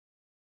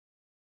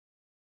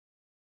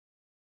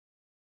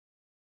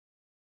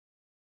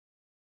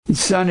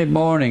Sunday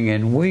morning,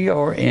 and we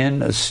are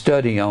in a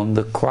study on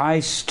the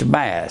Christ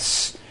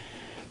Mass.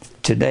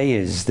 Today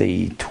is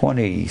the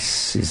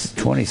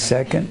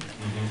 22nd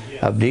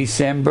of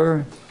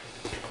December,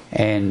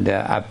 and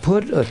I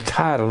put a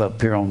title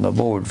up here on the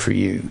board for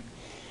you.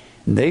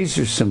 And these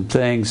are some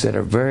things that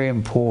are very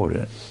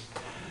important.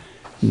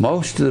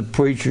 Most of the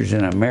preachers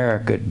in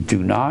America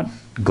do not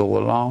go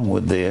along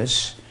with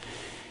this,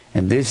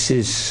 and this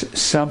is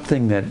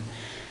something that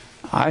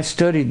I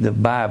studied. The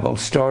Bible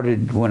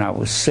started when I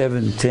was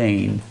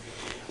 17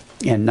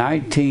 in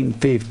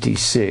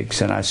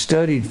 1956, and I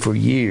studied for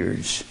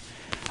years.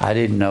 I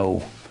didn't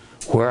know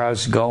where I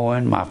was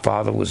going. My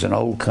father was an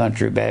old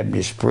country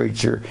Baptist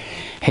preacher.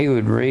 He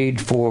would read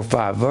 4 or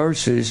 5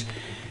 verses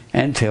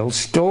and tell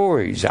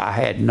stories. I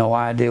had no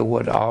idea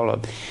what all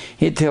of...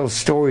 He'd tell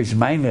stories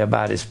mainly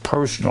about his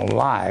personal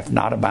life,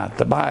 not about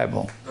the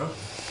Bible.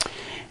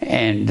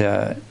 And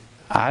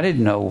I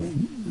didn't know...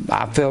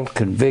 I felt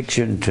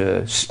conviction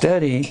to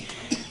study.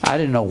 I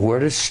didn't know where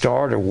to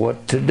start or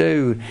what to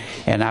do.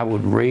 And I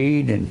would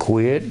read and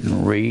quit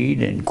and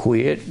read and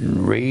quit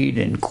and read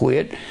and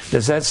quit.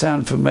 Does that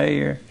sound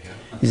familiar?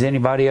 Has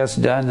anybody else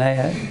done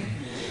that?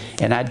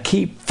 And I'd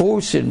keep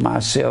forcing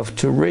myself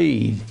to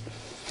read.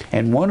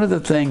 And one of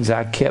the things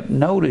I kept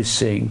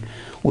noticing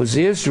was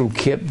Israel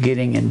kept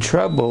getting in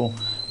trouble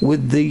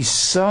with these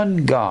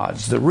sun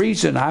gods. The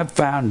reason I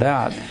found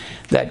out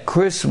that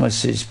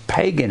Christmas is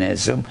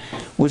paganism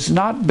was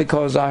not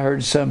because I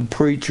heard some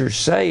preacher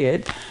say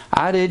it.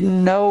 I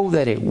didn't know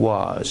that it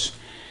was.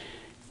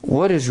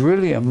 What is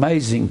really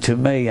amazing to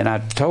me, and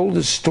I've told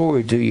this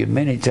story to you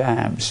many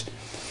times,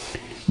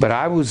 but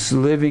I was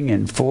living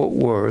in Fort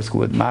Worth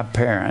with my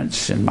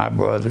parents and my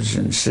brothers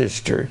and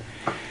sister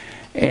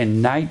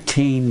in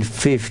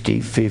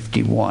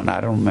 1950-51. I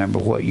don't remember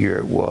what year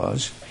it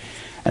was.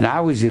 And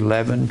I was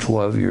 11,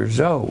 12 years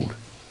old.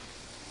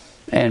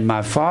 And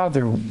my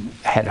father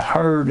had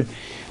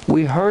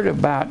we heard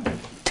about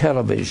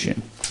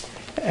television.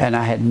 And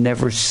I had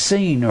never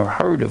seen or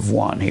heard of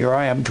one. Here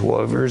I am,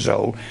 12 years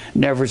old,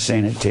 never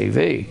seen a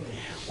TV.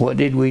 What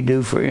did we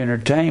do for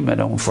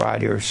entertainment on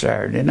Friday or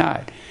Saturday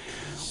night?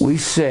 We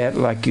sat,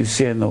 like you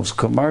see in those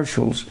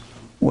commercials,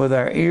 with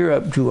our ear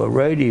up to a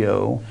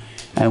radio,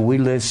 and we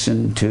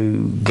listened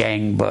to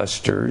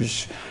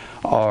Gangbusters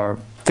or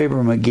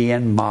Fibber McGee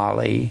and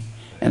Molly,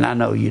 and I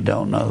know you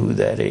don't know who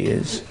that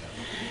is.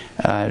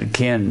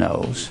 Ken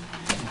knows.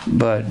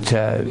 But,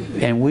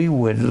 and we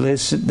would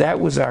listen. That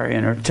was our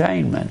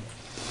entertainment.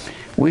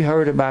 We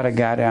heard about a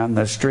guy down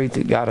the street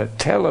that got a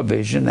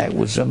television that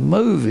was a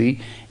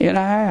movie in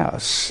a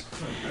house.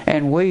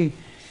 And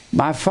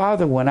my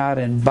father went out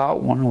and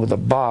bought one with a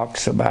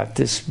box about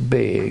this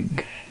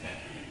big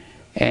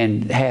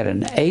and had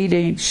an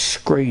 8-inch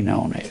screen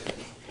on it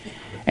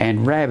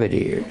and rabbit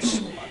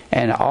ears.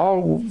 And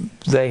all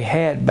they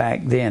had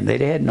back then, they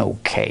had no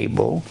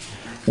cable.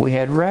 We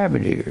had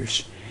rabbit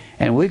ears.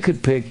 And we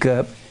could pick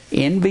up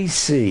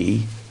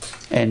NBC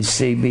and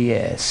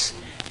CBS.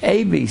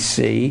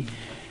 ABC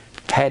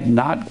had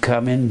not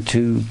come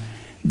into...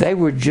 They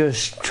were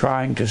just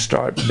trying to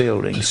start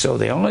building. So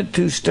the only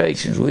 2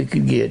 stations we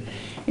could get,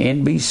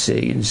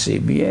 NBC and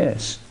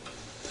CBS.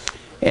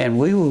 And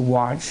we would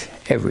watch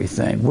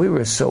everything. We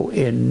were so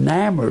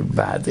enamored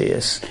by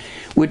this.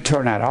 We'd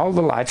turn out all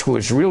the lights. It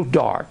was real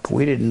dark.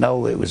 We didn't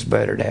know it was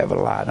better to have a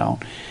light on.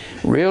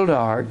 Real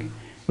dark,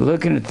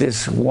 looking at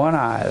this one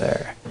eye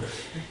there.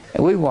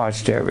 And we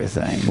watched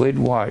everything. We'd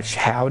watch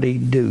Howdy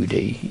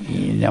Doody.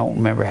 You don't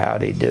remember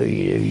Howdy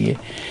Doody, do you?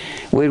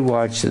 We'd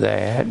watch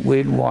that.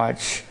 One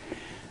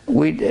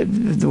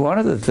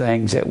of the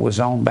things that was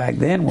on back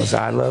then was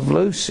I Love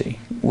Lucy.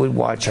 We'd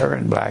watch her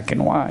in black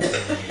and white.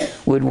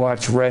 We'd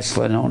watch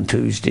wrestling on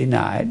Tuesday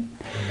night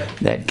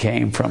that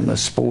came from the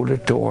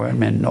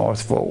Sportatorium in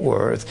North Fort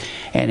Worth,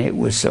 and it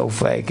was so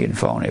fake and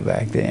phony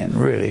back then,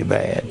 really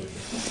bad.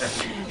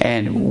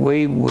 And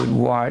we would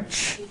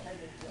watch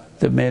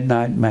the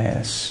Midnight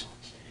Mass.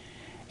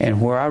 And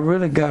where I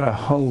really got a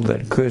hold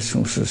that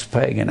Christmas was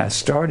pagan, I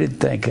started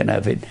thinking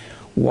of it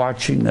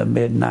watching the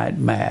Midnight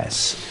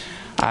Mass.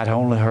 I'd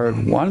only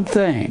heard one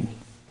thing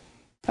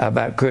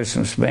about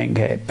Christmas being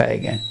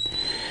pagan.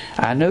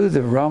 I knew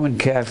the Roman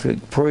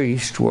Catholic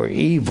priests were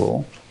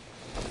evil,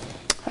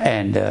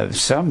 and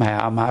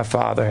somehow my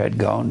father had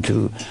gone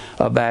to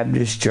a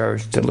Baptist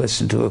church to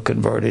listen to a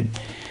converted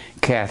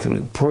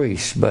Catholic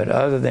priest, but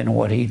other than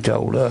what he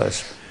told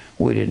us,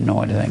 we didn't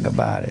know anything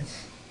about it.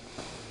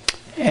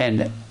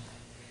 And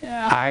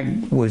I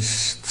was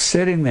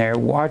sitting there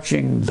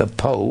watching the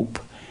Pope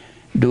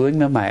doing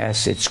the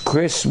Mass. It's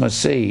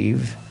Christmas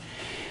Eve,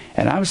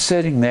 and I'm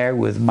sitting there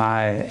with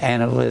my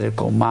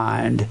analytical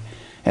mind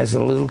as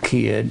a little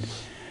kid,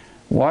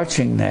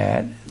 watching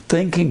that,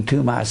 thinking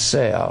to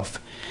myself,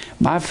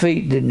 my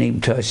feet didn't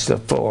even touch the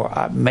floor.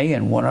 Me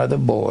and one other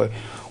boy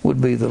would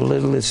be the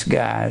littlest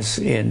guys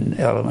in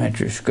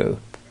elementary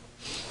school.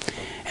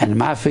 And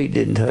my feet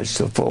didn't touch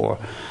the floor.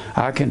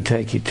 I can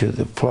take you to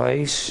the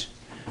place.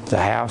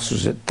 The house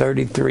was at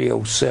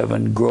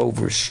 3307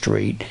 Grover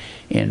Street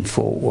in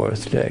Fort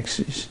Worth,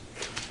 Texas.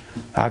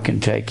 I can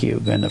take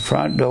you. In the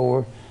front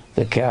door,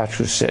 the couch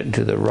was sitting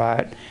to the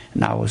right,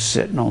 and I was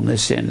sitting on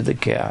this end of the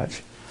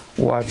couch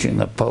watching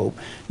the Pope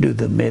do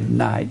the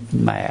midnight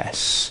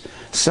Mass.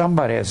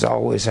 Somebody is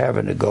always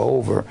having to go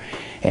over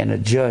and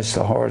adjust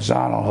the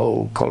horizontal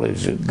hold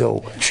because it would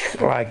go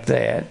like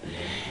that.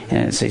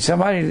 And say,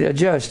 somebody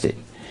adjust it.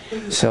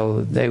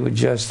 So they would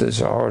adjust this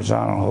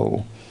horizontal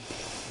hold.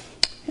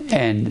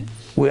 And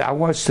I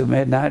watched the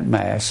midnight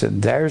Mass,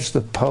 and there's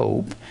the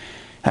Pope.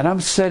 And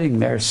I'm sitting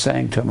there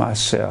saying to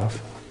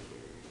myself,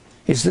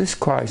 is this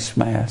Christ's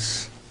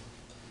Mass?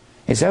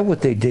 Is that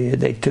what they did?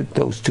 They took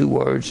those two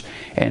words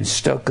and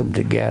stuck them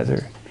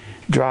together,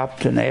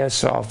 dropped an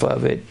S off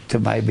of it to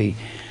maybe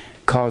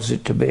cause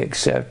it to be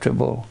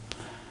acceptable.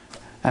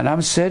 And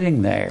I'm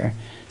sitting there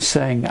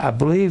saying, I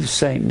believe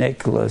St.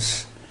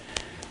 Nicholas,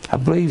 I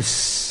believe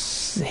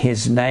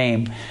his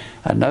name,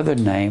 another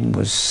name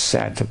was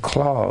Santa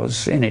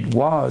Claus, and it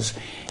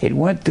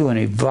went through an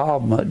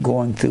evolvement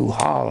going through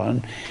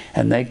Holland,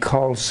 and they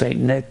called St.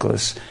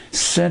 Nicholas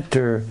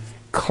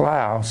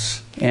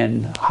Sinterklaas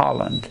in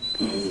Holland.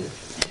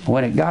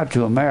 When it got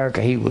to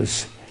America, he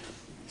was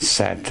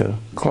Santa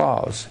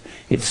Claus.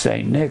 It's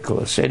St.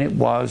 Nicholas, and he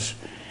was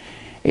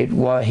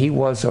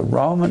a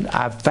Roman.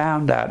 I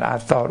found out, I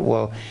thought,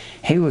 well,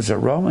 he was a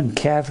Roman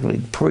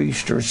Catholic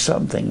priest or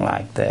something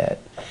like that.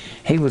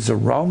 He was a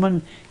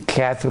Roman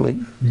Catholic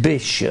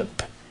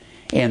bishop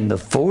in the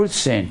 4th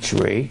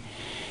century.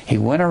 He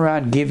went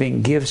around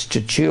giving gifts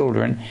to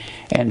children,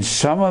 and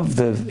some of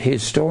the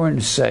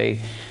historians say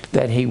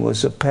that he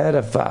was a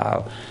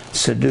pedophile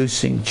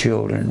seducing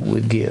children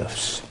with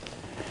gifts.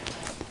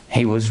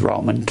 He was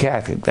Roman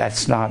Catholic.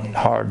 That's not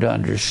hard to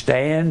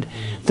understand.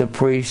 The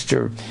priests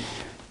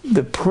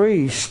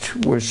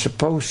were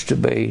supposed to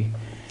be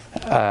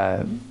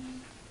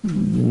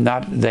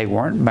they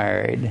weren't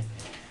married.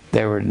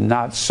 They were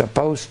not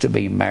supposed to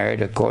be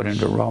married according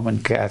to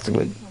Roman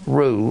Catholic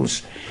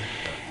rules.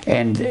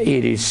 And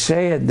it is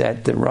said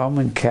that the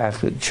Roman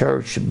Catholic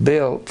Church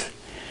built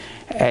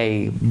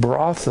a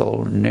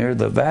brothel near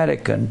the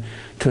Vatican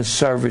to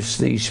service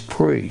these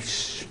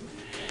priests.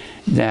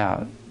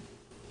 Now,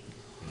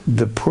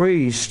 the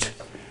priests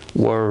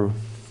were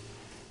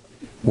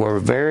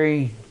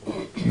very,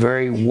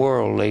 very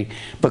worldly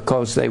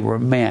because they were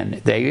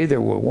men. They either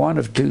were one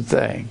of two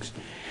things.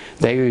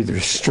 They were either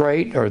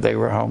straight or they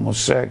were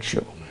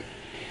homosexual.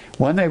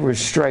 When they were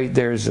straight,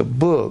 there's a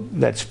book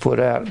that's put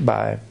out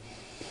by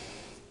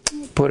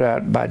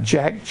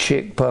Jack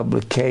Chick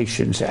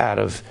Publications out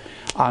of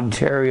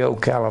Ontario,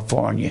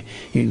 California.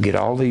 You can get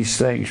all these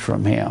things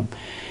from him.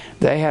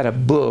 They had a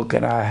book,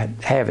 and I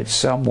have it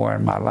somewhere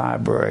in my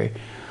library,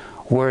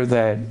 where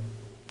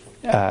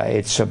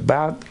it's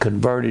about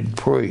converted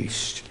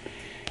priests,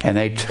 and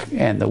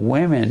the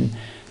women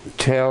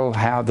tell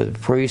how the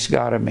priest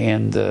got them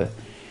in the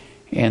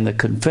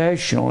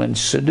confessional and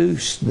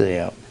seduced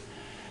them.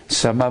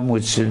 Some of them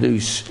would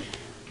seduce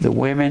the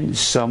women,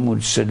 some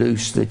would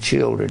seduce the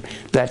children.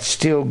 That's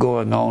still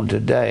going on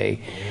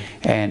today,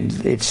 and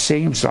it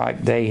seems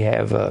like they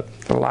have a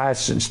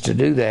license to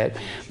do that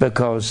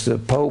because the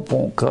Pope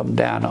won't come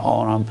down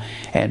on them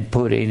and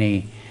put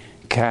any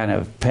kind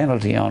of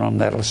penalty on them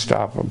that'll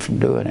stop them from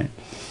doing it.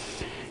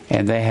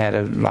 And they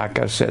had like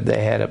I said,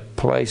 they had a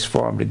place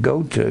for them to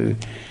go to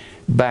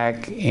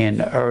back in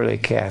the early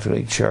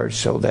Catholic Church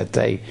so that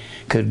they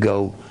could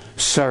go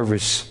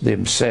service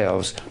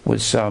themselves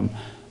with some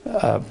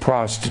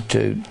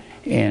prostitute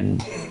in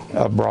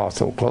a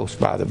brothel close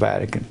by the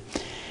Vatican.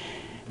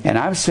 And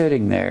I'm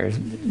sitting there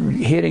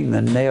hitting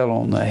the nail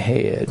on the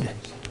head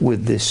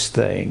with this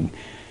thing,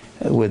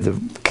 with the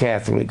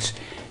Catholics.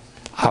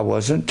 I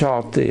wasn't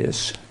taught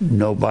this.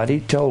 Nobody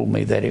told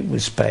me that it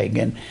was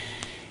pagan.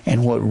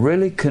 And what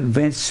really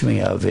convinced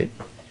me of it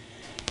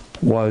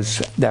was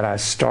that I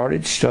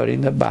started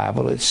studying the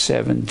Bible at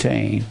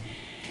 17,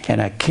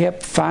 and I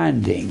kept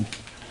finding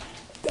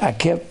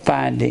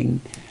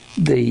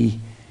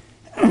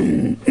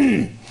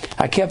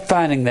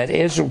that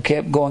Israel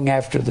kept going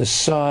after the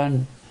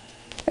sun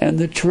and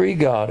the tree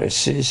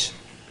goddesses.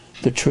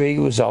 The tree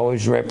was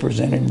always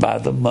represented by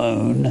the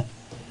moon,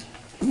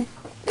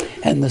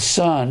 and the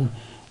sun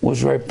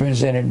was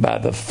represented by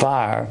the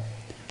fire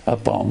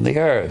upon the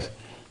earth,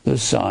 the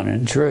sun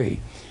and tree.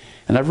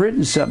 And I've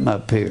written something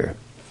up here.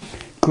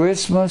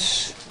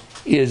 Christmas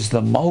is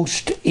the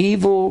most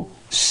evil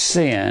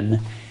sin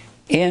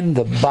in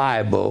the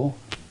Bible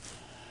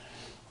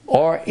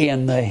or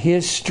in the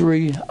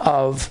history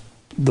of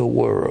the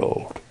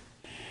world.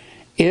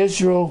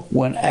 Israel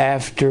went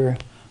after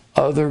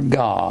other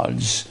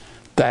gods.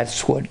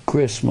 That's what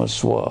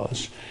Christmas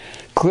was.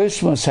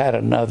 Christmas had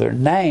another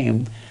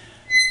name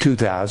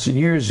 2,000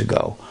 years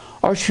ago.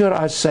 Or should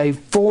I say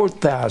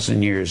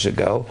 4,000 years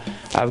ago.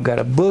 I've got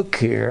a book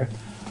here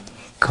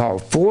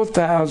called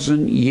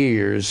 4,000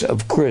 Years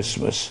of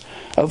Christmas.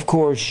 Of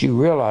course,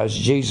 you realize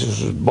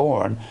Jesus was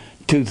born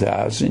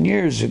 2,000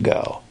 years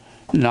ago,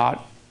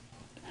 not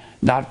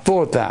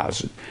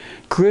 4,000.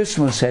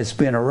 Christmas has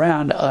been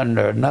around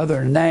under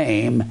another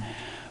name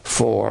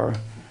for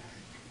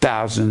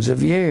thousands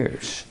of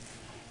years.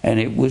 and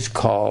it was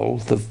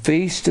called the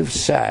Feast of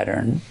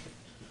Saturn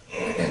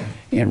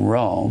in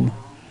Rome,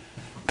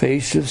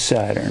 Feast of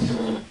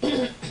Saturn,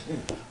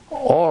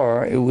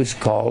 or it was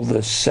called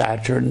the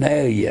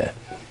Saturnalia,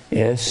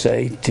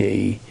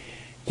 Saturnalia.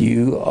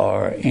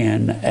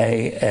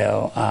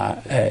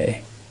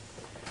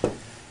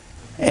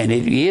 And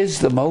it is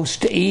the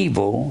most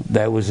evil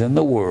that was in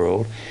the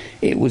world.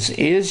 It was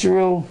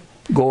Israel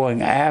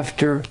going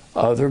after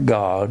other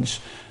gods.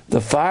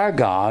 The fire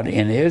god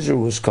in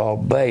Israel was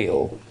called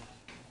Baal.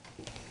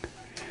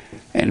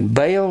 And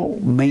Baal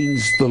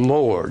means the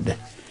Lord.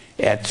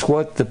 That's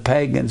what the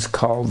pagans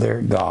called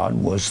their god,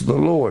 was the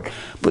Lord.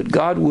 But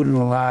God wouldn't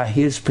allow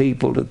his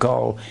people to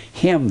call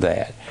him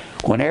that.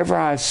 Whenever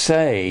I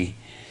say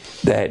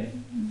that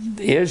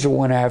Israel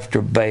went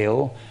after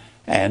Baal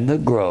and the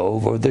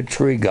grove, or the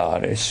tree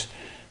goddess,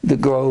 the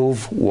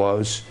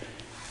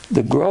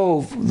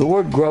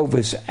word grove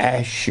is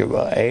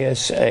Asherah,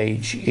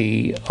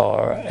 Asherah.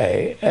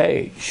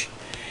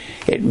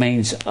 It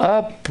means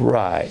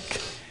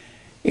upright.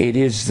 It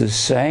is the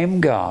same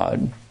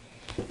God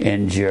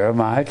in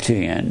Jeremiah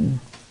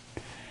 10,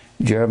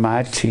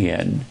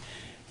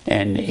 and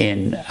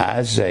in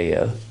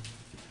Isaiah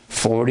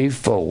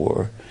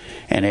 44.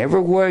 And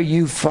everywhere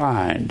you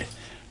find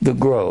the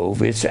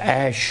grove, it's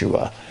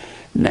Asherah.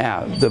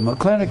 Now, the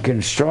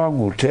McClintock Strong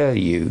will tell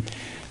you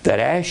that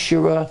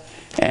Asherah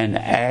and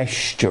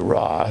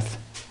Ashtaroth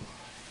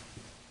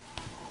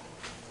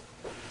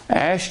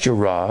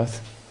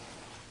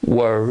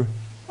were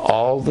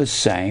all the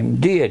same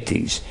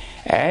deities.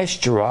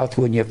 Ashtaroth,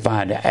 when you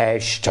find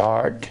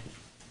Ashtart,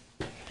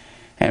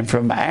 and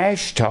from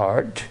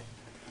Ashtart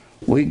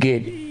we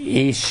get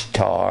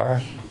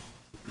Ishtar,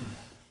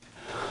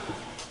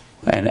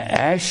 and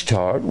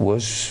Ashtart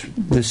was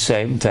the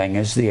same thing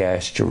as the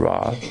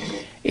Ashtaroth.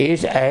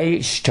 It's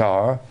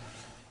Ishtar,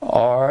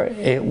 or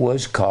it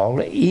was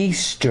called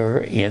Easter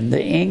in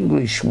the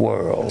English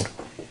world.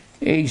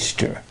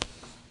 Easter.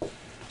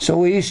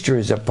 So Easter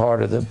is a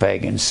part of the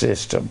pagan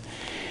system.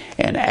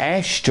 And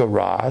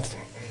Ashtaroth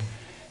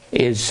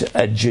is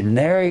a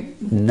generic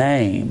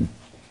name.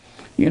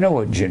 You know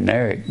what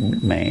generic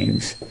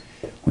means?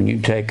 When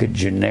you take a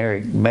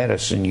generic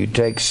medicine, you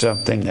take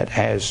something that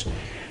has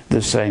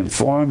the same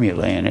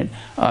formula in it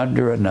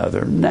under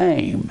another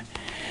name.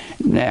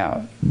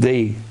 Now,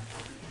 the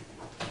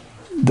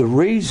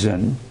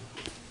reason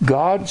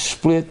God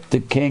split the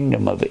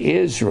kingdom of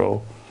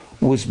Israel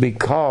was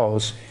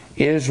because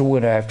Israel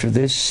went after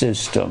this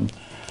system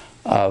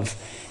of,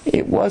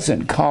 it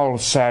wasn't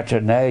called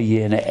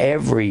Saturnalia in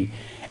every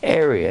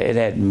area. It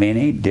had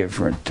many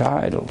different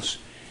titles.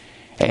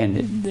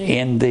 And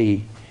in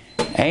the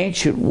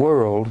ancient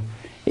world,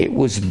 it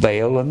was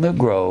Baal in the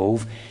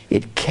grove.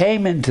 It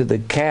came into the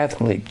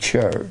Catholic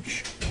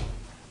Church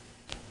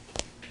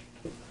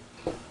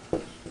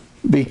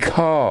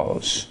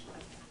because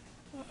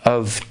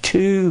of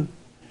two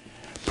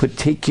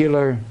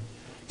particular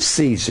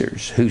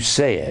Caesars who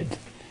said,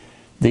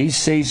 these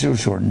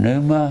Caesars were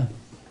Numa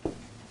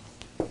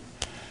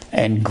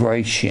and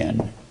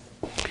Gratian.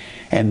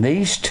 And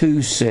these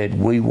two said,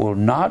 we will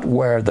not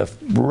wear the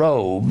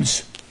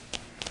robes.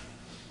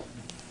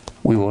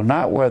 We will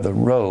not wear the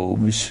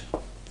robes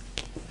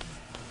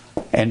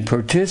and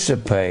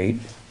participate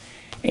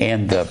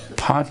in the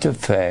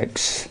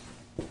Pontifex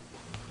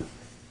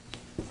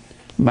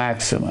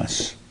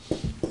Maximus.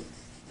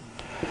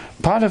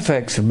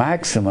 Pontifex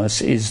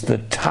Maximus is the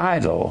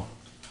title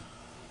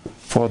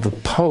for the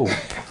Pope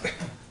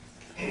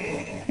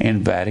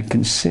in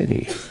Vatican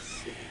City.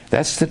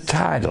 That's the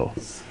title.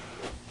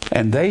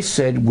 And they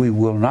said, we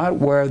will not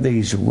wear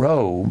these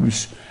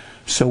robes.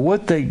 So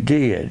what they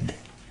did,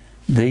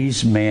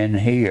 these men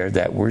here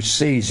that were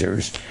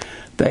Caesars,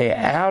 they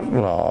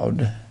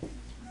outlawed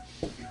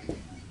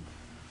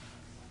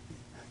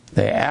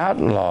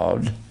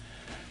the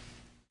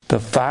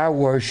fire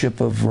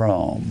worship of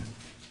Rome.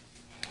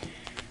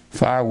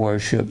 Fire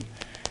worship,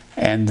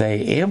 and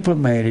they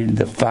implemented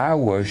the fire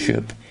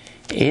worship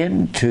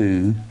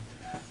into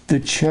the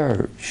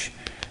church.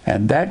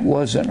 And that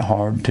wasn't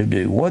hard to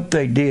do. What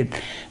they did,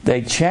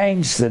 they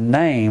changed the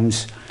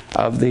names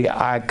of the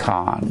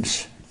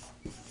icons.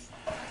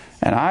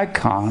 An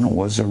icon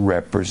was a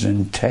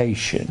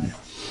representation.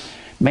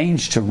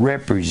 Means to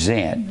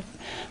represent.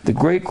 The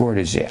Greek word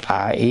is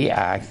I-E-I-K-O-N.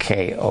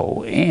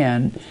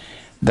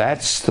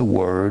 That's the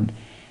word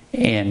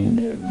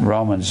in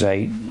Romans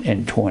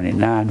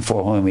 8:29,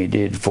 for whom he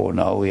did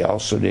foreknow, he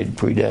also did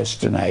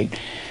predestinate,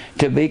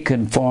 to be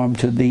conformed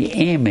to the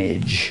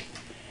image.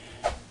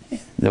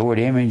 The word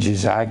image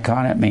is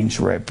icon. It means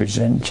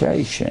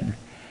representation.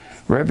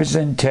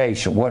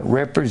 Representation, what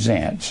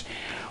represents.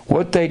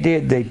 What they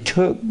did, they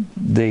took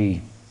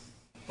the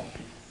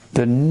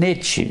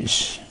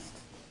niches.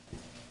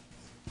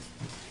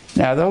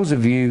 Now, those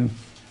of you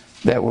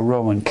that were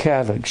Roman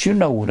Catholics, you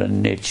know what a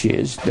niche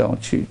is,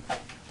 don't you?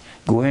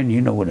 Gwen, you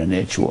know what a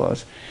niche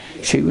was.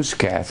 She was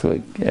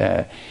Catholic.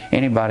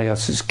 Anybody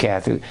else is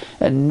Catholic.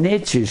 A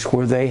niche is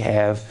where they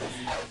have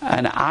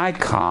an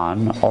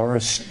icon or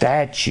a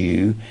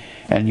statue,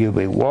 and you'll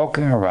be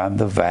walking around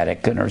the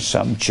Vatican or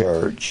some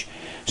church,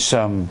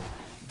 some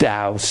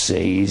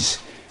diocese,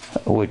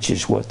 which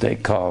is what they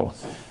call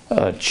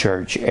a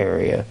church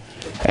area,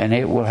 and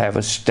it will have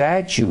a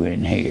statue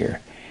in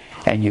here.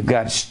 And you've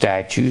got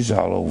statues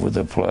all over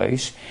the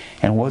place.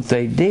 And what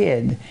they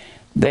did,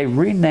 they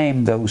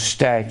renamed those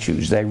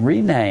statues. They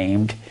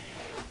renamed,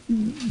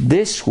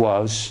 this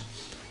was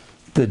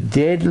the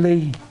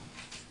deadly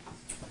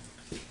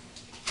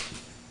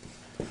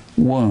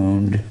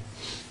wound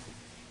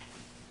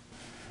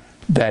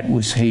that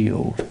was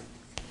healed.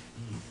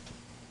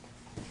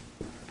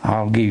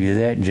 I'll give you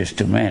that in just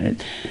a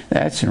minute.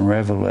 That's in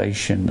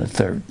Revelation, the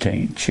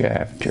 13th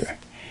chapter.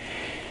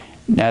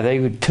 Now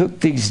they took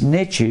these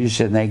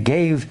niches and they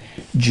gave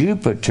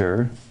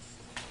Jupiter,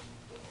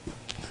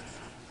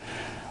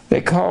 they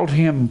called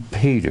him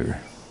Peter.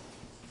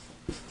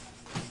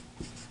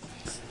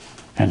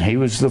 And he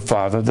was the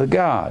father of the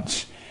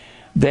gods.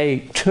 They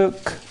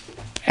took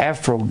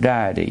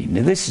Aphrodite.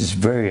 Now this is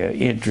very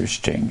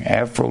interesting.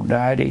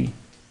 Aphrodite,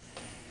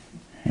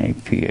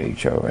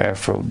 A-P-H-O,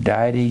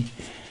 Aphrodite.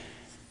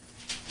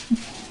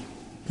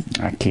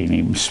 I can't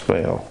even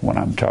spell when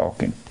I'm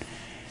talking.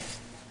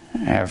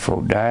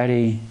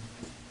 Aphrodite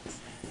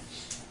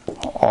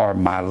or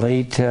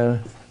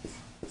Mylitta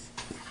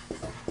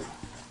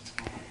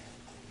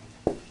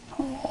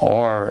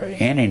or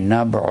any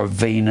number, or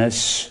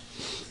Venus,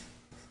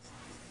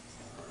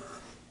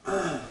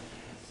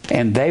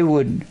 and they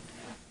would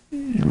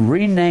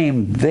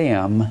rename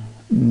them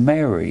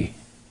Mary.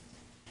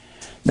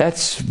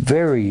 That's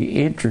very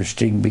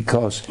interesting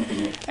because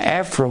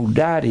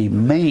Aphrodite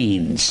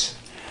means,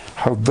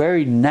 her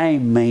very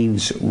name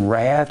means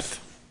wrath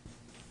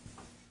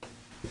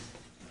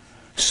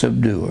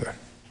subduer.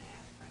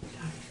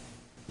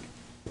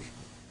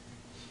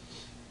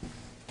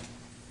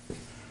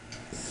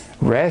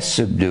 Wrath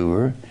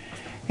subduer.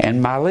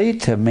 And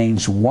Mylitta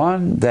means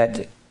one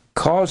that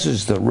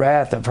causes the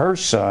wrath of her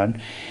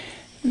son.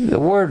 The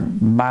word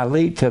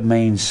Mylitta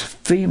means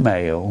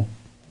female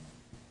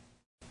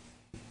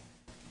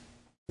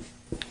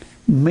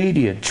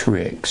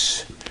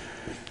mediatrix.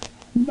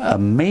 A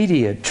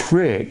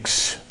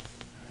mediatrix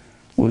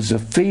was a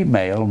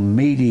female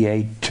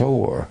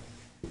mediator.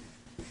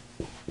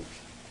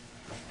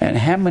 And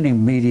how many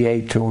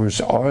mediators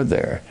are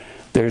there?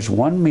 There's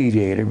one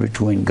mediator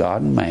between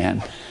God and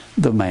man,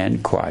 the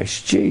man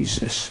Christ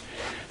Jesus.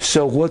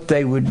 So what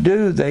they would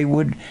do,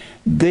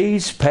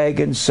 these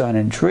pagan sun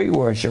and tree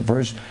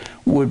worshipers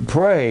would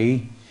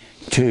pray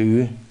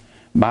to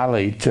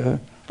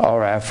Mylitta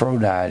or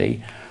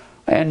Aphrodite,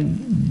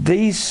 and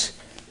these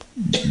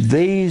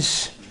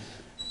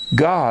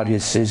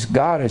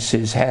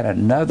goddesses had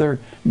another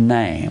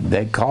name.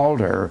 They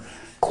called her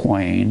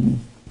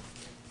Queen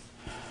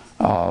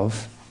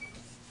of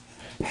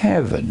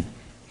Heaven.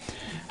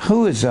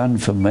 Who is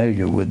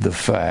unfamiliar with the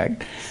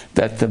fact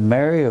that the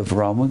Mary of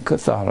Roman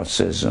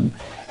Catholicism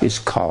is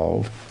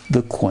called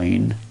the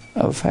Queen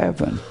of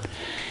Heaven?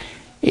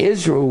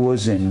 Israel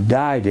was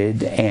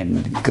indicted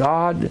and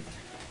God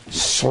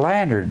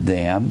slandered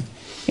them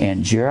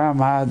in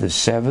Jeremiah the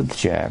 7th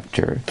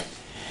chapter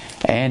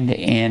and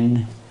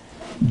in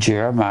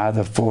Jeremiah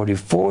the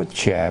 44th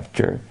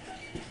chapter.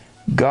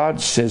 God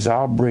says,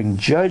 I'll bring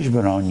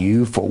judgment on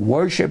you for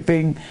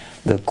worshiping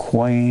the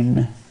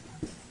Queen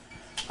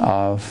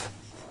of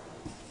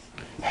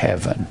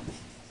Heaven.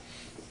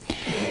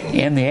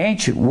 In the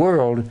ancient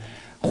world,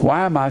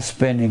 why am I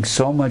spending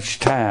so much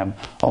time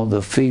on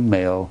the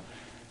female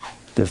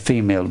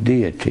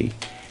deity?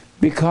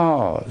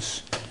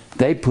 Because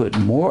they put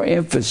more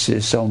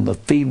emphasis on the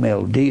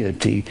female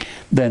deity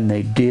than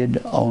they did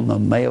on the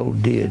male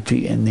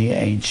deity in the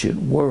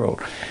ancient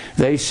world.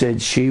 They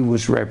said she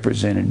was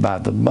represented by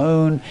the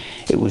moon.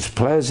 It was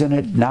pleasant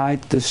at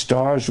night. The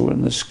stars were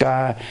in the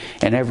sky,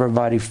 and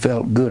everybody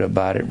felt good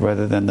about it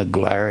rather than the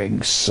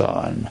glaring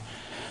sun.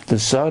 The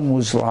sun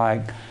was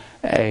like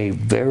a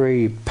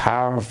very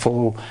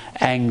powerful,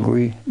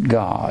 angry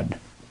god.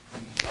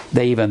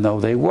 Even though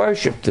they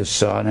worshiped the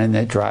sun and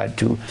they tried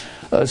to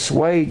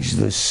assuage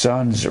the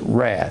sun's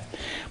wrath,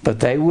 but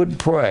they would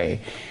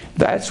pray.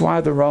 That's why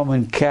the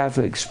Roman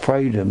Catholics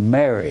pray to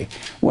Mary.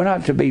 We're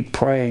not to be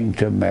praying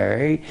to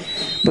Mary,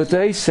 but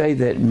they say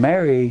that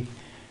Mary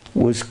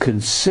was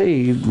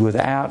conceived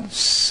without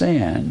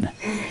sin.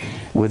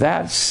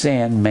 Without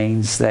sin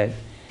means that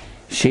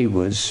she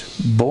was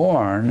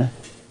born.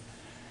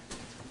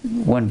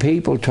 When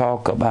people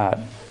talk about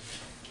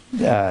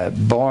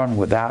born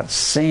without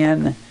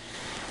sin,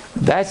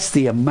 that's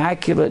the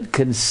Immaculate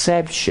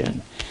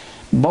Conception.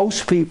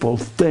 Most people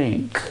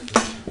think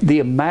the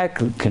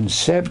Immaculate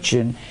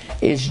Conception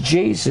is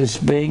Jesus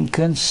being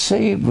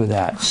conceived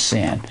without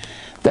sin.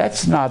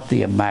 That's not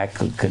the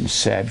Immaculate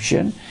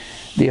Conception.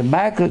 The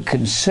Immaculate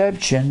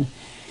Conception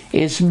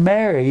is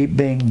Mary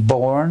being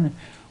born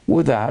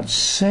without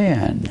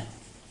sin.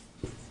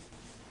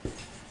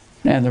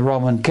 And the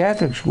Roman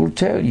Catholics will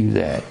tell you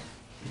that.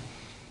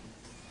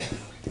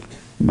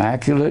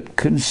 Immaculate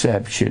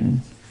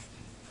Conception,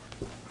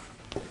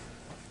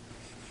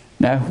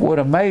 Now, what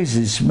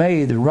amazes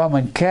me, the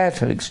Roman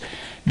Catholics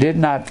did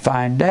not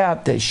find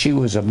out that she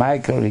was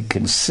immaculately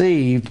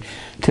conceived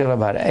till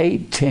about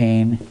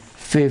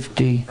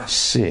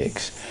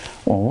 1856.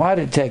 Well, why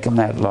did it take them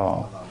that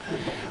long?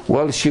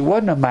 Well, she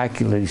wasn't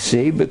immaculately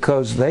conceived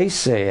because they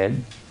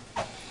said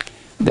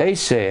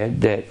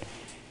that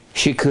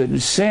she couldn't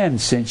sin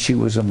since she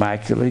was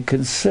immaculately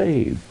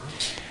conceived.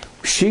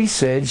 She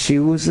said she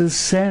was a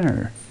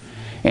sinner.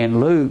 In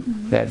Luke,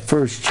 that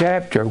first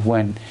chapter,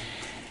 when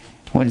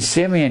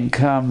Simeon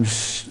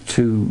comes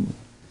to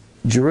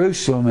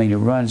Jerusalem and he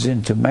runs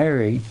into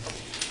Mary,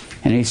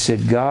 and he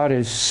said, God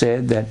has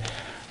said that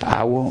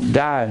I won't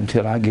die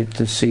until I get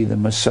to see the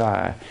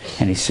Messiah.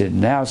 And he said,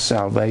 now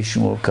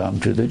salvation will come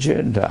to the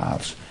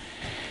Gentiles.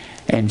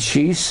 And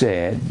she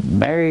said,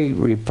 Mary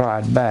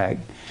replied back,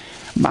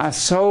 my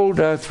soul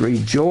doth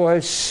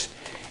rejoice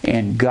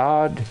in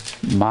God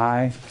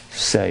my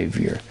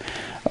Savior.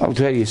 I'll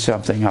tell you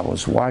something. I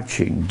was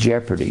watching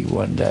Jeopardy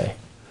one day,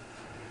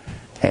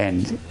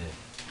 and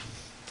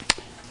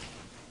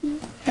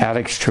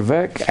Alex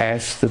Trebek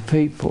asked the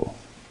people,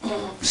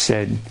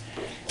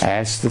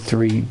 asked the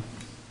three,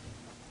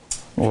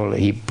 well,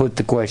 he put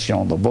the question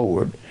on the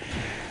board.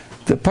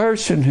 The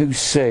person who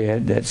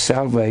said that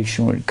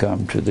salvation would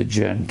come to the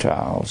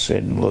Gentiles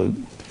in Luke,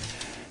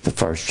 the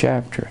first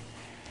chapter.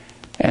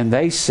 And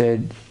they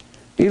said,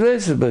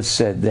 Elizabeth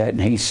said that,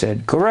 and he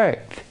said,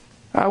 correct.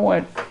 I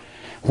went,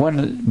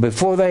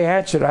 before they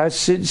answered, I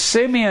said,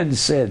 Simeon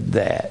said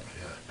that.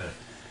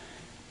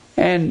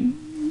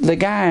 And the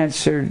guy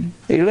answered,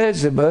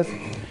 Elizabeth,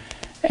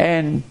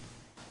 and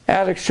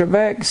Alex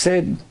Trebek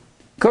said,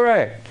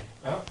 correct.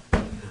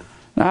 And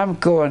I'm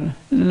going,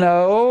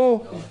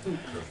 no.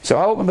 So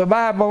I opened the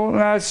Bible and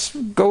I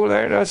go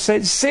there and I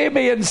said,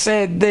 Simeon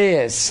said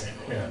this.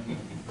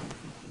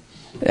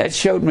 That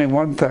showed me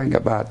one thing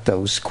about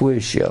those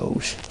quiz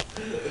shows.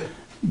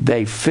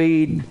 They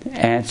feed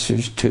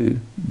answers to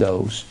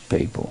those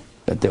people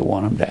that they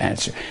want them to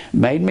answer.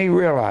 Made me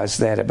realize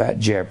that about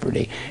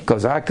Jeopardy,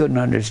 because I couldn't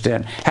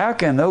understand. How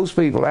can those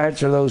people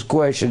answer those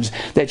questions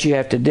that you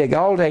have to dig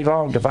all day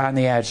long to find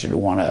the answer to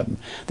one of them?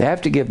 They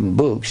have to give them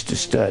books to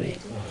study.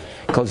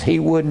 Because he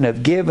wouldn't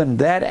have given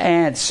that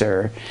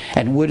answer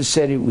and would have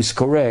said it was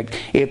correct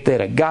if they'd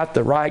have got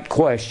the right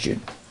question.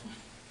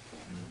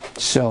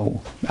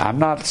 So, I'm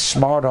not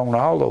smart on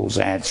all those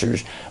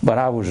answers, but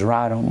I was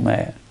right on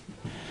that.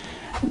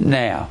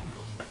 Now,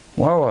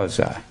 where was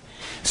I?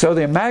 So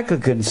the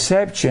Immaculate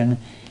Conception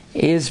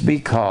is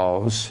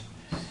because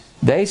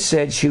they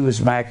said she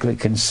was immaculately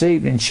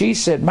conceived, and she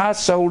said, my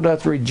soul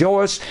doth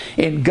rejoice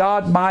in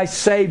God my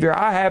Savior.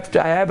 I have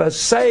to have a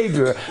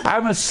Savior.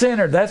 I'm a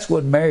sinner. That's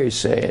what Mary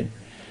said.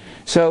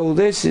 So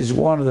this is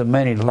one of the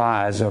many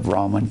lies of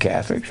Roman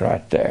Catholics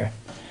right there.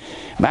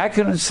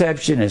 Immaculate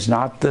Conception is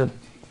not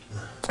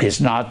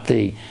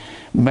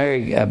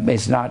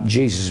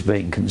Jesus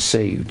being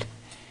conceived.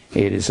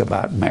 It is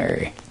about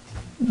Mary.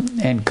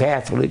 And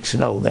Catholics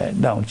know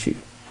that, don't you?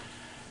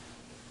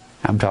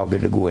 I'm talking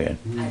to Gwen.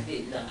 I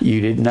did not.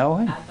 You didn't know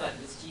it? I thought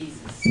it was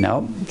Jesus.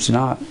 No, it's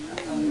not.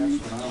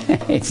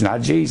 It's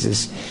not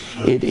Jesus.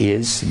 It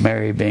is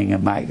Mary being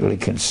immaculately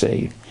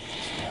conceived.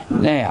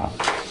 Now,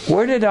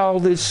 where did all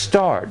this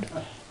start?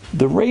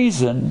 The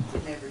reason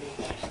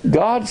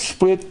God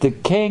split the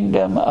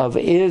kingdom of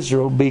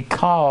Israel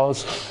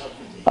because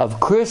of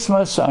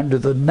Christmas under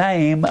the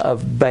name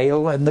of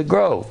Baal and the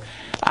Grove.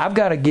 I've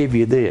got to give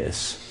you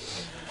this.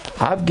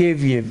 I'm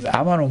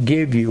going to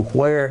give you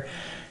where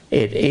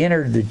it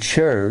entered the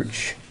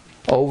church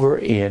over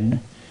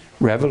in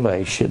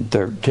Revelation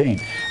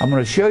 13. I'm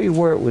going to show you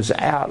where it was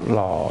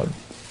outlawed.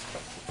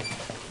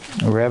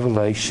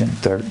 Revelation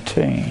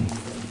 13.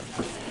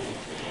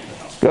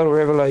 Go to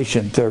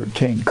Revelation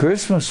 13.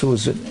 Christmas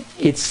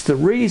it's the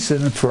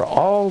reason for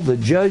all the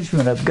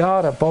judgment of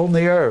God upon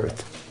the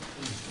earth.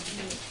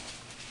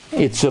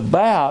 It's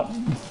about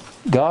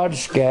God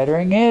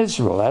scattering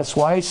Israel. That's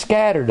why He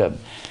scattered them.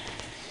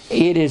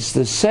 It is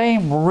the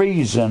same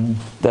reason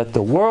that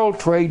the World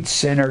Trade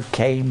Center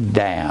came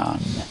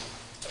down.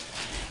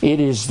 It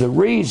is the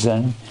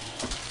reason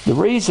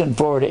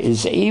for it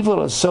is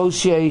evil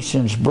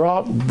associations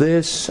brought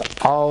this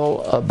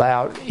all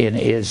about in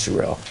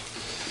Israel.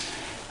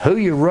 Who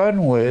you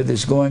run with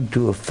is going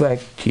to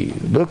affect you.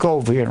 Look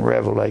over here in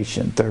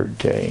Revelation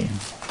 13.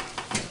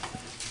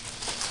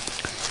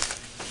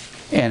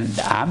 And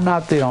I'm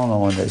not the only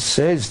one that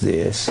says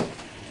this.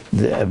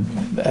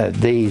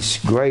 These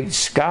great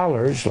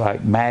scholars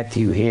like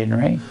Matthew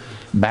Henry,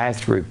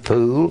 Matthew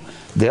Poole,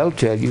 they'll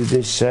tell you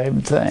this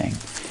same thing.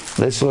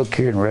 Let's look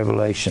here in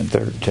Revelation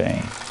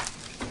 13.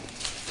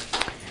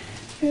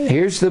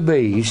 Here's the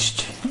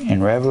beast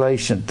in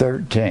Revelation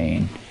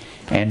 13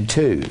 and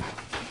 2.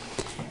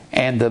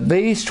 And the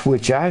beast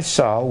which I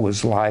saw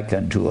was like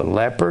unto a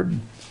leopard,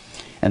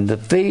 and the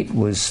feet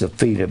was the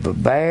feet of a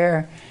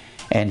bear,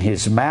 and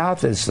his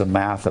mouth is the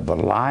mouth of a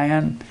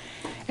lion.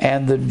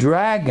 And the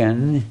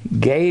dragon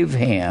gave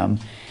him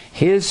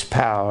his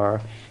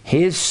power,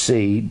 his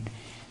seat,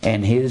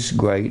 and his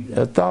great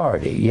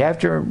authority. You have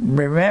to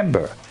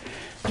remember,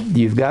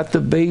 you've got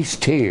the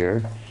beast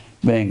here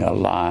being a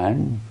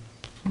lion,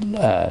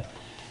 a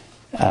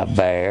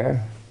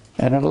bear,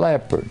 and a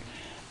leopard.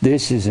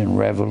 This is in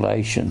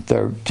Revelation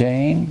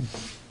 13.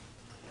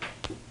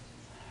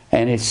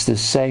 And it's the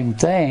same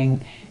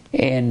thing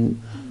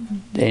in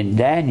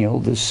Daniel,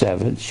 the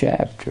 7th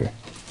chapter.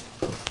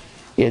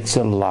 It's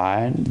a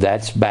lion,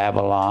 that's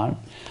Babylon.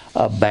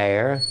 A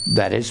bear,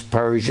 that is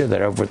Persia,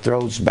 that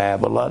overthrows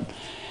Babylon.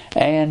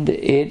 And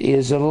it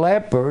is a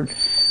leopard.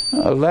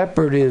 A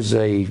leopard is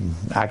I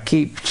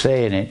keep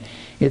saying it,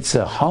 it's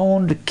a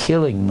honed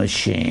killing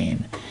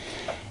machine.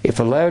 If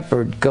a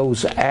leopard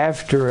goes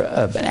after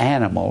an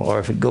animal, or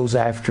if it goes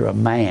after a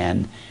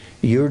man,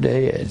 you're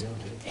dead.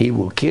 He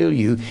will kill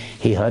you.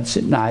 He hunts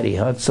at night, he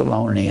hunts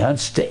alone, and he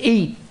hunts to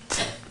eat.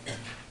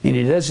 And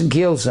he doesn't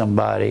kill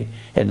somebody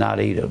and not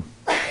eat them.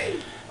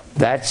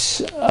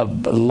 That's a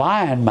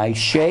lion may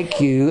shake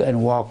you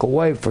and walk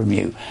away from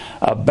you.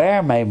 A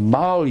bear may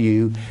maul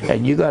you,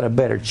 and you got a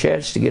better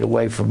chance to get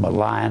away from a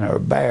lion or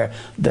a bear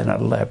than a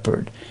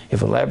leopard.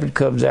 If a leopard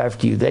comes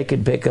after you, they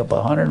can pick up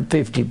a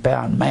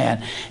 150-pound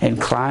man and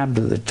climb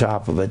to the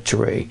top of a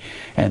tree.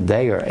 And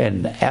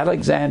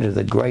Alexander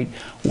the Great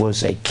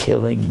was a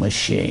killing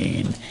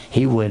machine.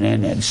 He went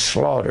in and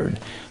slaughtered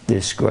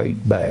this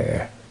great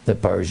bear, the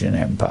Persian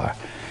Empire.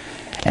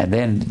 And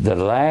then the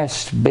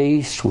last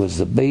beast was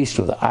the beast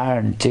with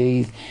iron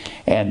teeth,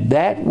 and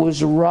that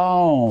was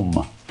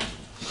Rome.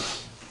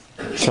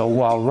 So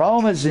while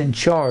Rome is in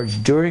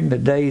charge during the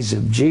days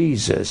of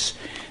Jesus,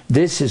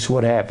 this is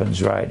what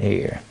happens right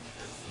here.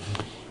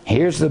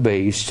 Here's the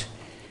beast,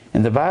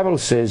 and the Bible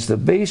says, the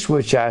beast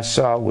which I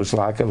saw was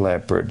like a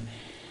leopard,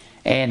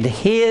 and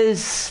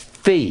his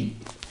feet,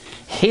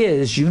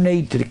 you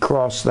need to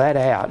cross that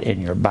out in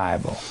your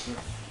Bible.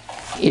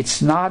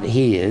 It's not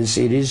his,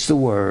 it is the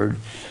word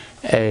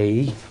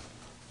A-U-T-O-U.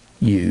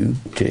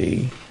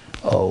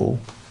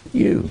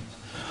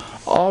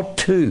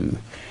 Autou.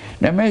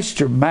 Now,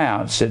 Mr.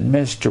 Mounts and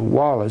Mr.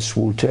 Wallace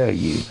will tell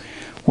you,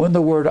 when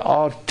the word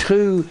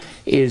autou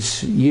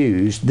is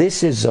used,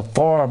 this is a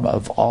form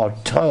of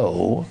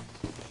auto.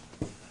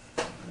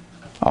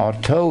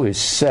 Auto is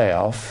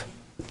self.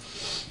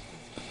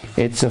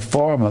 It's a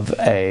form of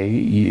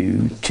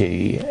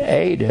A-U-T,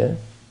 Ada.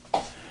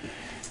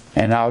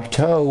 And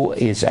auto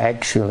is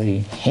actually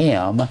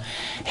him.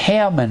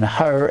 Him and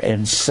her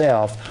and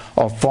self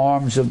are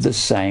forms of the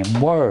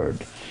same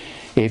word.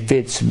 If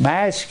it's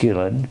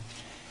masculine,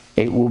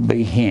 it will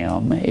be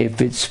him. If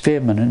it's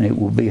feminine, it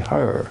will be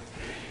her.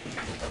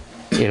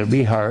 It'll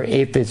be her.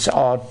 If it's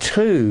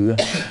autou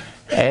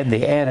and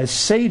the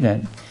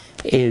antecedent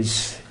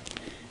is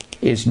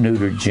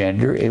neuter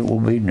gender, it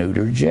will be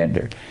neuter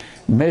gender.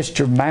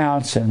 Mr.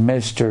 Mounts and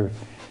Mr.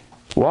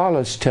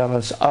 Wallace tell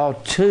us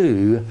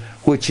autou,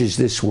 which is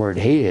this word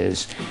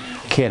his,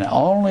 can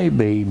only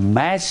be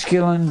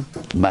masculine,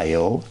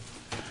 male,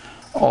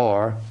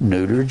 or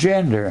neuter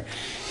gender.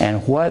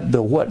 And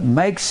what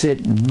makes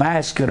it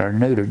masculine or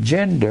neuter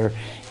gender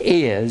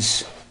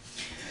is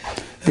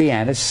the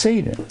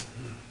antecedent.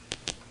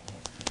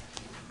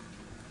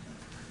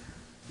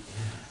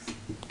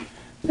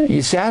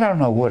 You see, I don't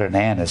know what an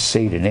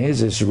antecedent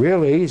is. It's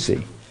real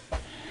easy.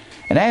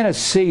 An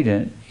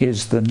antecedent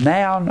is the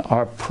noun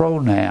or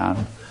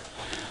pronoun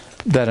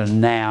that a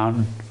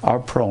noun or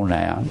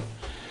pronoun.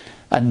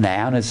 A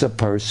noun is a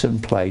person,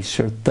 place,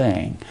 or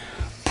thing.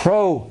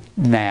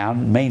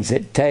 Pronoun means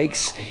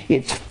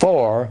it's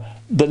for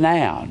the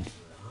noun.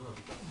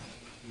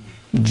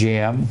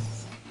 Jim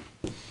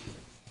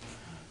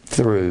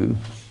threw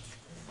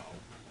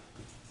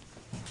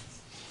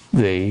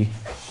the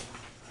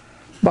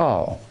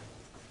ball.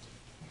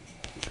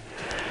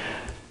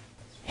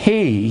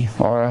 He,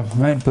 or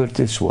let me put it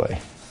this way,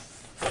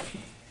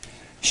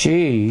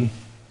 she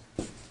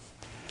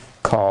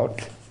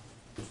caught,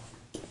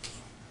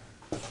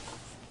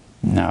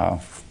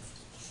 no,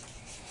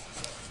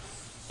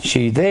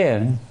 she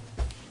then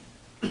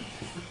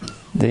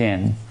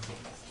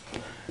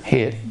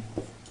hit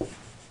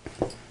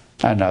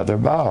another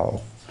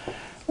ball.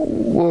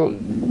 Well,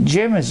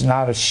 Jim is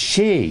not a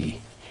she.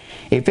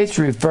 If it's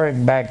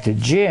referring back to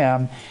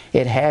Jim,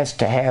 it has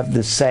to have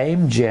the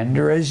same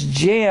gender as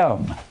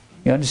Jim.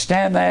 You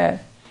understand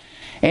that?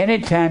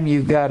 Anytime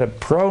you've got a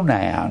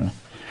pronoun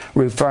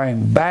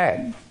referring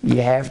back,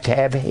 you have to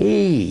have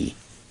he.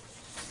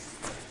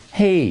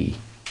 He.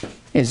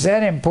 Is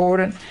that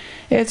important?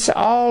 It's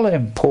all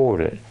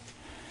important.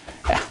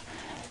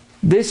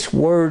 This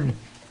word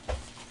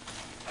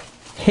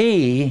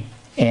he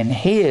and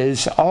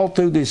his all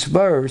through this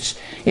verse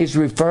is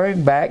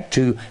referring back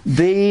to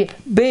the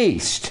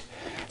beast.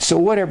 So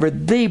whatever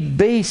the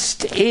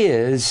beast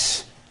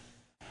is,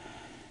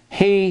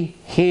 he,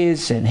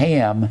 his, and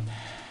him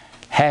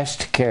has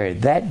to carry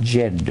that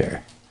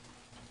gender.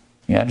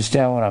 You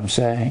understand what I'm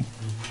saying?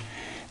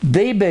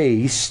 The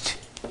beast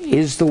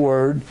is the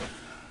word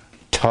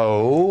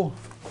toe.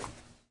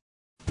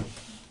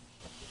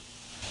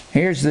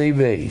 Here's the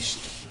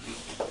beast.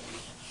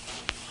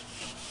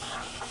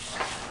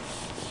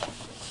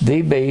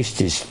 The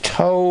beast is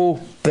to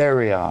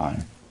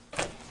therion.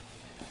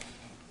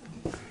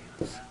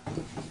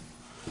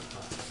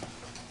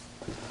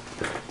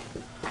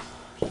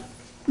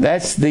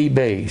 That's the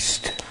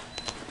beast.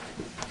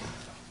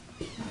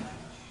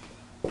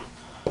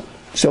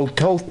 So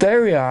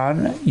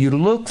Totherion, you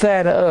look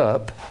that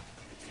up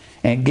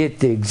and get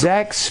the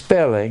exact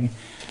spelling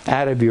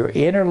out of your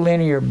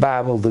interlinear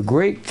Bible, the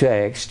Greek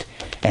text,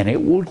 and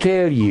it will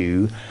tell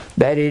you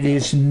that it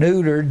is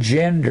neuter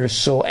gender.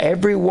 So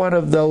every one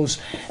of those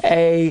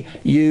A-U-T-O-U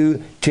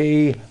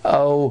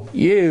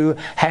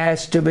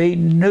has to be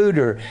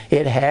neuter.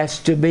 It has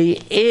to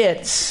be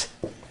its.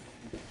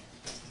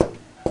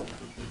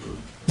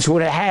 That's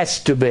what it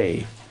has to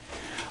be.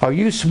 Are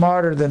you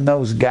smarter than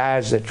those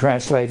guys that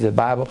translate the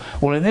Bible?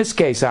 Well, in this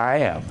case, I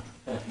am.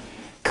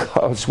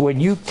 Because when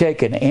you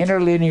take an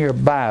interlinear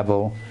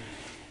Bible,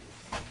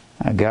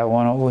 I got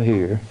one over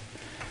here,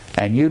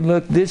 and you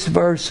look this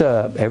verse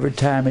up, every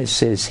time it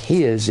says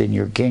his in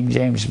your King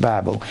James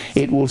Bible,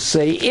 it will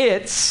say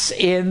it's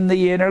in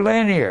the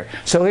interlinear.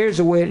 So here's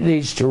the way it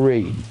needs to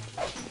read.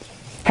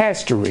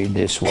 Has to read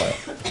this way.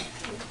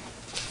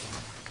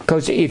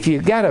 Because if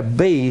you've got a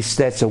beast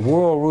that's a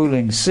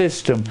world-ruling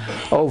system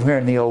over here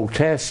in the Old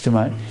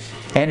Testament,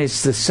 and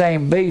it's the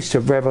same beast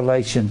of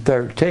Revelation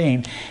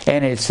 13,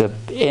 and it's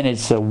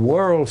a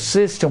world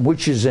system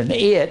which is an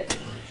it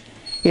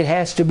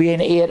has to be an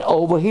it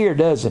over here,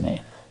 doesn't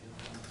it?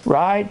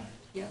 Right?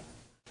 Yeah.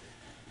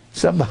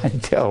 Somebody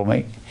tell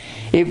me.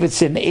 If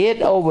it's an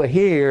it over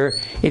here,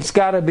 it's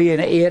got to be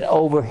an it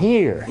over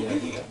here.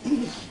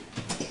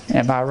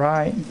 Am I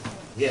right?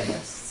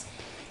 Yes.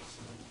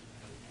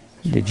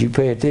 Did you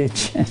pay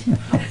attention?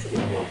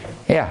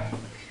 Yeah.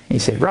 He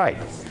said, right.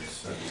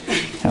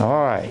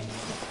 All right.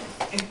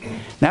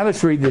 Now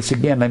let's read this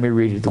again. Let me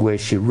read it the way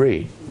it should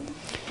read.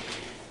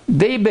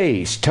 The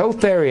beast,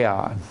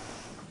 Totherion,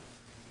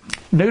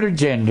 neuter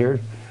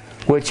gender,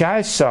 which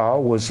I saw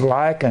was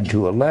like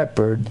unto a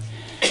leopard,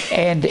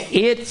 and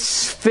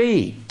its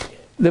feet,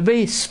 the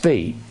beast's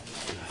feet,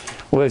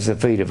 was the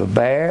feet of a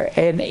bear,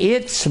 and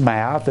its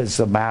mouth is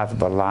the mouth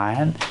of a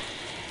lion.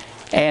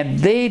 And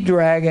the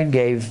dragon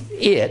gave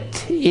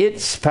it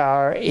its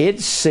power,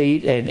 its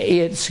seat, and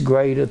its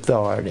great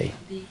authority.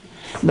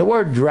 The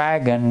word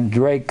dragon,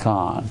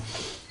 drakon,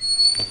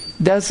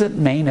 doesn't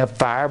mean a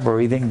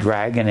fire-breathing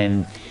dragon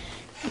in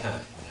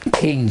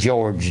King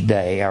George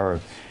Day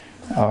or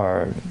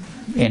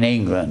in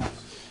England.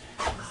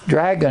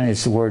 Dragon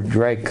is the word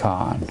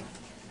drakon.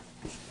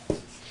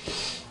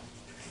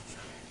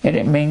 And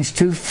it means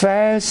to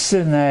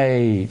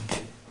fascinate.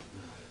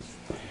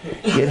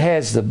 It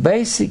has the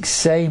basic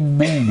same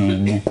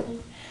meaning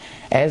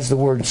as the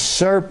word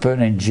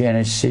serpent in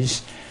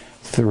Genesis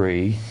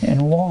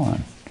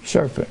 3:1.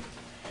 Serpent.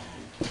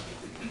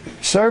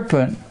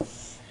 Serpent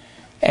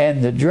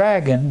and the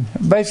dragon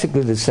are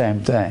basically the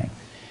same thing.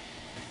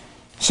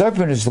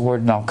 Serpent is the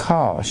word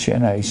Nakash,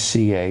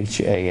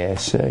 N-A-C-H-A-S-H.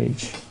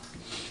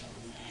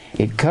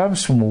 It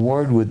comes from a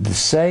word with the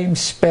same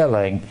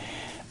spelling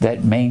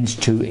that means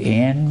to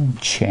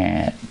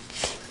enchant.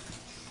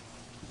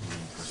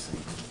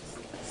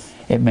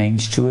 It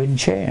means to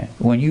enchant.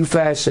 When you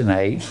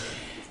fascinate,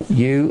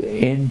 you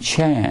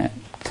enchant.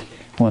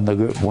 When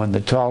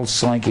the tall,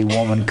 slinky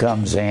woman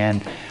comes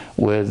in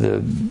with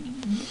a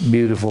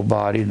beautiful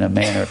body and the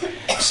men are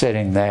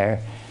sitting there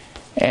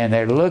and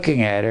they're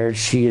looking at her,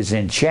 she is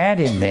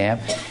enchanting them.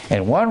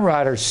 And one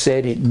writer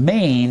said it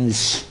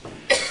means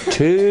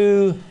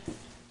to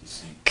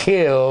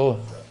kill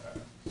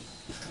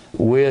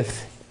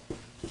with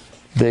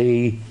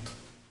the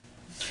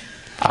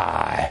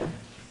eye.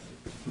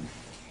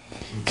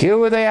 Kill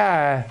with the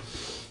eye.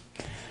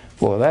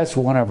 Well, that's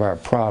one of our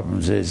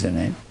problems, isn't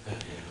it?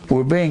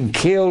 We're being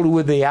killed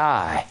with the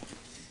eye.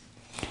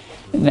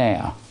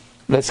 Now,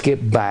 let's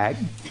get back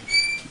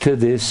to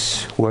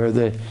this, where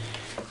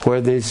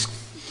this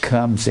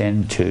comes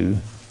into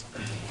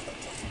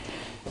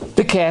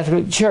the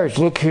Catholic Church.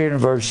 Look here in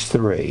verse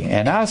 3.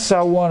 And I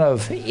saw one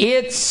of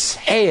its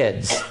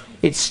heads.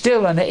 It's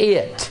still an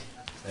it.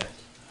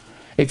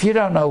 If you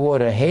don't know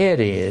what a head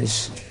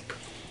is,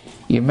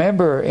 you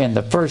remember in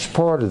the first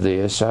part of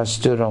this, I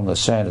stood on the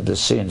sand of the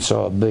sea and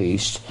saw a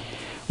beast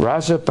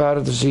rise up out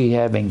of the sea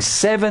having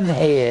 7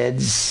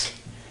 heads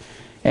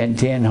and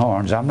 10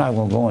 horns. I'm not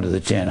going to go into the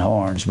 10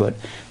 horns, but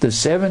the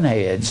 7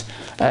 heads.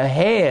 A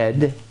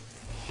head,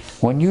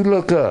 when you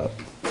look up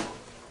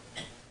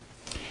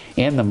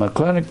in the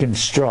McClintock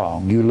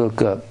Strong, you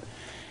look up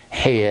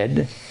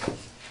head,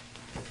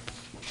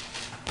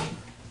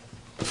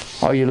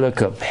 or you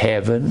look up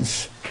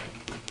heavens.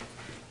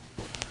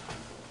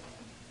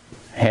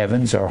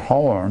 Heavens are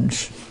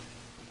horns.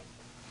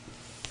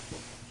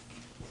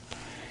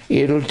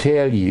 It'll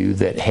tell you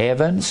that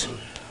heavens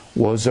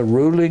was a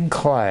ruling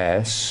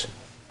class.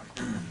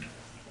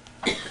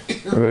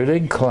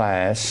 Ruling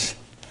class.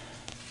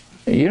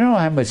 You know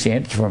how much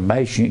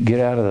information you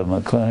get out of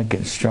the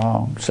McClintock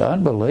Strong? It's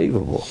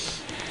unbelievable.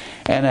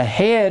 And a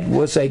head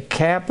was a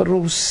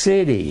capital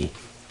city.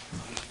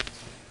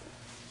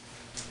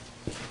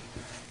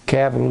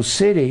 Capital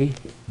city.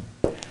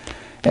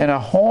 And a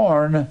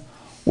horn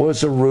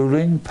was a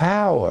ruling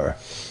power.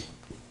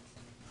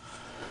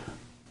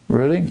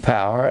 ruling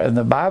power. And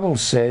the Bible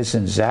says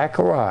in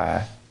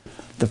Zechariah,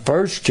 the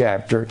 1st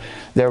chapter,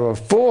 there were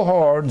 4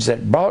 horns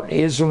that brought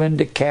Israel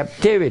into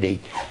captivity.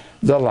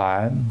 The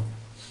lion,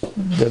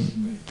 the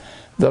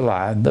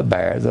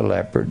bear, the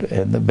leopard,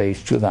 and the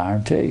beast with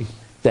iron teeth.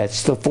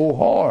 That's the 4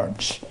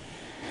 horns.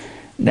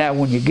 Now,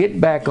 when you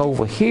get back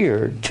over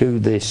here to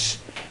this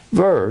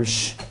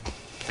verse,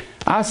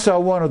 I saw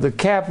one of the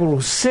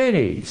capital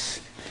cities.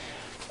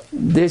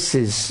 This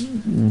is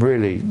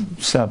really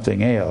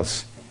something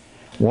else.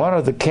 One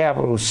of the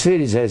capital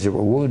cities, as it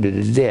were, wounded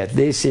to death.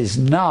 This is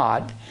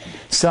not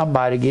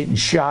somebody getting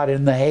shot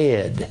in the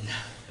head.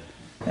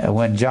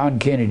 When John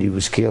Kennedy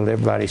was killed,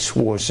 everybody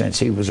swore, since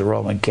he was a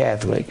Roman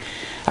Catholic.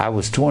 I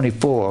was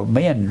 24.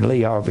 Me and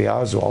Lee Harvey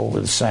Oswald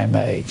were the same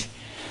age,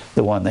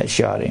 the one that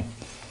shot him.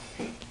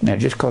 Now,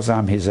 just because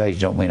I'm his age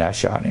don't mean I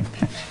shot him.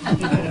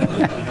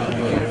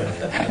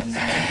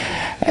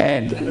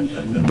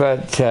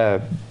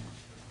 But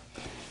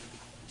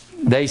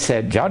they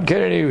said John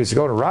Kennedy was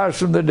going to rise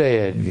from the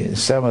dead.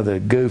 Some of the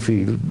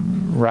goofy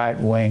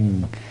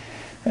right-wing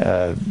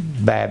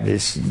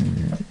Baptist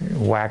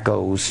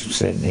wackos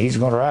said he's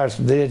going to rise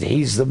from the dead.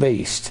 He's the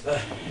beast.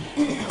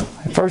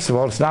 First of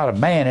all, it's not a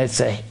man, it's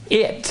a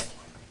it.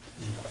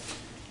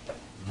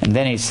 And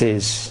then he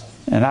says,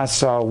 and I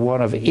saw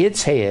one of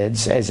its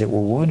heads as it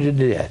were wounded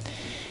to death.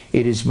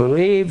 It is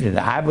believed, and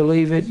I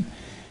believe it,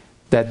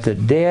 that the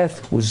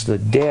death was the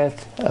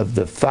death of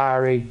the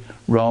fiery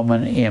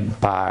Roman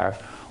Empire.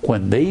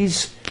 When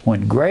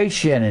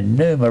Gratian and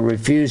Numa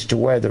refused to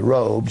wear the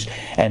robes,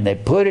 and they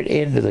put it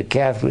into the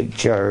Catholic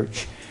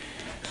Church,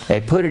 they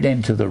put it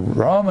into the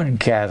Roman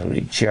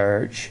Catholic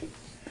Church,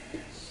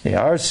 the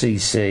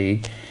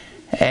RCC,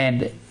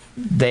 and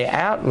they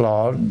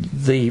outlawed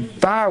the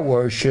fire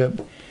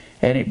worship,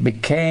 and it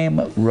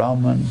became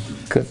Roman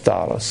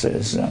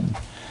Catholicism.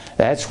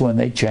 That's when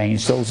they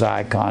changed those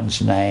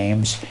icons'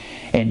 names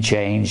and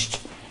changed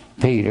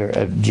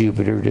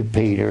Jupiter to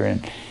Peter,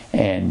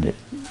 and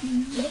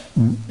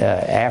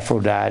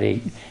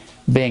Aphrodite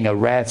being a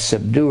wrath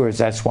subduer.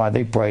 That's why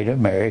they pray to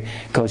Mary,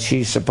 because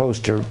she's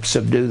supposed to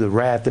subdue the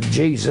wrath of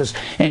Jesus,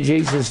 and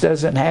Jesus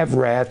doesn't have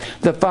wrath.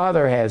 The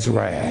Father has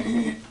wrath.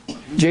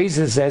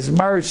 Jesus has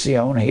mercy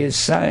on his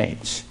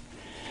saints.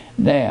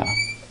 Now,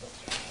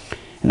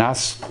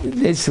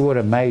 this is what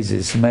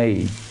amazes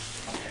me.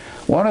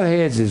 One of the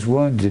heads is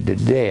wounded to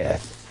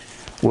death.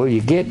 Well,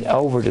 you get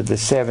over to the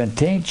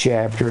 17th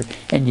chapter,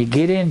 and you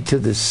get into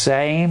the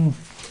same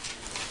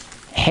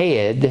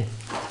head.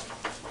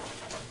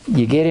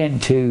 You get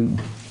into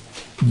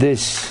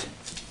this,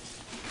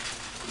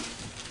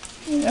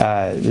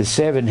 the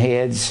 7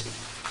 heads.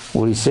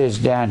 Well, he says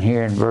down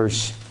here in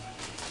verse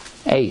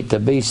 8, the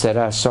beast that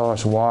I saw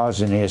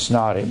was and is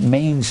not. It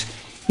means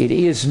it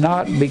is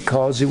not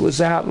because it was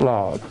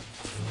outlawed.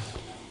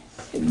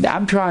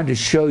 I'm trying to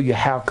show you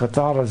how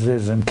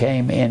Catholicism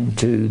came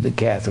into the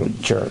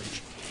Catholic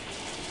Church.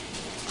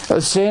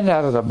 Ascend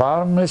out of the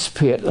bottomless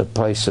pit, a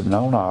place of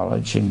no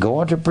knowledge, and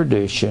go into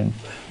perdition.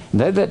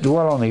 They that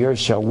dwell on the earth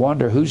shall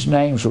wonder whose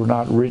names were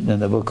not written in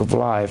the book of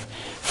life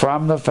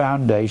from the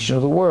foundation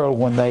of the world,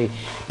 when they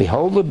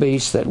behold the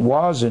beast that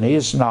was and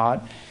is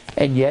not,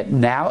 and yet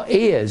now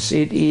is.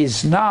 It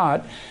is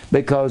not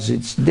because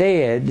it's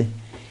dead,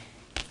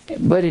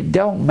 but it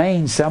don't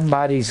mean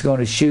somebody's going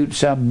to shoot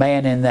some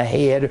man in the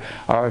head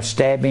or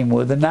stab him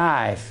with a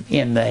knife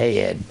in the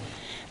head.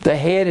 The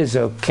head is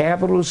a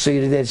capital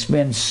city that's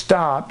been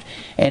stopped,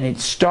 and it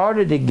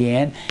started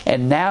again,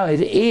 and now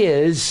it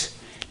is,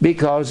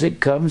 because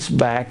it comes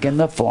back in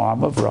the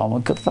form of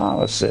Roman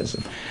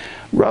Catholicism.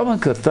 Roman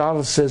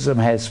Catholicism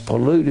has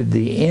polluted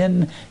the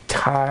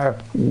entire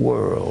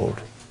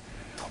world.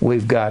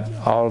 We've got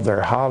all of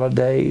their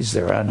holidays,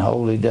 their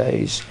unholy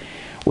days.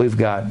 We've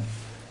got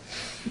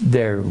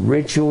their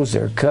rituals,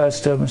 their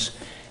customs,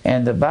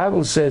 and the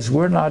Bible says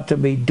we're not to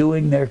be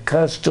doing their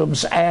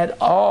customs at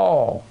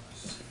all.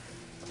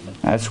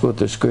 That's what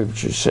the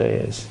Scripture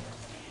says.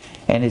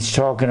 And it's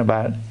talking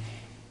about,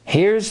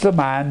 here's the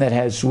mind that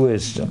has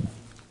wisdom.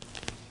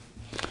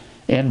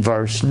 In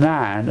verse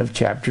 9 of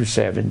chapter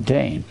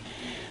 17.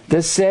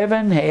 The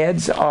 7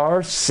 heads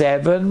are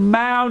 7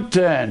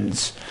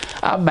 mountains.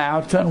 A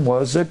mountain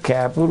was a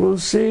capital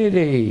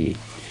city.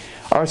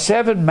 Are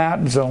 7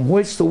 mountains on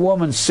which the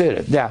woman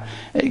sitteth. Now,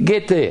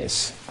 get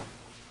this.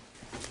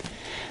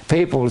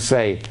 People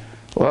say,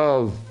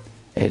 well,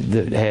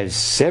 it has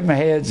 7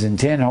 heads and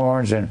 10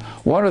 horns, and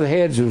one of the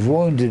heads was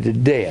wounded to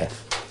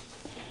death.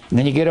 And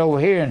then you get over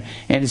here,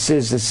 and it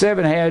says the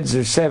 7 heads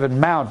are 7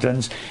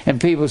 mountains,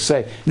 and people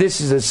say, this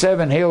is the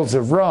 7 hills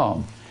of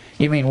Rome.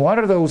 You mean one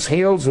of those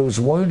hills was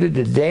wounded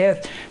to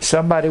death?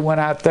 Somebody went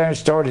out there and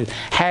started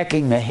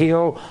hacking the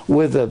hill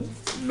with a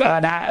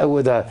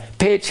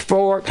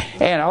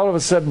pitchfork, and all of a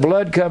sudden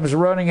blood comes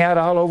running out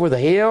all over the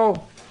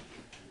hill?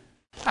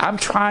 I'm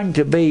trying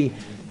to be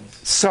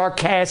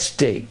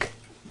sarcastic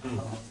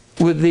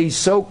with these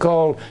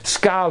so-called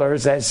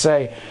scholars that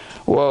say,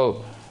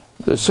 well,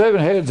 the 7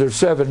 heads are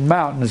 7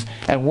 mountains,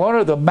 and one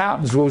of the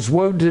mountains was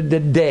wounded to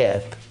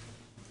death.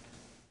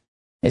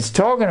 It's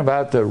talking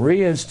about the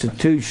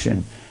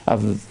reinstitution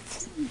of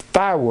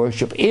fire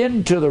worship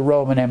into the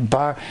Roman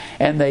Empire,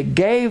 and they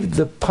gave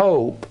the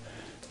Pope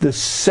the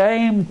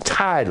same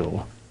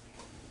title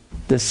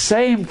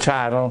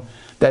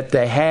that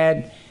they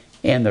had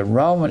in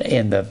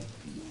the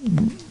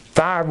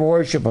fire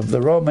worship of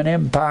the Roman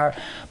Empire,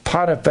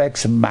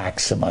 Pontifex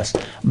Maximus,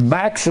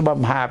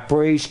 maximum high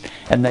priest,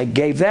 and they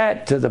gave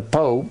that to the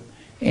Pope.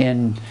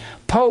 And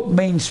Pope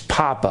means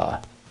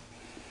Papa.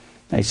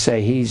 They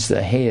say he's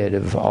the head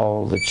of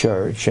all the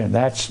church, and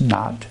that's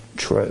not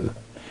true.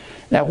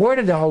 Now, where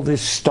did all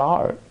this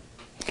start?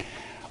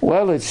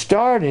 Well, it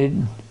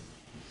started,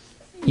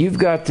 you've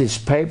got this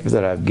paper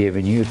that I've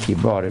given you, if you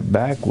brought it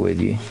back with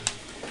you.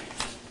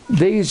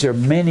 These are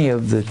many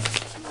of the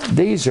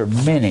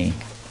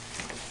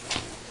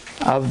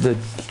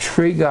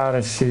tree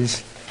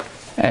goddesses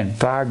and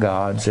fire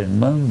gods and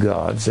moon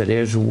gods that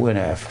Israel went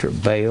after.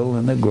 Baal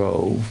in the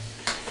grove.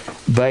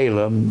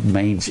 Balaam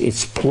means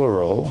it's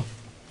plural.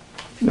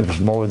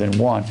 There's more than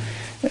one.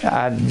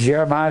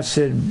 Jeremiah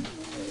said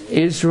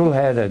Israel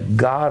had a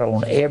god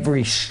on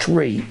every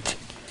street.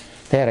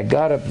 They had a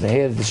god up at the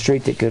head of the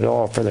street that could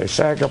offer their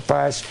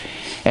sacrifice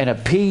and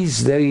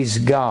appease these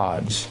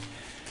gods.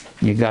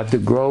 You got the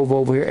grove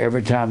over here.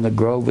 Every time the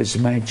grove is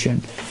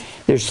mentioned,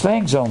 there's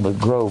things on the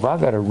grove I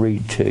got to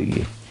read to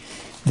you.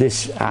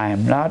 I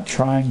am not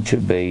trying to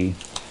be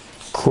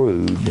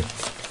crude,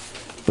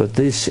 but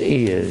this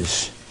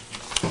is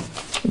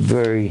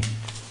very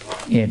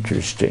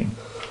interesting.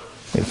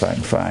 If I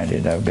can find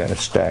it, I've got a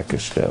stack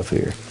of stuff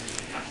here.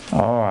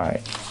 All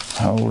right,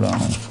 hold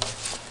on.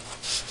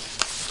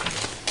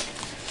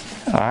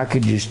 I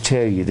could just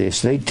tell you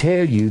this. They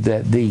tell you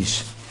that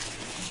these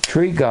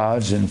tree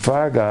gods and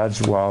fire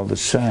gods were all the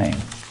same.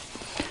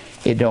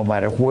 It don't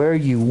matter where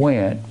you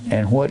went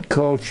and what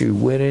culture you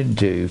went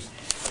into.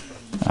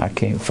 I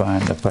can't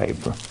find the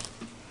paper.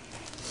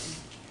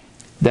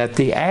 That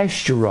the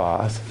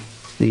Ashtaroth,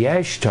 the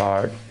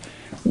Ashtart,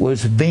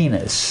 was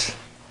Venus.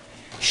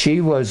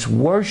 She was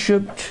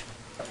worshipped.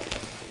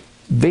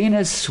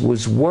 Venus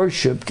was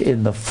worshipped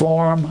in the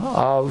form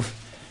of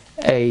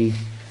a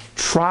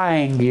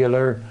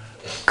triangular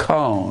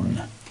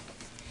cone.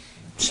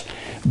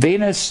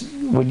 Venus,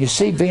 when you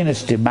see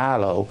Venus de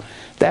Milo,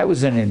 that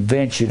was an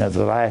invention of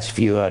the last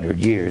few hundred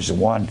years. The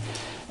one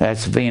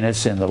that's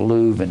Venus in the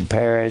Louvre in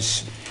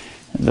Paris,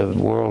 the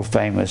world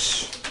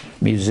famous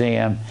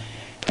museum,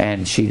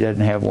 and she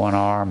doesn't have one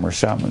arm or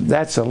something.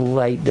 That's a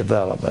late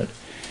development.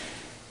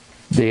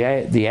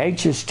 The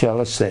ancients tell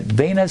us that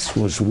Venus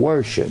was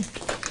worshipped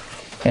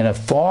in a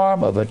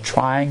form of a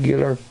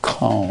triangular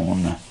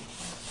cone,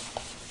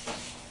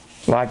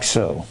 like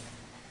so.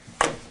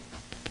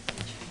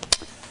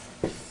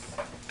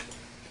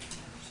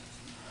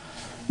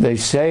 They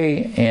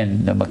say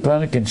in the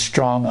McClintock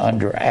Strong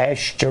under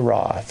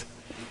Ashtaroth,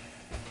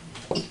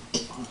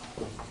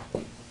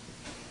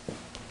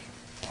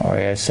 or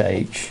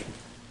S-H,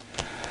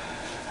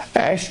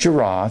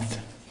 Ashtaroth,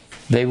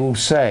 they will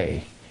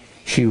say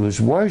she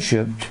was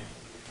worshipped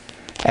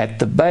at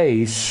the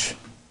base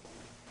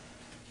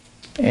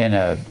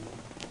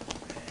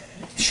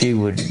she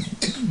would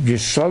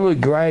just slowly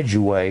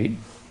graduate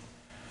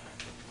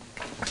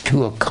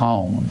to a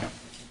cone.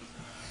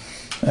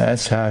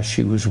 That's how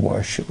she was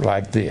worshipped,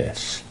 like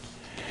this.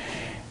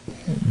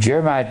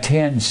 Jeremiah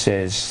 10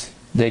 says,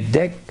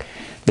 they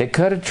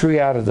cut a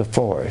tree out of the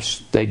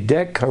forest. They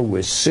deck her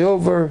with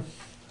silver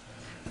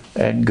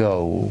and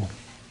gold.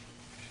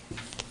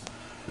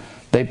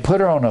 They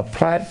put her on a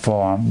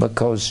platform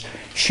because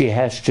she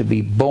has to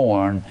be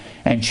born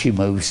and she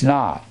moves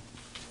not.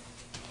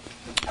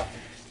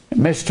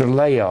 Mr.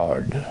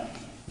 Layard.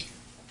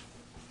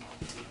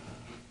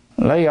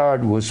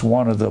 Layard was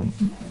one of the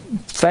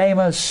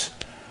famous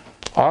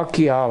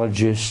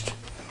archaeologists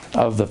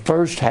of the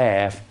first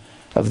half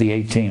of the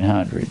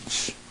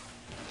 1800s.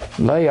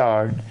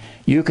 Layard,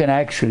 you can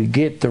actually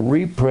get the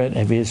reprint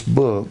of his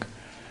book,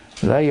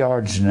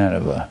 Layard's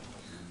Nineveh.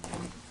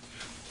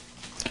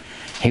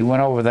 He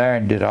went over there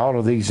and did all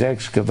of these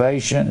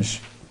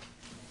excavations.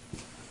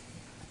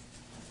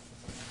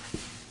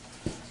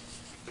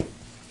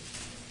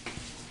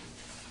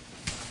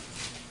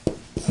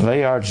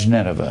 Layard's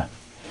Nineveh.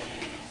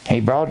 He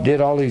did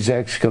all these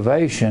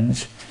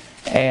excavations,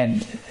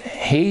 and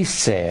he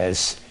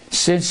says,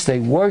 since they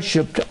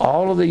worshipped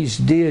all of these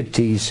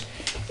deities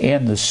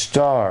in the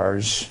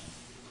stars,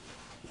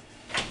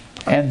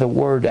 and the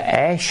word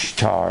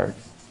Ashtar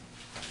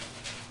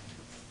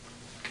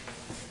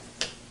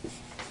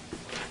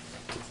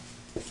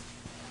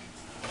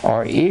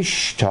or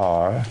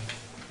Ishtar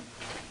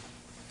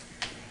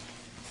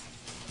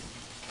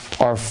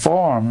are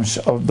forms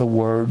of the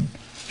word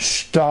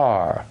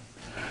star.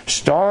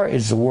 Star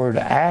is the word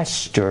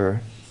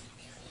aster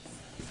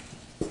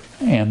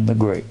in the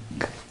Greek.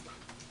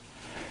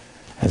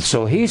 And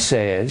so he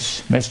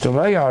says, Mr.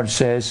 Layard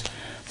says,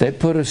 they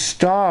put a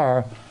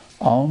star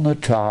on the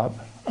top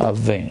of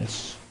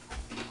Venus.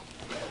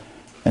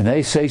 And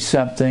they say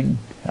something,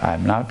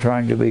 I'm not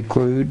trying to be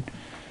crude,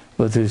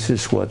 but this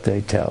is what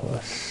they tell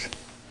us.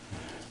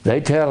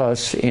 They tell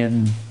us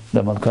in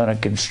the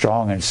McClintock and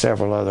Strong and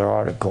several other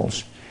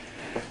articles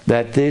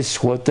that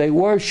this, what they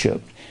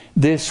worshiped,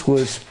 this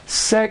was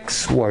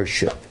sex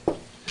worship.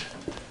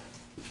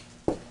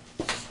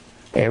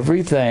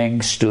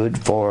 Everything stood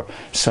for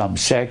some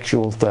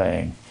sexual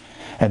thing.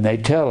 And they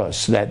tell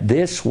us that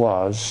this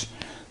was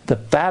the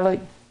phallic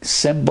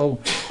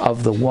symbol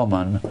of the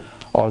woman,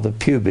 or the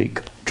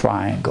pubic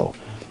triangle.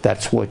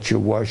 That's what you're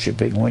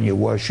worshiping when you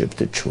worship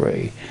the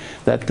tree.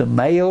 That the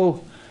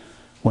male,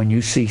 when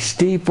you see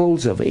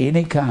steeples of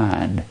any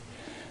kind,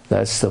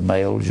 that's the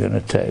male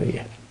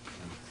genitalia.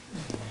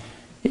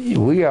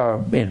 We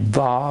are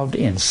involved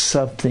in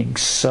something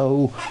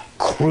so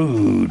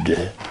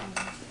crude.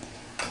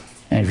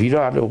 And if you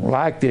don't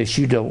like this,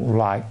 you don't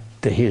like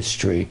the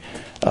history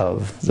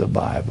of the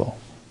Bible.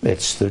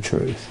 It's the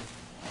truth.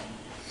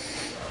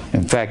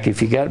 In fact,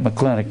 if you got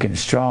McClintock and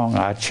Strong,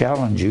 I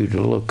challenge you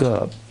to look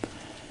up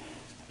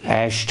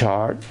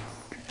Ashtart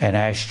and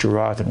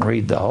Ashtaroth and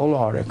read the whole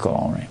article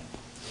on him.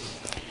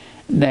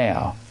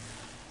 Now,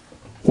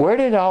 where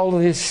did all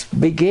this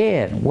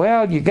begin?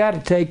 Well, you got to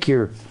take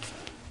your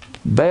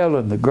Bell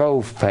in the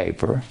Grove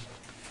paper,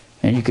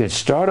 and you can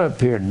start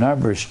up here in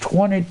Numbers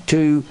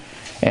 22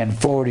 and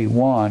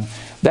 41.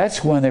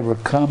 That's when they were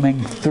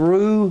coming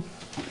through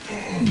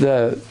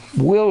the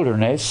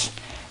wilderness.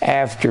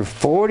 After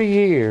 40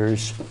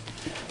 years,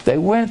 they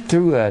went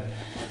through an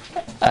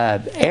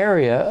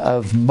area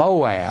of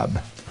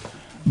Moab.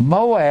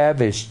 Moab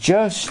is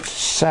just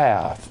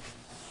south.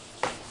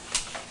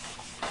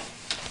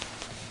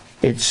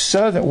 It's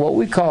southern, what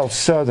we call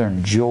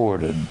southern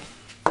Jordan.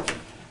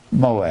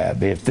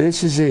 Moab. If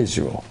this is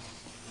Israel,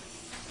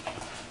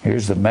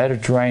 here's the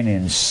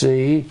Mediterranean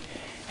Sea.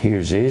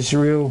 Here's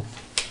Israel.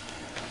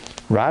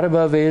 Right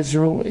above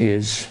Israel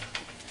is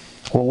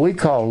what we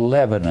call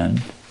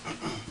Lebanon.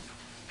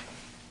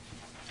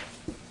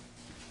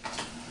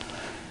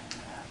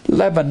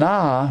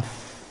 Lebanon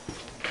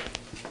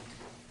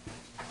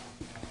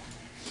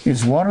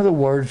is one of the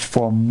words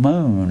for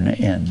moon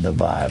in the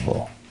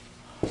Bible.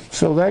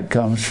 So that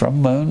comes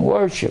from moon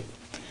worship,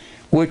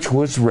 which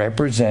was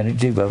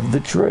representative of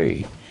the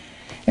tree.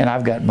 And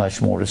I've got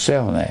much more to say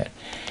on that.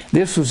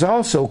 This was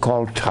also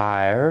called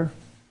Tyre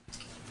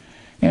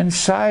and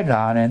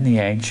Sidon in the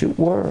ancient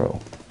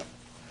world.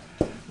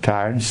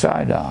 Tyre and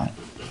Sidon.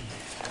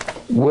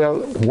 Well,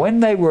 when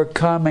they were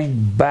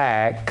coming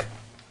back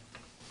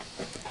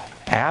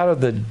out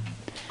of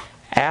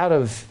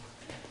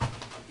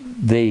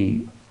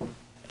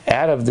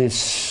this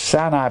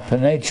Sinai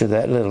Peninsula,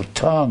 that little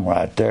tongue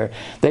right there,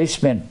 they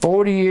spent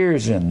 40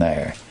 years in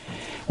there.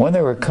 When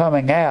they were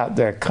coming out,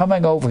 they're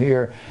coming over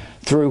here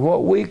through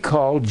what we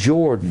call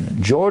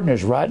Jordan. Jordan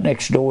is right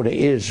next door to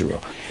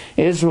Israel.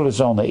 Israel is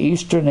on the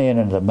eastern end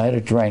of the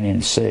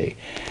Mediterranean Sea.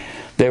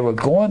 They were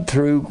going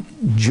through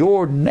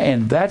Jordan,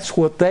 and that's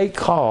what they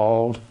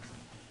called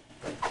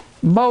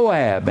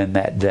Moab in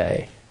that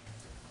day.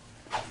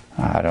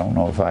 I don't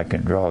know if I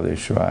can draw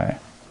this right.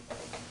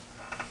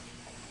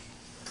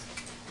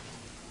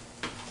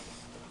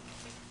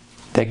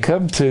 They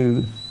come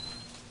to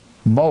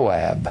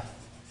Moab,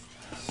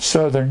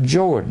 southern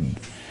Jordan,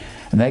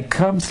 and they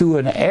come through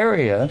an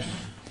area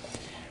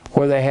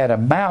where they had a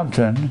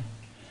mountain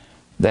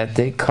that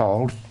they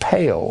called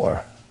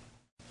Peor.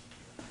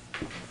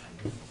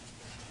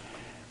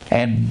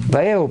 And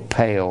Baal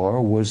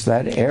Peor was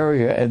that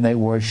area, and they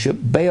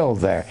worshiped Baal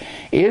there.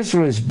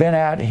 Israel has been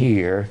out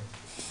here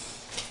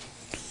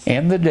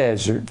in the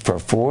desert for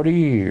 40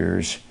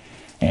 years,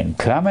 and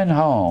coming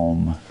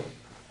home,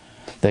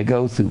 they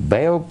go through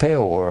Baal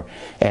Peor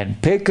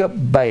and pick up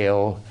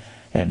Baal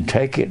and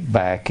take it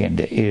back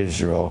into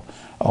Israel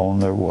on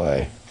their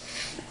way.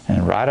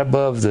 And right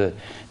above the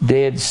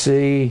Dead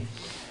Sea,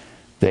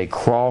 they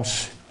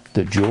cross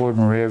the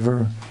Jordan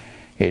River.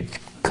 It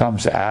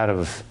comes out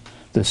of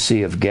the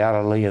Sea of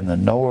Galilee in the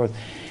north.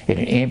 It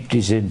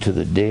empties into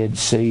the Dead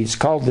Sea. It's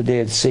called the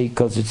Dead Sea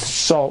because it's a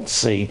salt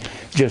sea,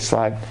 just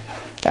like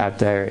out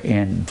there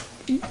in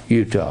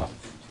Utah,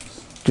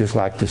 just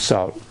like the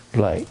Salt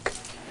Lake.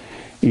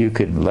 You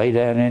can lay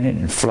down in it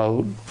and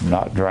float,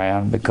 not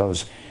drown,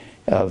 because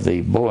of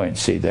the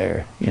buoyancy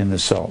there in the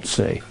Salt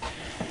Sea.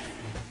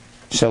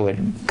 So it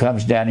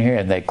comes down here,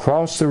 and they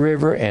cross the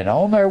river, and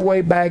on their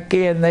way back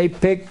in, they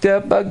picked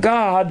up a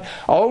god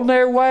on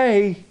their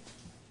way.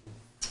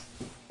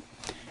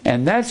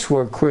 And that's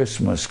where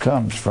Christmas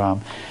comes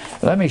from.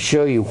 Let me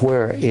show you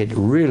where it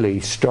really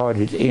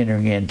started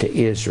entering into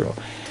Israel.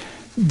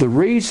 The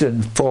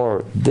reason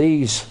for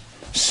these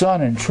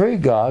sun and tree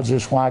gods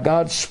is why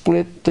God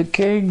split the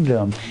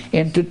kingdom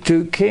into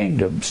two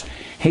kingdoms.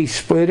 He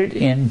split it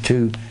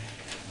into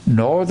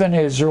northern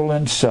Israel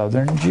and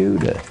southern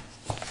Judah.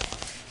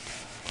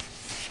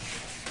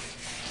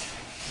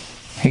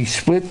 He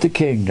split the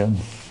kingdom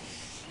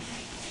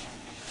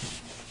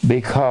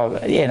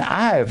because, and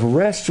I have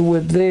wrestled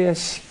with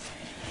this,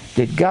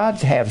 did God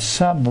have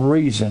some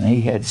reason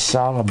he had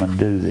Solomon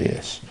do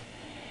this?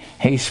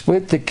 He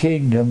split the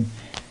kingdom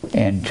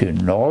into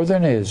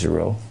northern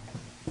Israel,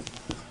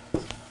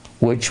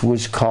 which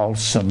was called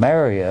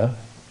Samaria,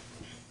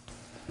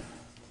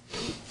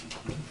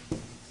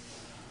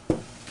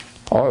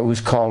 or it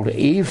was called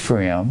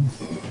Ephraim,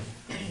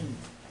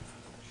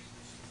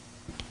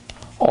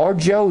 or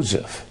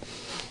Joseph.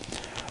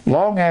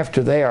 Long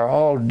after they are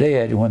all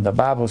dead, when the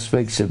Bible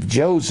speaks of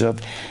Joseph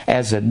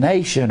as a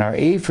nation, or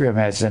Ephraim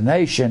as a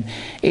nation,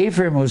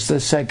 Ephraim was the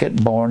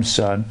second born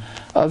son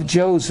of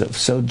Joseph.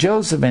 So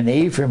Joseph and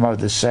Ephraim are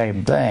the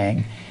same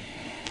thing.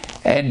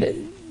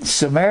 And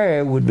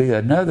Samaria would be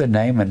another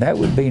name, and that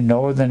would be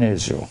northern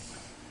Israel.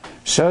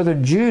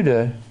 Southern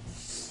Judah,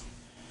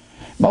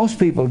 most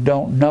people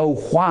don't know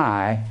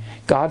why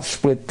God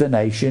split the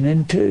nation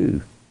in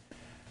two.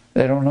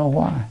 They don't know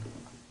why.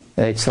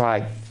 It's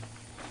like,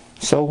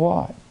 so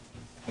what?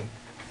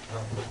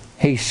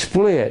 He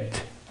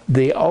split.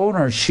 The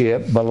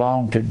ownership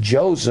belonged to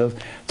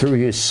Joseph through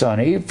his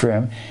son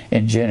Ephraim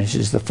in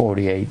Genesis the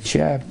 48th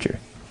chapter.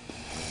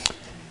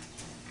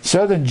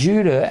 Southern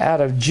Judah,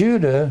 out of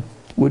Judah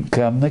would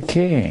come the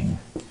king.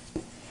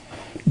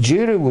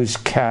 Judah was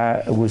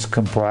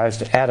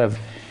comprised out of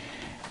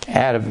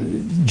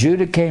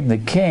Judah came the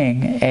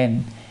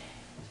king,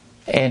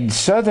 and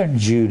southern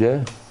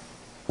Judah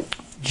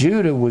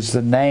was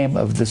the name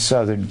of the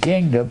southern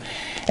kingdom,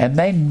 and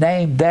they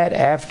named that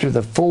after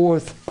the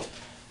fourth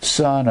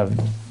son of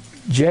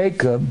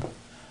Jacob.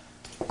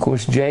 Of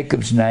course,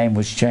 Jacob's name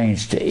was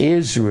changed to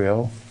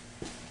Israel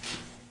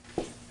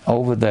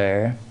over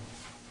there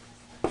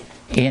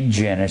in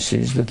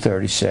Genesis, the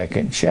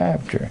 32nd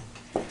chapter.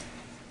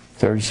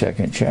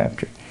 32nd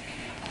chapter.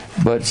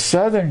 But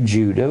southern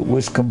Judah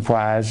was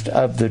comprised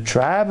of the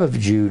tribe of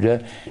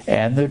Judah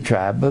and the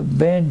tribe of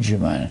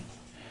Benjamin.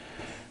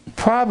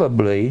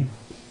 Probably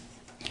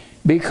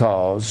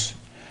because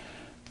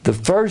the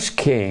first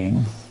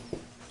king,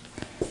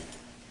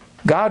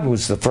 God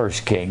was the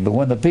first king, but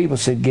when the people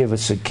said, give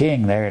us a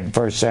king there in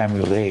 1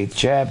 Samuel the 8th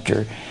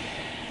chapter,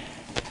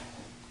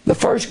 the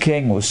first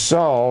king was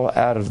Saul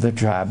out of the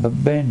tribe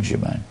of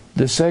Benjamin.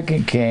 The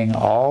second king,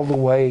 all the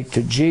way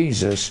to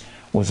Jesus,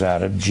 was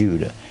out of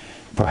Judah.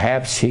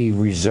 Perhaps he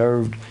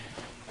reserved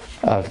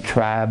a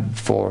tribe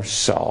for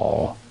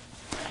Saul.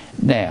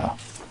 Now,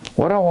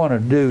 what I want to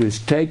do is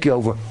take you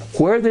over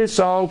where this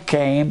all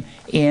came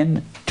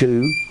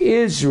into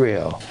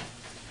Israel.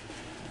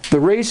 The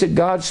reason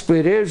God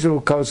split Israel,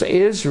 because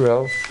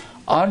Israel,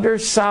 under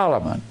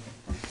Solomon,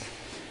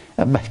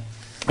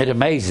 it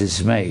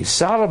amazes me.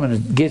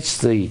 Solomon gets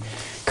the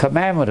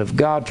commandment of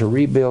God to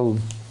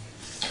rebuild,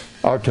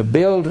 or to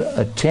build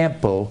a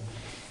temple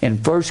in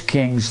 1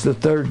 Kings, the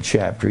 3rd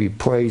chapter. He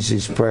prays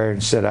his prayer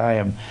and said,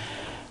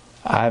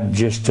 I'm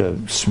just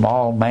a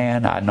small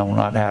man. I know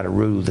not how to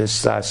rule this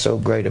thy so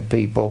great a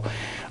people.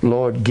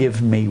 Lord,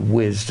 give me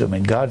wisdom.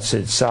 And God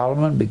said,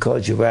 Solomon,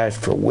 because you've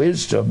asked for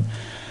wisdom,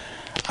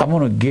 I'm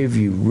going to give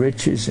you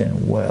riches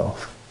and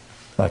wealth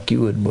like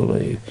you wouldn't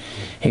believe.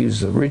 He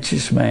was the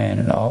richest man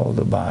in all of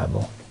the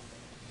Bible.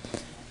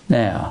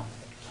 Now,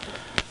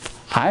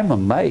 I'm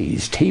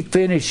amazed. He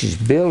finishes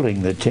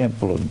building the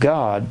temple of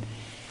God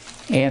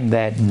in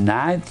that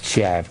 9th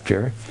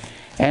chapter.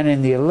 And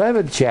in the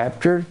 11th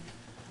chapter,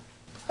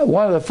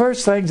 one of the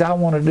first things I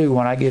want to do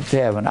when I get to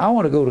heaven, I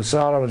want to go to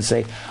Solomon and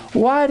say,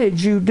 why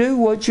did you do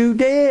what you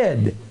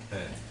did?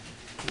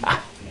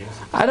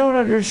 I don't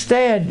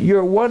understand.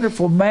 You're a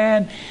wonderful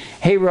man.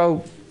 He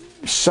wrote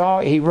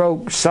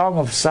Song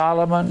of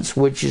Solomon's,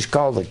 which is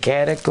called the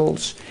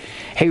Canticles.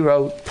 He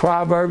wrote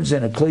Proverbs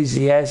and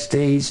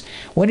Ecclesiastes.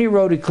 When he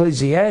wrote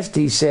Ecclesiastes,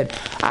 he said,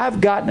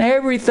 I've gotten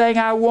everything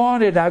I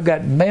wanted. I've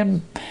got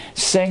men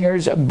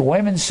singers,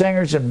 women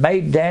singers, and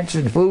maid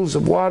dancers, and pools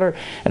of water,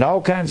 and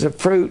all kinds of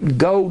fruit, and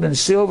gold and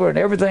silver, and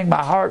everything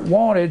my heart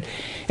wanted.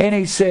 And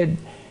he said,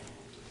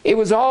 it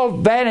was all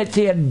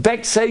vanity and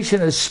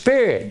vexation of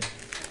spirit.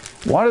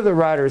 One of the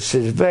writers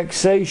says,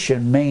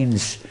 vexation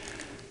means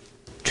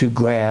to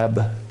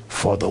grab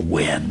for the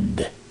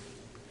wind.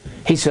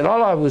 He said,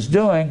 all I was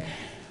doing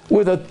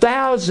with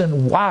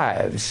 1,000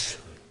 wives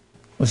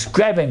was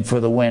grabbing for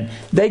the wind.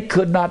 They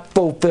could not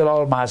fulfill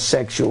all my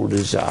sexual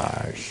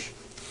desires.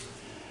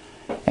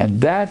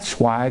 And that's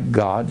why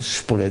God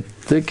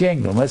split the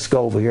kingdom. Let's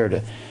go over here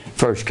to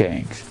 1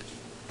 Kings.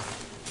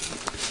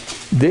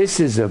 This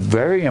is a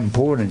very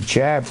important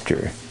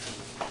chapter.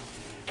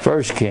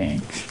 1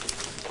 Kings.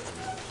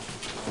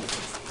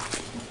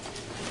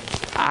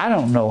 I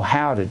don't know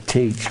how to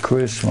teach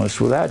Christmas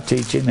without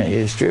teaching the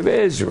history of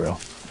Israel.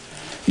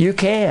 You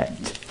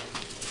can't.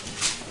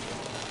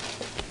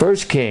 1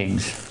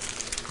 Kings.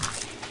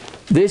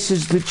 This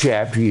is the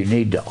chapter you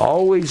need to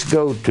always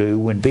go to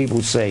when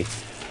people say,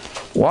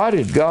 why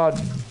did God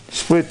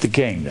split the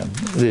kingdom?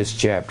 This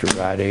chapter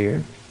right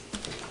here.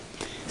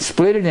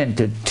 Split it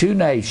into two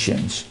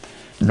nations.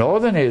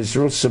 Northern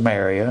Israel,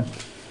 Samaria,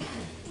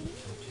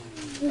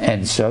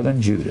 and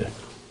southern Judah.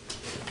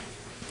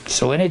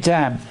 So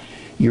anytime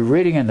you're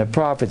reading in the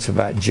prophets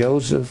about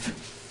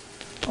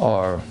Joseph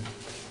or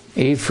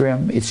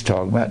Ephraim, it's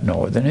talking about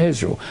northern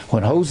Israel.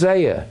 When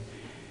Hosea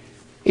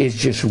is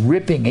just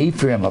ripping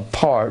Ephraim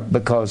apart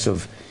because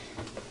of,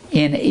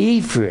 in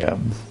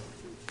Ephraim,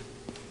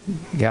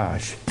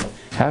 gosh,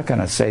 how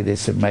can I say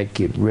this and make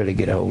you really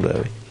get a hold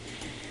of it?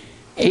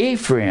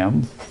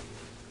 Ephraim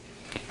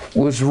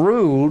was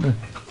ruled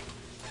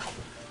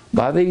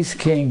by these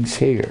kings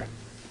here.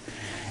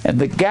 And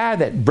the guy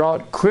that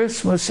brought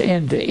Christmas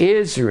into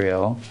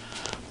Israel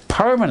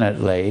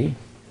permanently,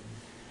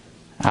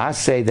 I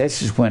say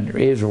this is when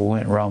Israel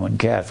went Roman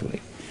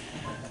Catholic.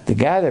 The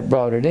guy that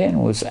brought it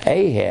in was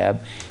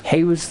Ahab.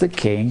 He was the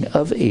king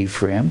of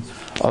Ephraim,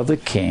 or the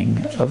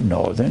king of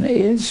northern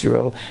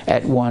Israel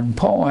at one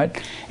point,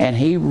 and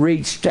he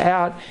reached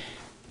out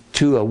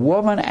to a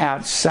woman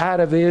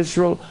outside of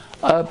Israel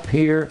up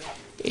here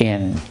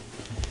in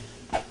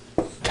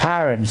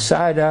Tyre and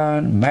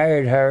Sidon,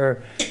 married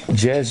her,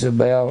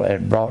 Jezebel,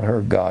 and brought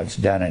her gods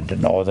down into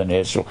northern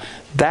Israel.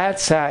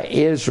 That's how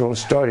Israel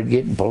started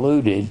getting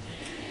polluted.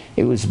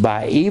 It was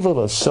by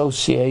evil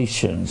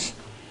associations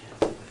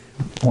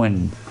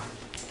when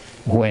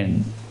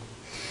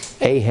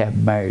Ahab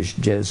marries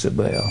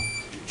Jezebel.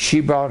 She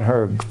brought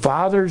her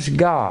father's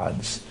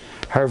gods.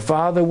 Her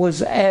father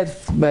was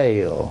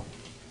Ethbaal.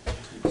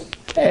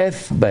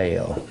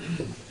 Ethbaal.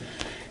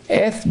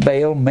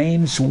 Ethbaal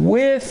means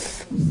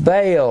with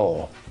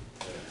Baal.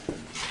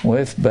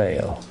 With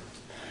Baal.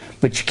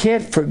 But you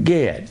can't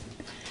forget,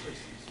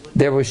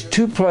 there was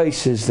two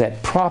places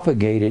that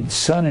propagated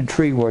sun and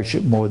tree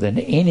worship more than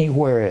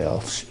anywhere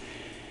else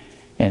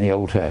in the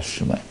Old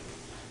Testament.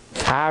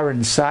 Tyre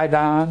and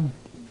Sidon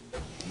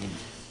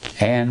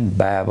and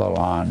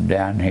Babylon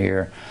down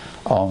here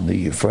on the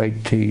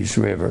Euphrates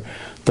River.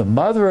 The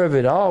mother of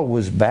it all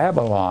was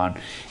Babylon,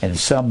 and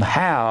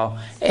somehow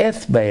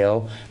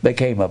Ethbaal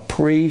became a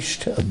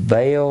priest of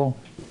Baal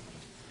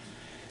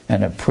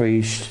and a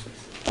priest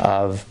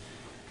of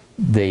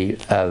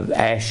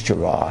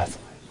Ashtaroth,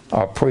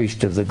 or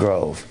priest of the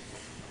grove.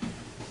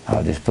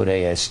 I'll just put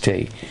AST.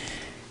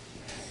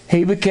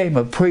 He became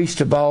a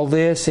priest of all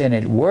this, and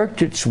it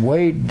worked its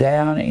way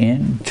down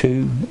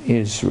into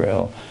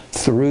Israel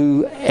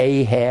through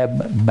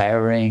Ahab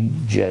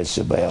marrying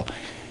Jezebel.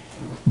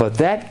 But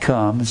that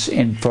comes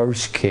in 1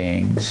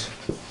 Kings,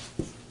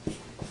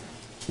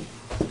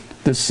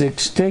 the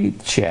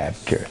 16th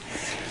chapter.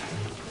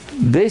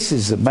 This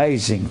is the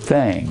amazing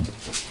thing.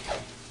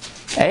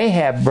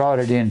 Ahab brought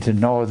it into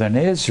northern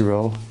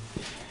Israel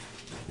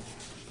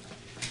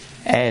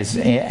as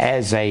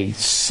a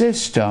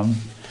system,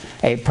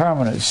 a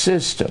permanent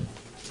system.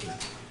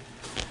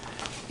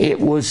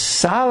 It was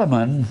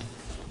Solomon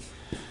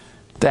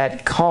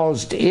that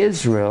caused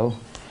Israel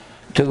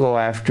to go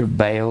after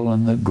Baal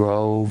and the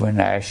grove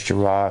and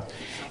Ashtaroth.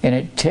 And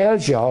it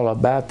tells you all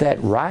about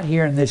that right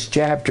here in this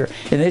chapter.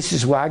 And this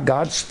is why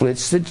God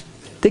splits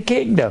the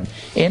kingdom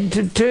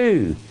into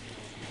two.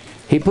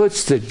 He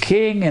puts the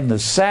king in the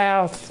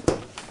south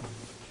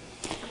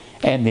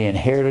and the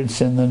inheritance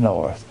in the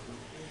north.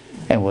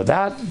 And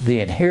without the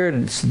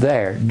inheritance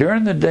there,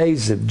 during the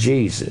days of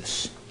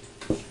Jesus,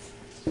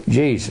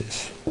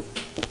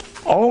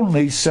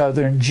 only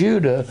southern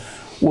Judah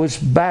was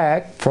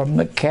back from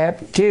the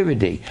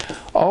captivity.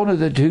 Only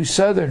the two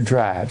southern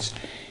tribes.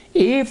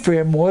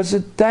 Ephraim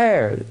wasn't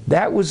there.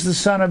 That was the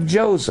son of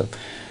Joseph.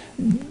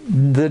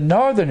 The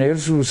northern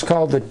Israel was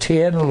called the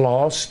 10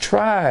 lost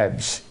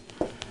tribes.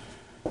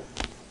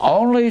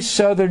 Only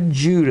southern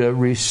Judah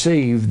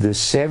received the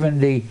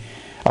 70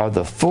 or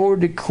the 4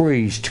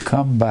 decrees to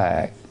come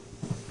back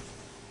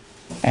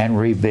and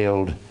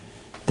rebuild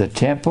the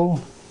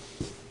temple.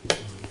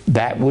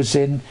 That was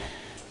in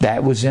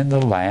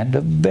the land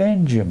of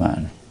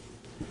Benjamin.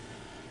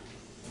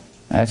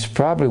 That's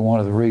probably one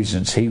of the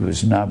reasons he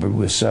was numbered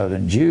with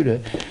southern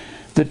Judah.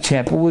 The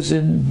temple was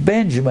in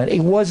Benjamin.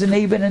 It wasn't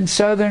even in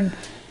southern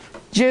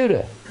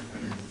Judah.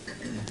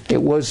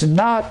 It was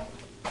not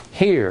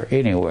here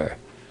anywhere.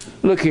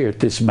 Look here at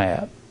this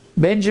map.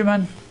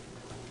 Benjamin,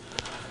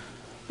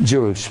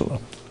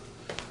 Jerusalem.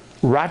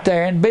 Right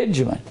there in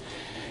Benjamin.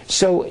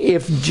 So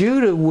if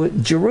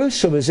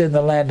Jerusalem is in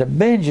the land of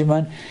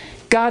Benjamin,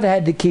 God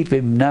had to keep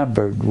him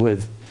numbered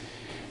with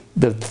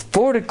the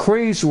 4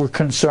 decrees were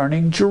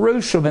concerning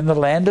Jerusalem in the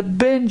land of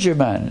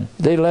Benjamin,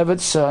 the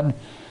 11th son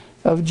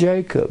of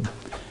Jacob.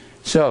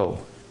 So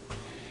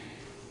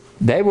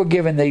they were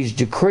given these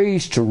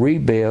decrees to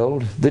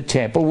rebuild the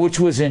temple,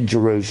 which was in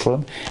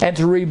Jerusalem, and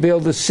to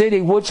rebuild the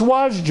city, which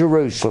was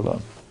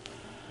Jerusalem.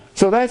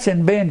 So that's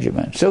in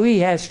Benjamin. So he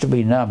has to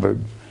be numbered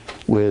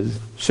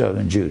with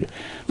southern Judah.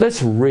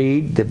 Let's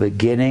read the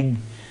beginning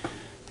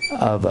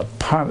of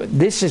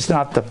this is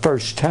not the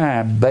first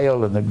time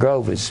Baal and the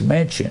grove is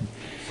mentioned.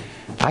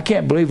 I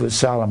can't believe what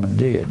Solomon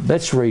did.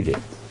 Let's read it.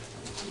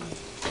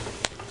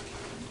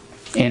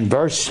 In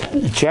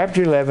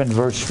chapter 11,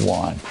 verse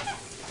 1.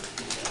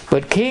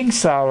 But King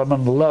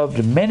Solomon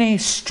loved many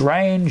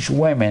strange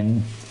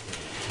women.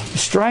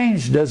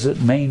 Strange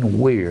doesn't mean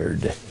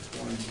weird.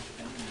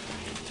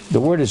 The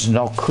word is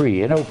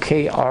nokri,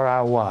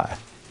 N-O-K-R-I-Y.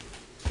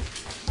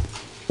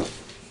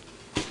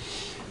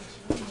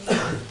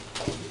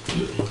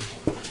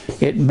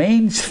 It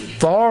means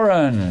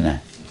foreign.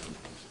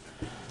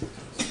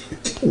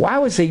 Why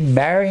was he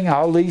marrying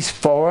all these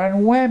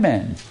foreign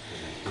women?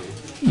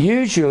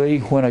 Usually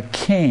when a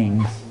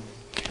king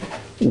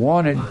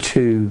wanted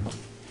to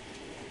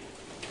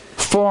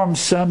formed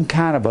some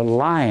kind of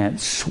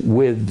alliance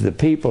with the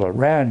people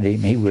around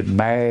him, he would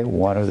marry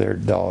one of their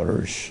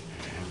daughters,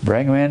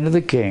 bring them into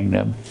the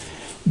kingdom.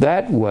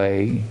 That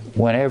way,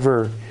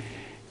 whenever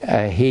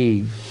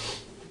he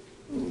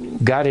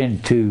got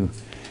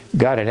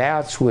it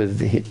outs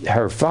with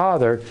her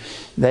father,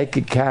 they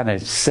could kind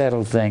of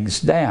settle things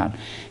down.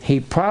 He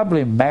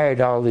probably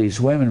married all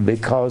these women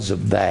because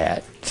of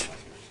that.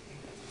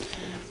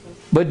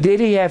 But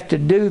did he have to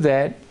do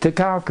that to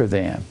conquer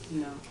them?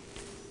 No.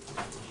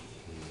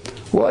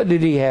 What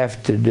did he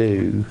have to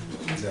do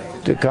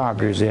to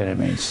conquer his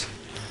enemies?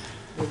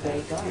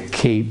 Obey God.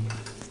 Keep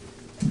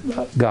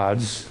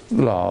God's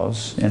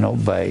laws and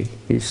obey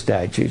His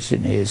statutes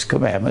and His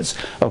commandments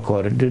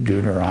according to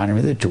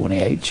Deuteronomy the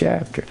 28th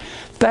chapter.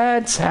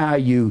 That's how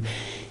you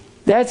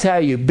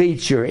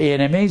beat your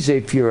enemies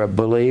if you're a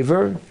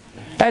believer.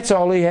 That's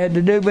all he had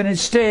to do. But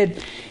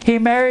instead, he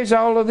marries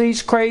all of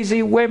these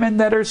crazy women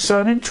that are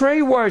sun and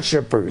tree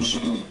worshipers.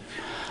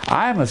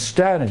 I'm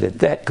astounded at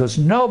that because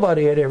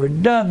nobody had ever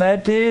done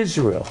that to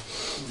Israel.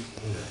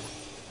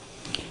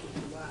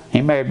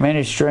 He married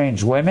many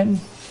strange women,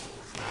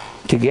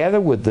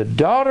 together with the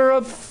daughter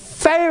of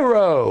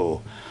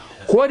Pharaoh.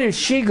 What is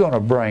she going to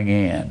bring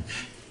in?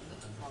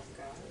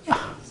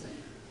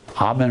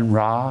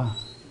 Amun-Ra,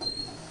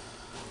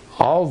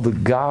 all the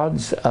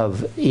gods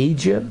of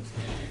Egypt,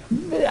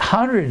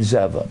 hundreds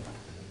of them.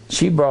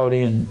 She brought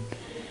in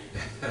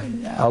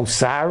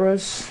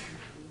Osiris,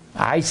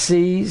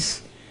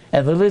 Isis,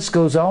 and the list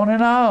goes on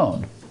and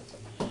on.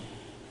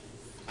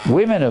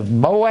 Women of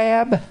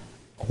Moab,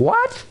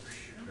 what?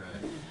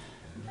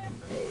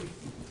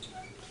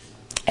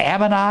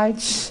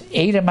 Ammonites,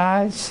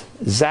 Edomites,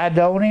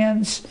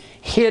 Zidonians,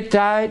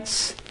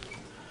 Hittites,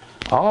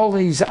 all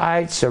these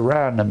ites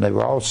around them, they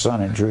were all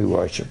sun and tree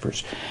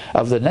worshippers.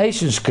 Of the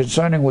nations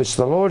concerning which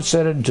the Lord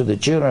said unto the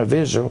children of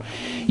Israel,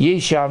 ye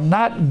shall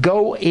not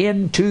go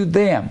into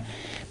them.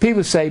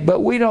 People say,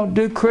 but we don't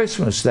do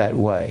Christmas that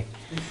way.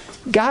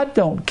 God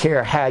don't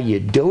care how you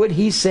do it.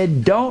 He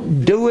said,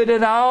 don't do it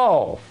at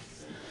all.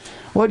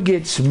 What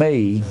gets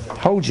me,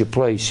 hold your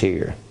place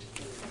here,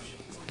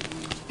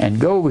 and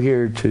go over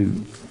here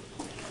to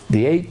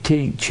the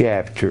 18th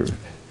chapter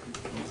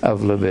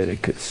of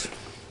Leviticus.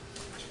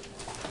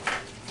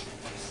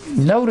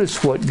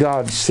 Notice what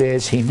God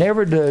says. He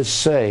never does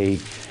say,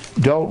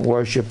 don't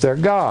worship their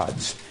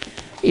gods.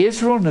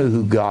 Israel knew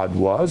who God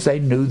was. They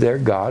knew their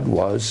God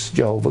was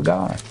Jehovah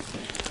God.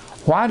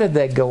 Why did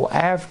they go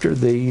after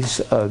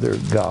these other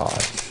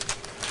gods?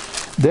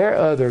 Their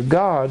other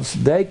gods,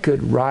 they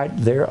could write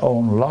their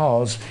own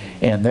laws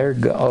in their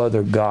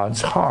other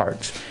gods'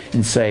 hearts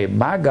and say,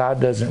 my God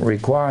doesn't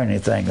require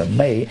anything of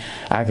me.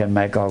 I can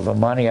make all the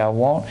money I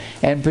want.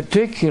 And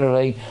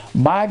particularly,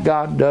 my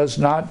God does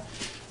not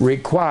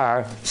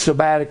require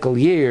sabbatical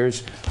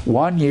years,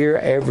 1 year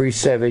every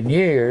 7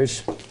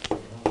 years.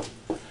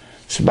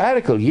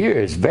 Sabbatical year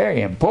is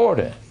very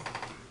important.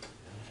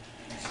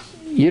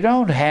 We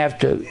don't have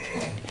to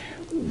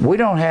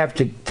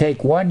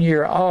take 1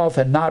 year off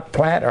and not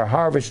plant or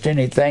harvest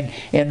anything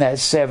in that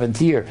 7th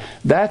year.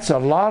 That's a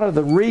lot of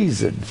the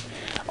reason.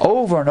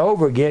 Over and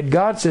over again,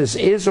 God says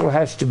Israel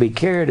has to be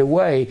carried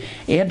away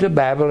into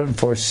Babylon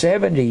for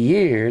 70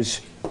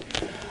 years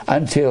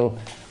until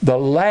the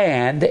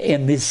land,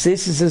 and this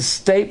is a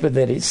statement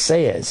that it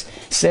says.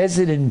 It says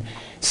it in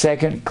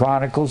 2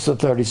 Chronicles, the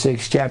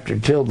 36th chapter,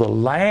 till the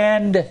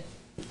land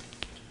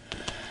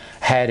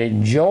had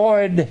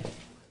enjoyed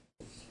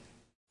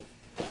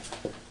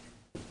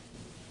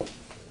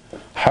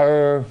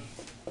her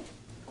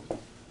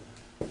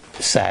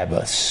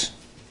Sabbaths.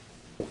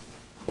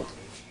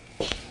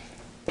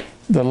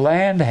 The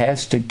land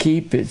has to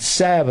keep its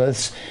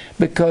Sabbaths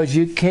because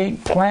you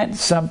can't plant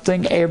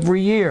something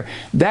every year.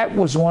 That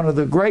was one of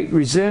the great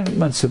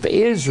resentments of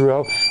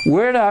Israel.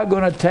 We're not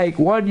going to take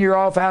 1 year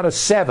off out of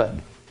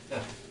 7.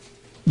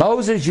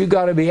 Moses, you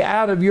got to be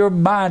out of your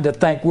mind to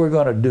think we're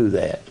going to do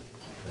that.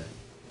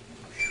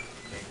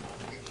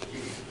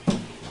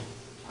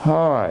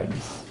 All right.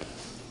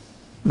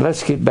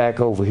 Let's get back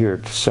over here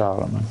to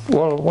Solomon.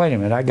 Well, wait a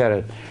minute. I got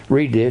to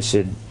read this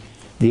in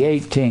the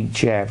 18th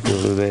chapter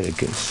of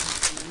Leviticus.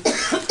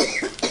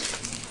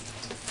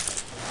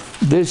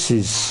 This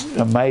is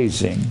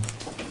amazing.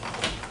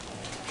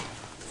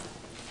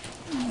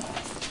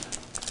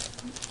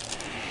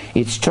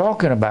 It's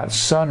talking about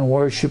sun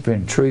worship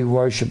and tree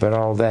worship and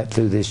all that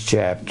through this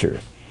chapter.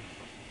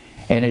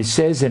 And it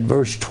says in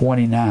verse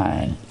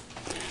 29,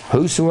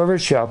 whosoever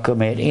shall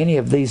commit any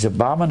of these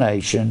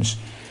abominations.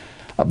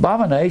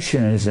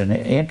 Abomination is an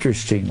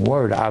interesting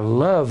word. I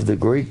love the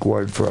Greek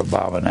word for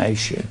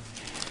abomination.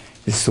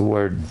 It's a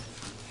word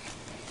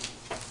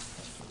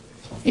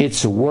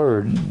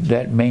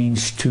that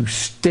means to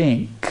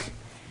stink.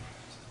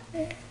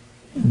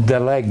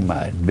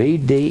 Delegma.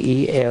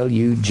 B-D-E-L-U-G-M-A.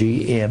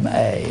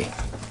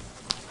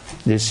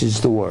 This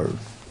is the word.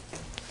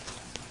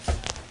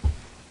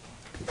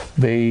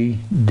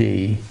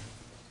 B-D-L-U-G-M-A.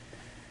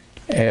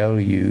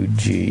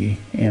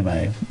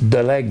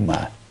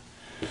 Delegma.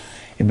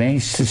 It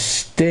means to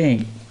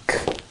stink.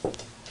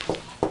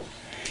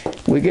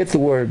 We get the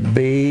word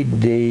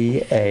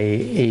B-D-A-E,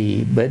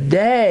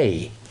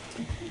 bidet.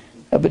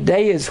 A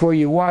bidet is where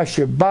you wash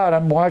your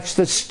bottom, wash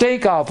the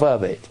stink off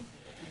of it.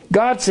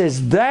 God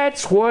says,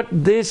 that's what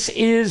this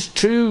is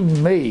to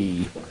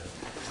me.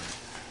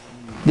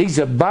 These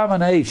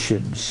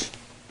abominations.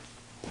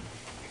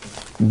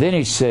 Then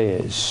he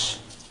says,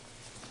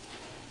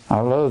 I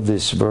love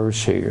this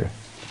verse here.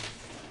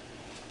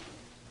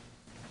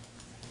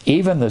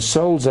 Even the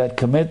souls that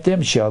commit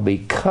them shall be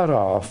cut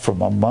off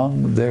from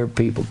among their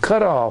people.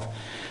 Cut off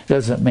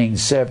doesn't mean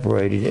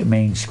separated. It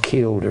means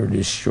killed or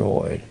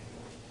destroyed.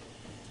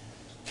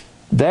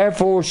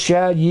 Therefore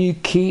shall ye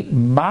keep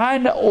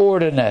mine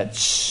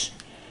ordinance,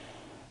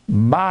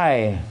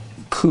 my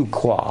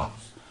kukwa,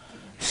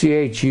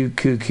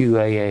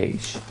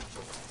 C-H-U-Q-Q-A-H,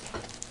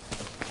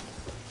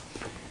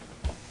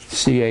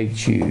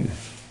 C-H-U-Q-Q-A-H.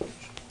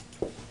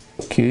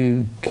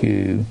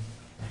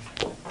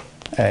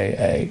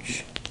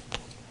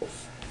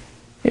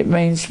 It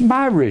means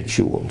my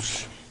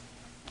rituals,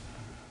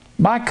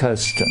 my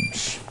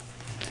customs.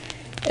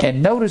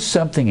 And notice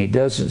something he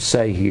doesn't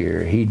say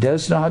here. He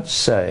does not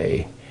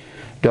say,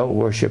 don't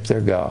worship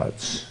their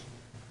gods.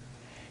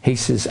 He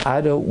says, I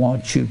don't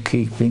want you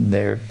keeping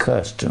their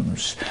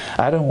customs.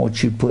 I don't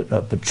want you putting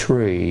up a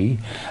tree.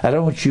 I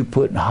don't want you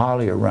putting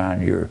holly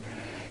around your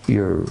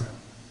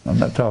I'm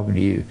not talking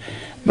to you.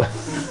 But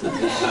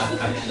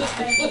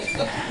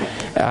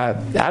I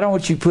don't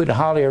want you putting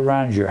holly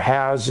around your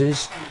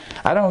houses.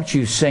 I don't want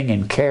you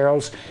singing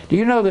carols. Do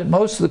you know that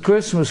most of the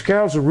Christmas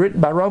carols were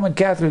written by Roman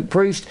Catholic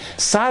priests?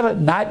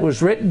 Silent Night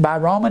was written by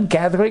Roman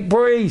Catholic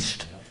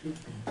priests.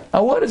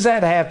 Now, what does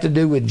that have to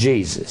do with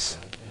Jesus?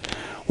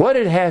 What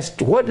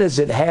does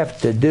it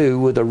have to do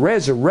with the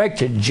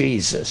resurrected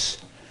Jesus?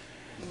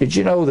 Did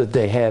you know that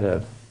they had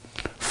a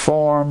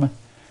form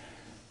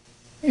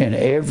in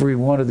every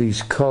one of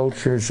these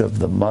cultures of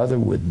the mother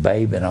with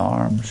babe in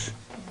arms?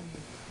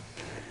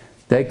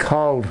 They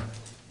called,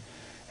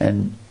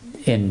 and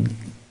in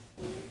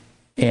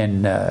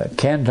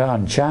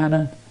Canton,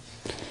 China,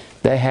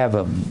 they have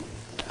a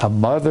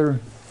mother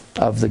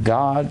of the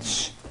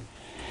gods,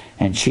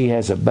 and she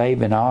has a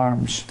babe in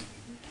arms,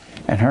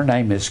 and her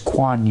name is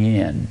Kuan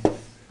Yin.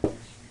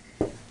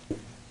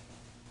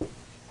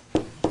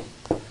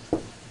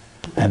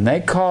 And they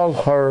call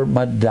her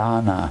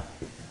Madonna.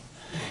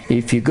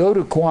 If you go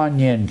to Kuan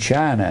Yin,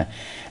 China,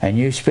 and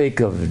you speak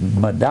of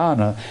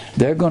Madonna,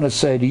 they're going to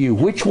say to you,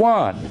 which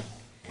one?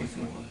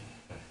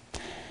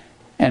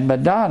 And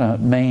Madonna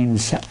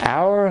means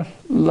Our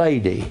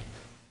Lady.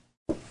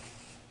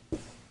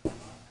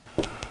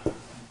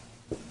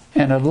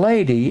 And a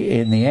lady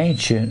in the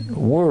ancient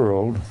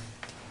world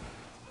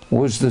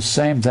was the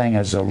same thing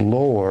as a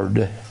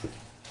lord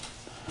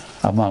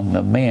among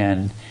the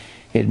men.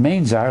 It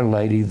means Our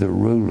Lady the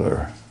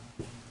ruler.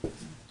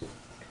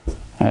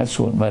 That's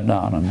what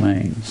Madonna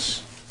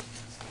means.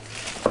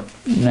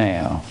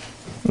 Now,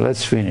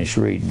 let's finish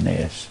reading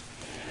this.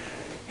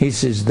 He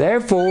says,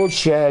 therefore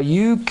shall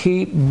you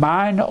keep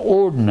mine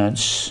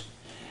ordinance,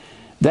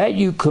 that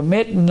you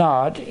commit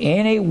not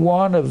any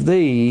one of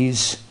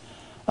these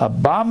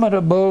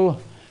abominable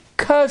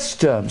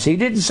customs. He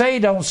didn't say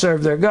don't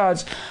serve their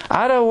gods.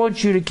 I don't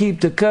want you to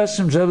keep the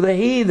customs of the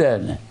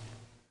heathen.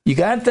 You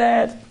got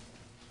that?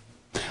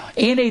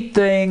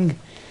 Anything,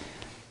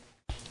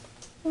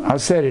 I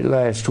said it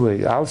last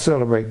week, I'll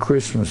celebrate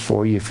Christmas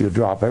for you if you'll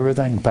drop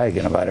everything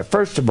pagan about it.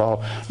 First of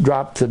all,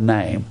 drop the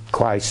name,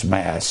 Christ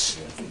Mass.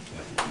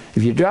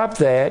 If you drop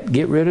that,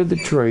 get rid of the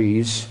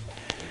trees,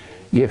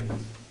 get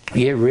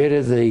rid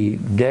of the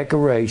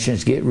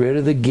decorations, get rid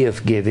of the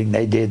gift giving.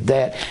 They did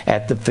that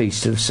at the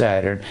Feast of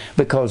Saturn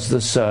because the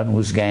sun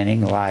was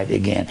gaining light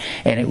again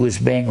and it was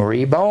being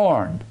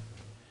reborn.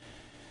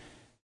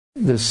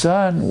 The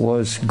sun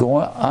was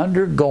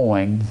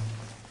undergoing,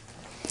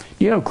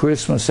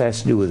 Christmas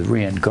has to do with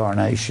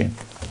reincarnation.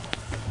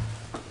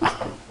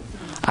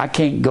 I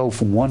can't go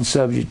from one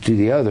subject to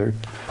the other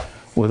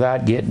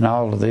without getting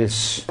all of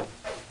this.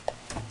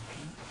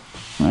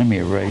 Let me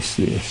erase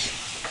this.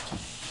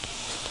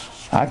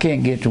 I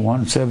can't get to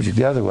one subject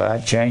to the other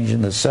without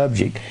changing the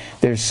subject.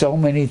 There's so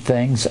many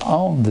things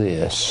on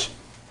this.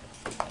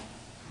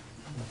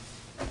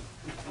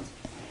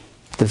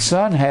 The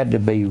Son had to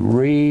be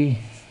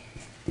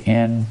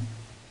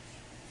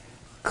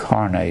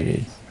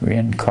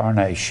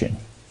reincarnation.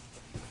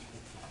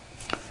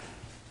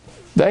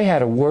 They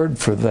had a word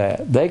for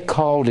that. They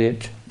called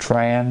it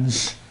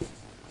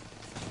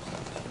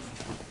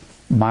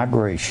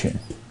transmigration.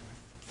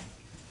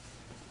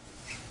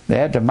 They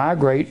had to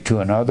migrate to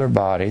another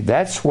body.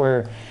 That's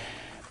where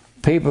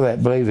people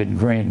that believe in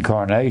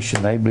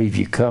reincarnation, they believe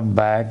you come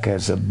back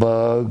as a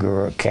bug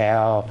or a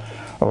cow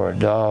or a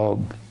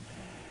dog.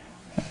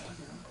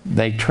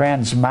 They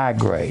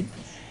transmigrate.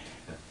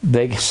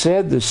 They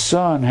said the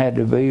Son had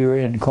to be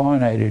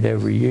reincarnated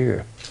every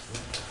year.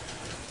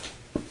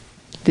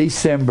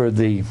 December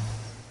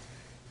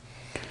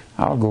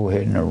I'll go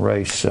ahead and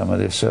erase some of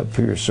this up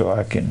here so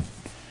I can.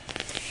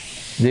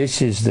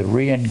 This is the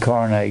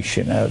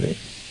reincarnation of it.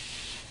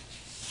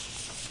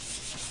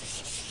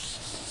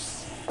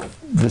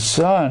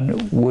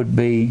 sun would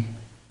be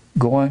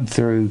going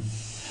through,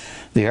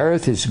 the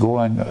earth is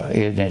going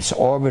in its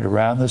orbit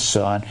around the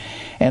sun,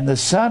 and the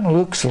sun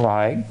looks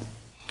like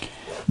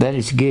that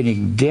it's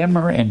getting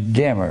dimmer and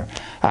dimmer.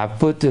 I've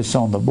put this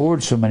on the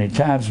board so many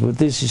times, but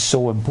this is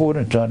so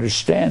important to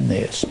understand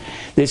this.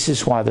 This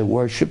is why they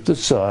worship the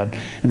sun,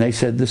 and they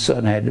said the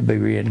sun had to be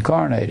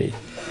reincarnated.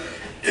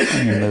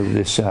 Let me move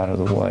this out of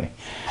the way.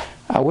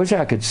 I wish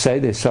I could say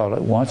this all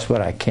at once,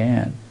 but I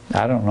can't.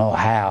 I don't know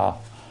how.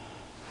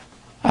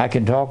 I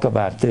can talk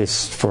about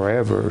this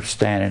forever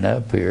standing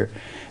up here,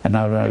 and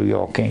I know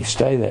y'all can't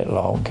stay that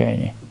long,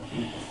 can you?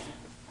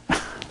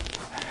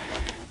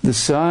 The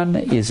sun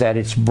is at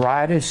its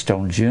brightest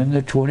on June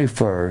the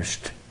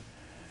 21st,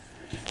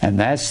 and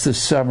that's the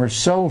summer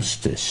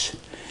solstice.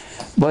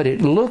 But it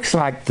looks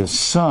like the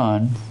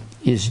sun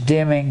is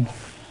dimming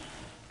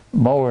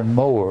more and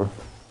more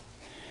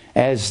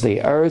as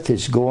the earth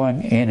is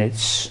going in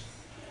its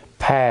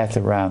path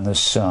around the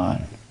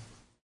sun.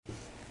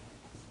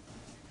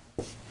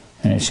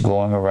 And it's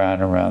going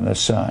around the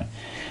sun.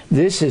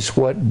 This is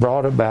what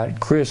brought about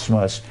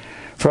Christmas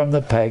from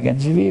the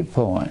pagan's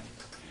viewpoint.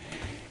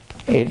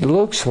 It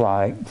looks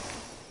like,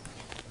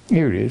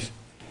 here it is.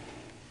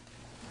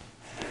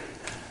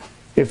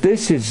 If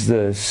this is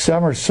the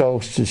summer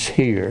solstice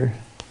here,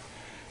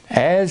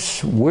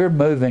 as we're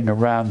moving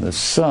around the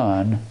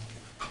sun,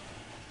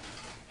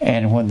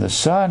 and when the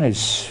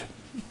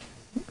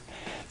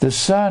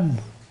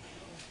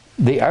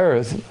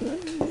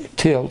earth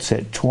tilts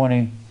at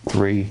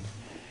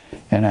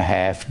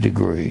 23.5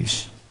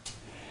 degrees.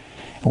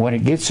 When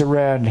it gets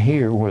around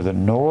here where the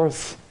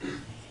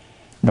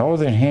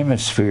northern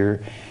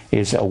hemisphere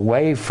is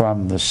away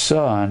from the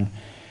sun,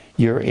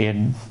 you're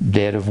in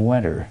dead of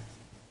winter.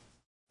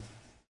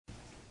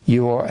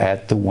 You are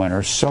at the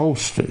winter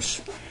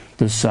solstice.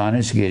 The sun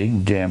is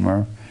getting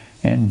dimmer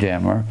and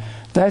dimmer.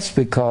 That's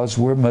because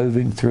we're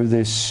moving through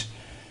this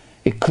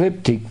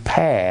ecliptic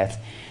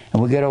path,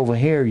 and we get over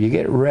here, you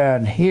get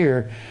around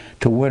here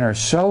to winter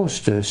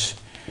solstice,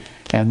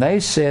 and they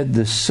said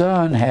the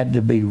sun had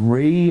to be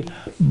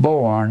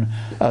reborn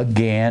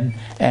again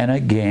and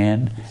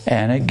again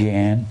and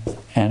again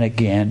and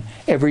again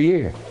every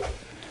year.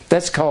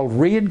 That's called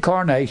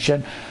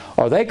reincarnation,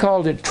 or they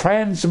called it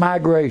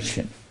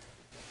transmigration.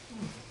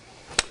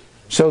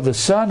 So the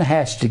sun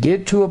has to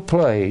get to a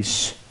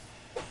place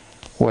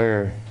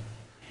where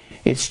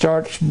it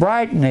starts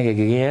brightening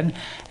again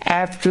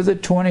after the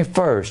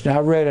 21st. Now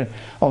I read it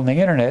on the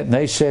internet, and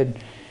they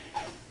said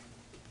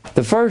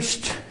the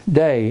first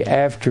day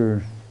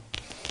after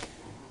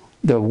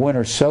the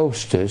winter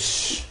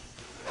solstice,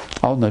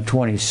 on the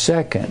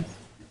 22nd,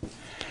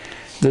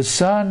 the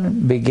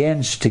sun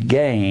begins to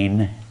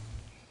gain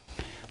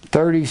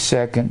 30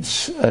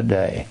 seconds a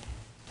day.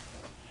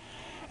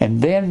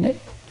 And then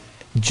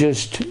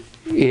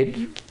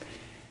it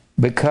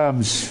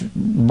becomes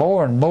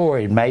more and more.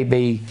 It may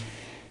be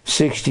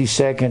 60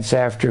 seconds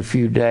after a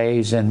few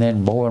days, and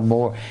then more and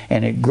more.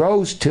 And it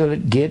grows till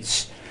it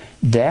gets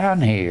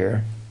down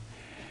here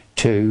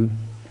to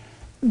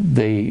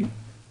the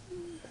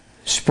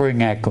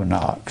spring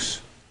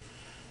equinox.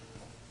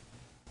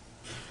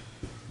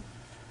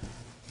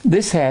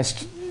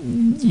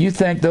 You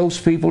think those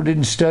people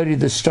didn't study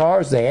the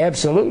stars? They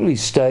absolutely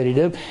studied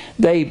them.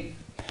 They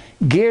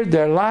geared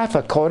their life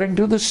according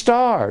to the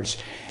stars.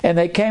 And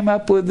they came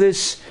up with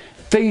this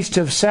Feast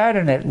of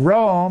Saturn at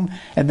Rome,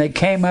 and they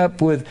came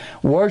up with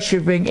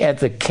worshiping at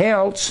the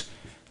Celts.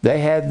 They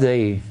had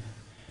the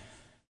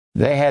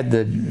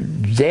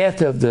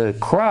death of the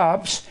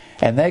crops,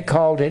 and they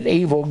called it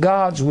evil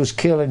gods was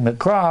killing the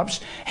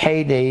crops.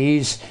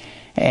 Hades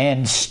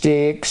and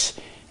Styx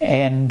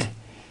and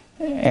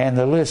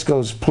the list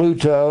goes,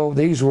 Pluto.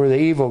 These were the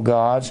evil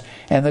gods.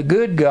 And the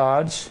good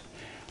gods,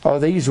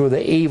 these were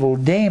the evil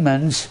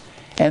demons.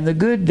 And the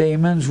good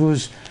demons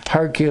was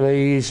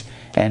Hercules,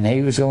 and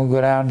he was going to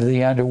go down to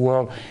the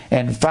underworld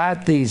and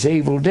fight these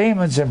evil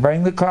demons and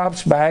bring the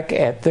crops back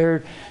at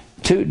their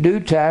due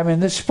time in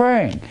the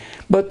spring.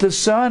 But the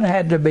sun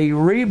had to be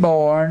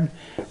reborn,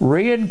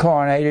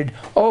 reincarnated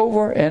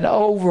over and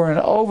over and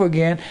over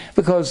again,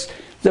 because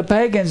the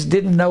pagans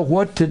didn't know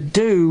what to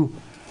do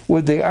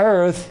with the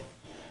earth.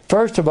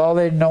 First of all,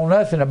 they didn't know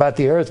nothing about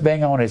the earth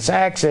being on its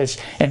axis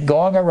and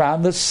going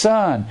around the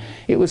sun.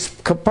 It was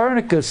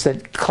Copernicus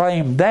that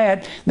claimed that,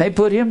 and they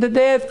put him to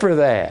death for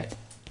that.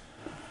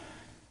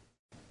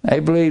 They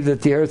believed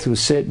that the earth was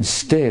sitting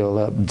still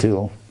up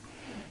until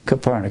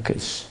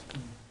Copernicus.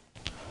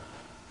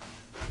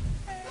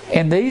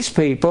 And these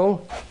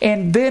people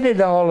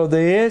invented all of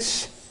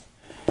this.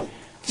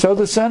 So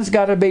the sun's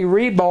got to be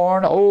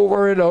reborn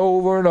over and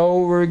over and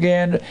over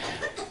again.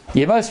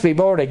 You must be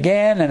born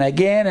again and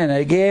again and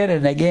again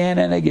and again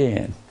and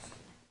again.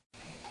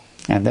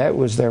 And that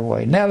was their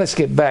way. Now let's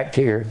get back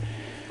here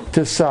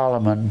to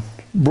Solomon,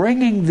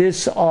 bringing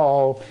this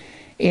all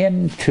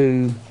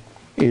into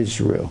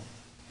Israel.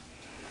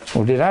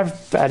 Well, did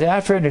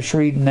I finish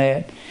reading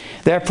that?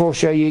 Therefore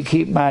shall you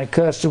keep my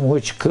custom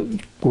which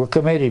were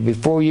committed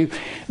before you,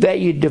 that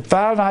you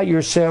defile not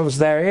yourselves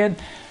therein,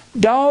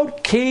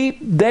 Don't keep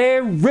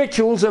their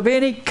rituals of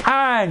any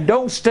kind.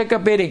 Don't stick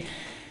up any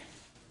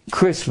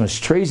Christmas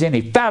trees,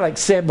 any phallic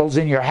symbols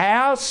in your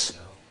house.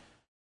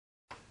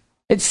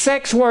 It's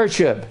sex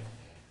worship.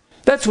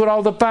 That's what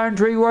all the pine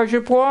tree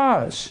worship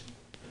was.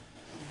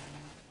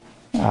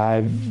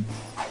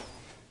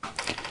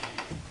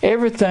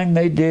 Everything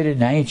they did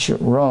in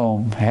ancient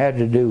Rome had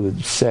to do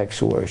with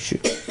sex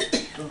worship.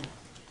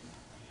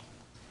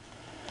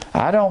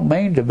 I don't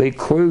mean to be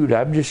crude.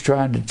 I'm just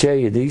trying to tell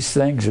you these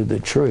things are the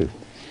truth.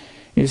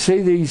 You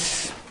see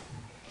these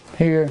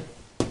here?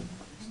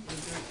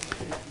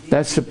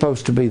 That's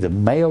supposed to be the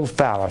male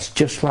phallus,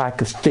 just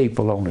like a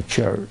steeple on a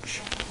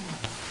church.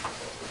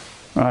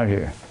 Right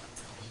here.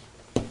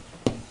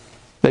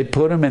 They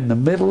put them in the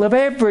middle of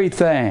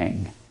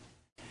everything.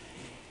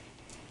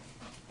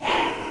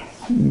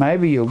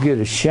 Maybe you'll get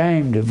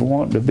ashamed of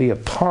wanting to be a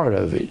part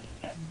of it.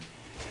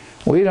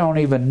 We don't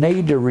even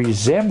need to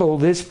resemble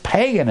this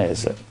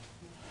paganism.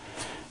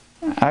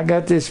 I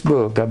got this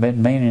book. I've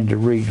been meaning to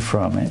read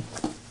from it.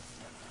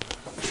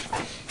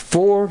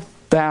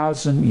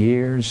 4,000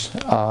 Years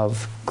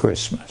of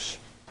Christmas.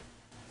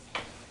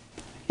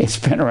 It's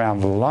been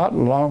around a lot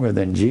longer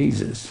than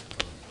Jesus.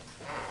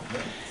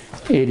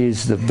 It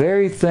is the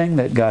very thing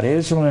that got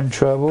Israel in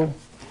trouble,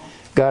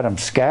 got them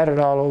scattered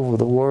all over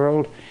the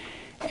world,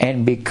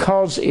 and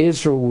because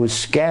Israel was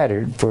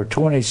scattered for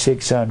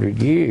 2,600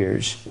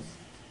 years,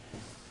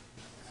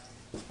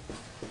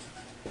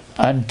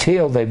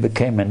 until they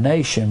became a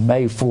nation,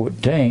 May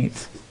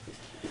 14th,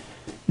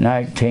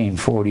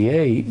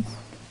 1948,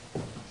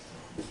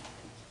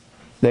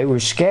 they were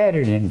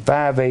scattered in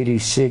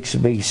 586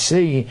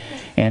 BC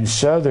in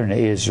southern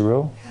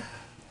Israel.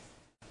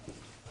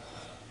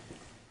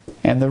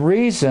 And the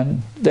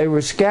reason they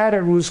were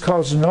scattered was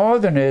because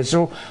northern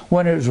Israel,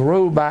 when it was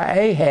ruled by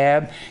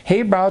Ahab,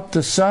 he brought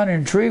the sun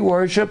and tree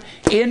worship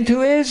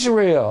into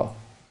Israel.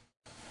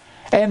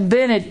 And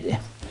then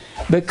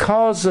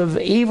because of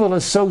evil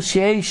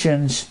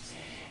associations,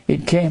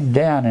 it came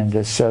down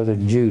into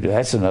southern Judah.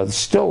 That's another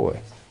story.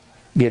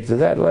 Get to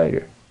that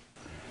later.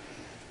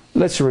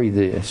 Let's read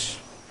this.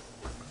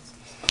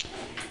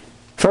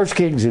 1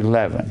 Kings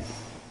 11.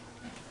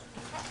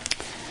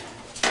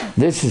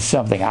 This is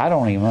something I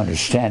don't even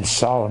understand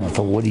Solomon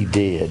for what he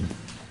did.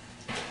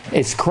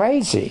 It's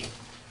crazy.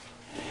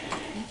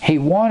 He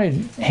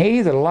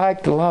either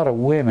liked a lot of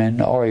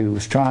women or he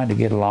was trying to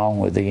get along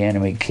with the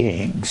enemy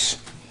kings.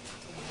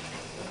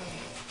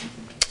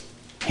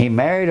 He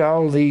married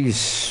all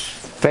these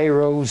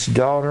Pharaoh's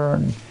daughter,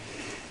 and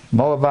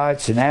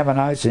Moabites and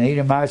Ammonites and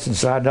Edomites and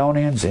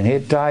Sidonians and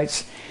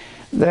Hittites.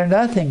 They're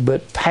nothing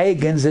but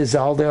pagans is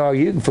all they are.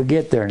 You can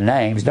forget their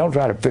names. Don't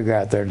try to figure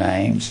out their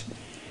names.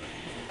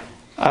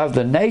 Of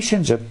the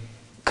nations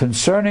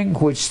concerning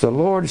which the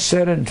Lord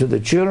said unto the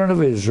children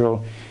of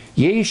Israel,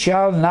 Ye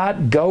shall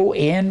not go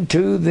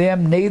into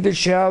them, neither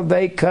shall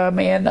they come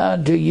in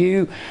unto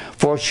you,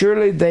 for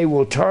surely they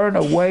will turn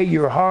away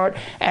your heart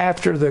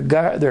after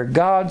their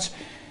gods.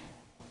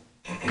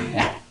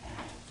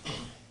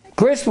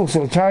 Christmas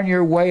will turn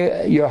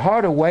your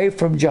heart away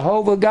from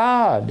Jehovah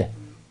God.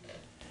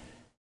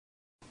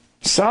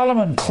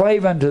 Solomon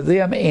clave unto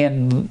them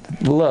in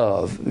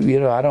love.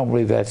 I don't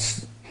believe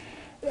that's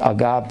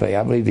agape.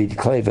 I believe he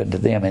clave unto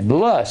them in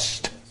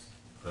lust.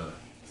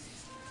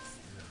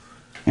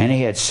 And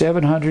he had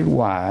 700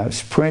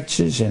 wives,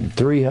 princes, and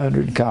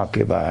 300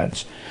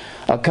 concubines.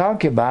 A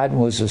concubine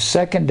was a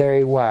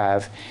secondary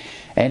wife,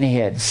 and he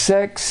had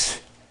sex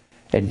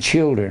and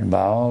children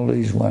by all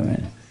these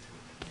women.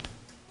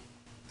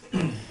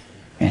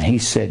 And he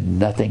said,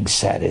 nothing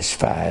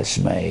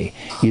satisfies me.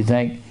 You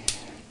think,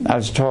 I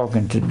was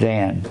talking to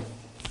Dan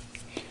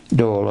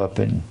Doyle up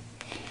in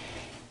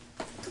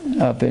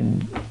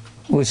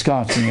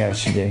Wisconsin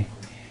yesterday.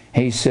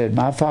 He said,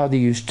 my father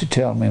used to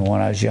tell me when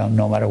I was young,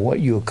 no matter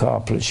what you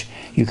accomplish,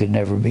 you can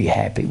never be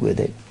happy with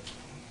it.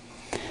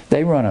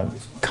 They run a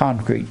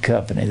concrete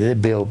company. They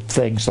build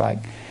things like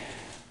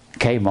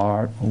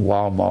Kmart,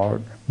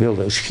 Walmart, build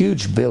those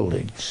huge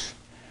buildings.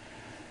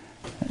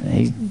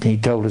 He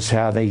told us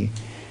how they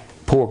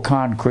pour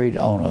concrete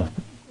on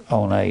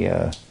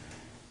a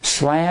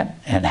slant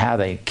and how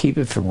they keep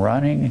it from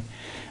running.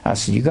 I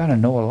said, you got to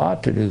know a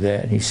lot to do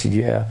that. He said,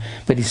 yeah.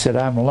 But he said,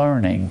 I'm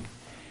learning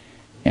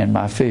in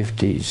my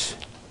 50s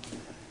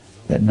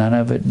that none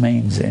of it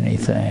means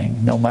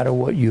anything, no matter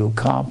what you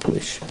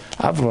accomplish.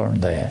 I've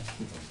learned that.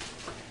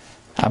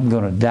 I'm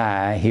going to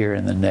die here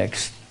in the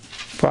next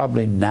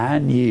probably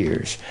 9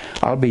 years.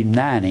 I'll be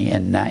 90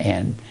 in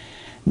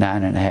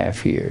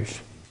 9.5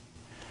 years.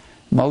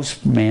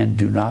 Most men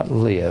do not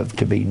live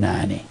to be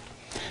 90,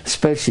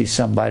 especially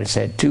somebody that's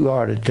had 2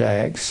 heart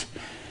attacks,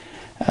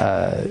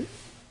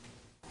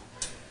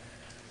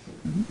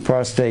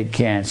 prostate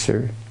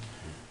cancer.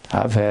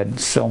 I've had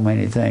so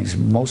many things.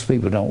 Most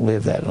people don't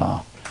live that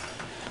long.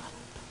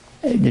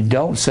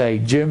 Don't say,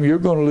 Jim, you're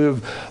going to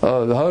live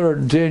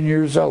 110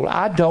 years old.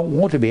 I don't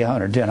want to be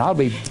 110. I'll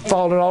be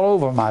falling all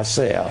over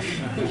myself.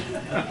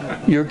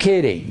 You're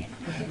kidding.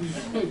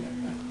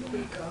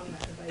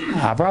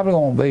 I probably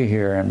won't be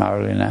here in my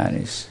early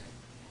 90s.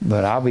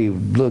 But I'll be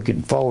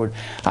looking forward.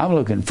 I'm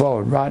looking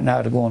forward right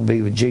now to going to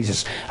be with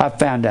Jesus. I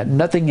found out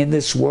nothing in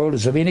this world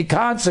is of any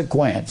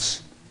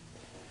consequence.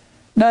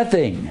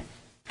 Nothing.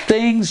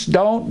 Things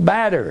don't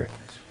matter.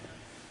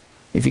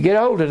 If you get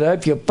old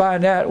enough, you'll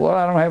find out, well,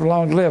 I don't have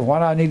long to live. Why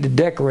do I need to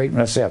decorate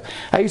myself?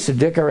 I used to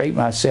decorate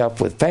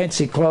myself with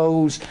fancy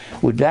clothes,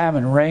 with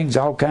diamond rings,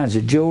 all kinds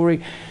of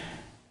jewelry.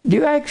 Do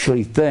you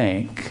actually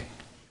think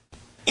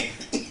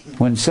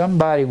when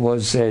somebody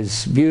was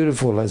as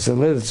beautiful as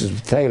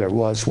Elizabeth Taylor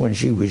was when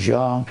she was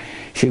young,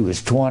 she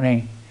was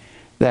 20,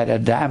 that a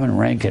diamond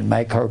ring can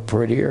make her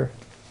prettier?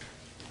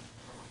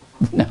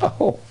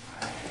 No.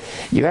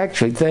 You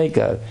actually think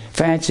a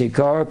fancy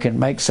car can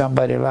make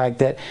somebody like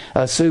that,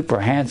 a super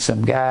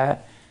handsome guy,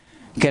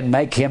 can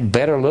make him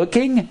better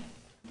looking?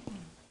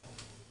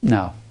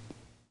 No.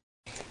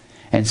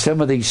 And some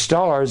of these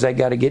stars, they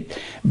got to get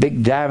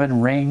big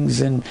diamond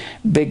rings and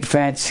big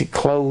fancy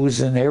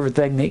clothes and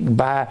everything they can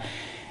buy.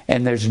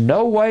 And there's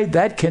no way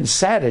that can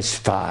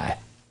satisfy.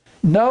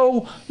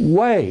 No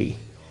way.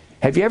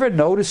 Have you ever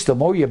noticed the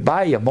more you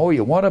buy, the more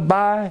you want to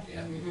buy?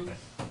 Yeah.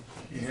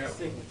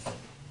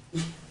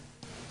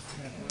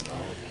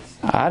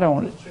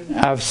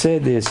 I've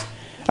said this,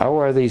 I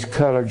wear these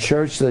colored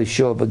shirts, they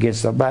show up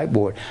against the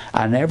blackboard.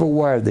 I never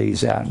wear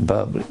these out in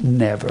public,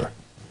 never.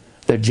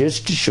 They're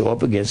just to show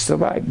up against the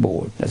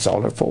blackboard. That's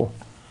all they're for.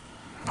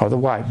 Or the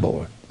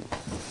whiteboard.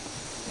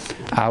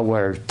 I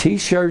wear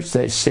t-shirts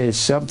that says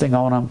something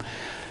on them.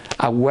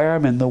 I wear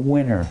them in the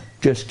winter,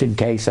 just in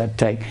case I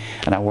take,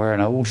 and I wear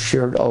an old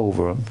shirt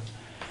over them.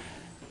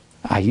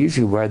 I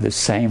usually wear the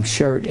same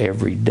shirt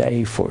every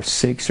day for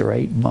 6 or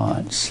 8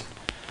 months.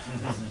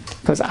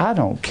 Because I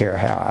don't care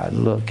how I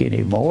look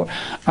anymore.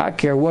 I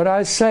care what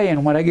I say.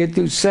 And when I get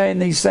through saying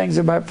these things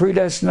about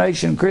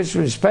predestination,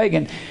 Christmas,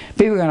 pagan,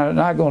 people are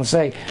not going to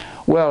say,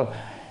 well,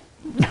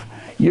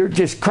 you're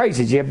just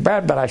crazy, Jim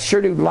Brown, but I sure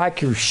do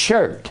like your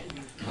shirt.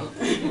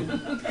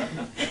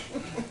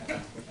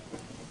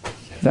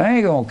 They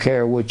ain't going to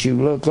care what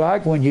you look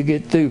like when you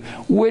get through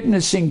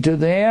witnessing to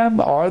them,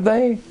 are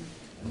they?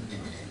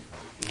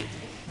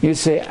 You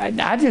say,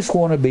 I just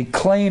want to be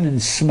clean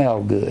and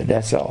smell good,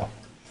 that's all.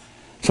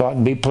 So I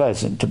can be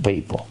pleasant to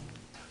people.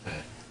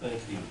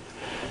 Thank you.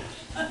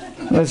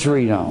 Let's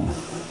read on.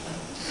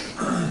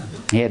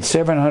 He had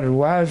 700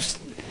 wives,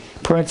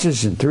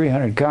 princes, and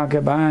 300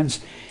 concubines,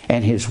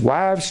 and his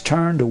wives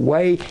turned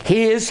away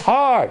his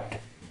heart.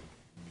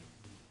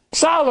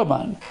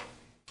 Solomon.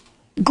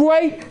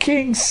 Great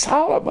King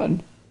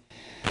Solomon.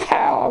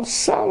 How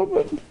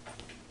Solomon.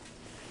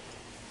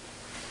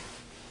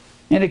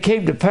 And it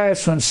came to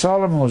pass when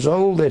Solomon was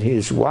old that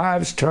his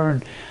wives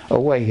turned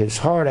away his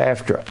heart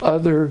after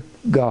other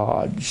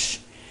gods.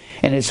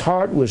 And his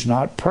heart was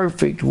not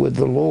perfect with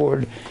the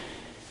Lord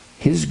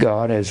his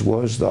God, as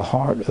was the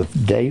heart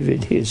of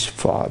David his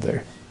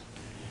father.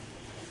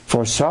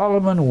 For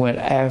Solomon went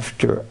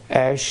after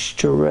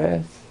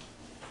Ashtoreth,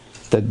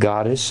 the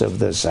goddess of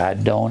the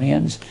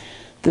Sidonians,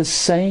 the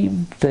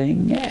same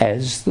thing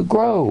as the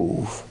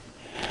grove.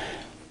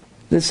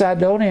 The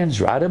Sidonians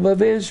right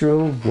above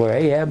Israel, where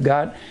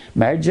Ahab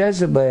married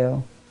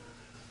Jezebel.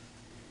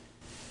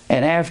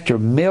 And after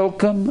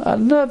Milcom,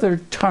 another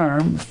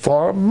term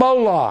for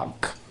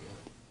Moloch,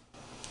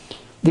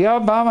 the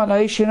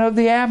abomination of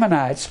the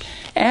Ammonites.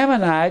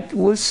 Ammonite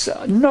was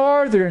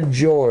northern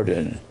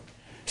Jordan.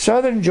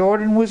 Southern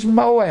Jordan was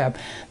Moab.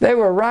 They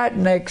were right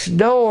next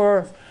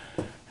door,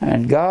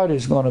 and God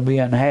is going to be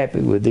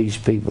unhappy with these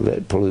people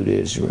that pollute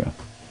Israel.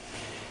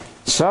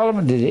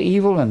 Solomon did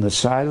evil in the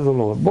sight of the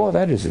Lord. Boy,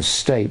 that is a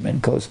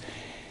statement, because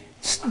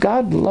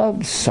God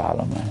loved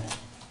Solomon.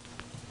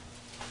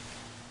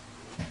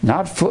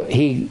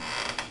 He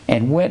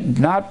went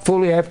not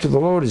fully after the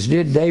Lord as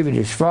did David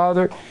his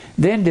father.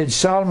 Then did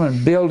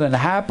Solomon build an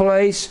high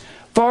place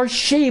for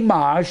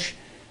Shemash,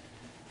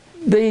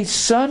 the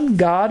sun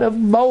god of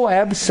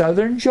Moab,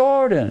 southern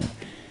Jordan.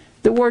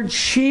 The word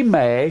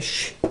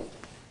Shemash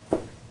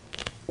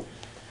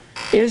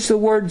is the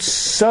word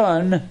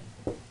sun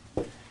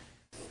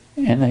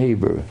in the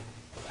Hebrew.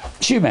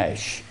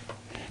 Shemash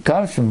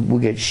comes from,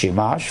 we get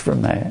Shemash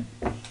from that.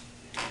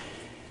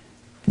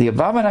 The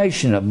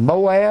abomination of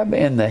Moab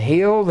and the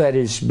hill that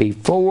is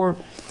before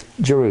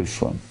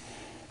Jerusalem.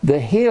 The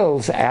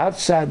hills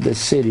outside the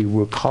city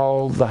were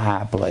called the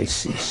high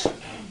places.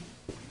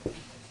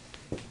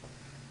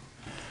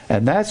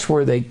 And that's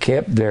where they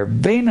kept their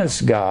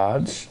Venus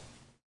gods.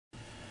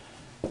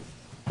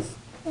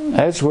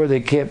 That's where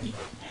they kept...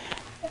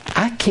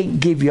 I can't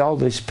give you all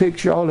this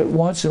picture all at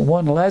once in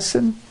one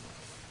lesson.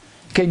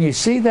 Can you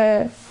see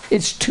that?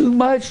 It's too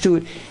much to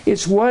it.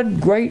 It's one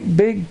great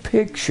big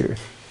picture.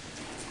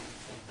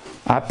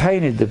 I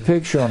painted the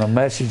picture on a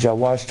message I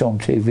watched on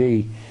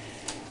TV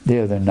the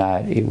other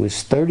night. It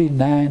was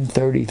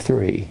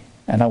 39:33,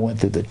 and I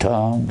went through the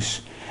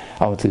tongues.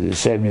 I went through the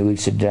 70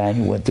 weeks of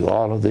Daniel, went through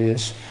all of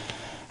this.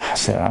 I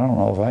said, I don't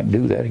know if I can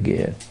do that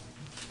again.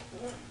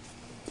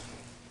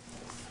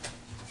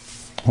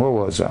 Where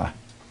was I?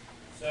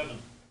 7.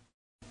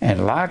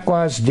 And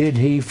likewise did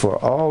he for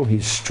all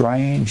his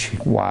strange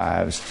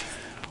wives,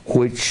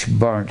 which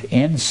burnt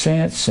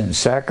incense and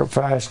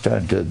sacrificed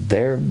unto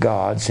their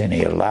gods, and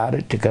he allowed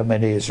it to come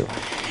into Israel.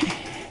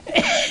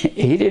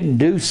 He didn't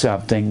do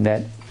something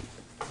that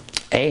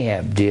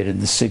Ahab did in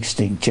the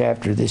 16th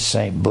chapter of this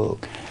same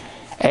book.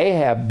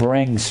 Ahab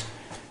brings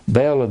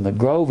Baal in the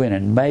Grove in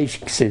and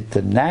makes it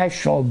the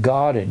national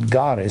god and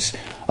goddess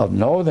of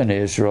northern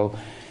Israel,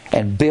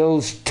 and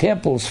builds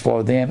temples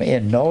for them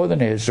in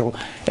northern Israel,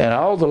 and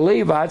all the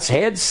Levites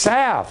head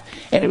south.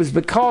 And it was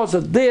because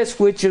of this,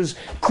 which is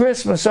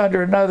Christmas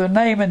under another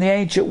name in the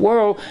ancient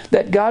world,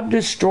 that God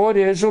destroyed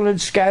Israel and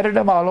scattered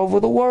them all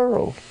over the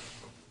world.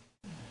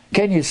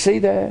 Can you see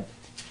that?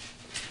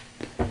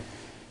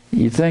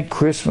 You think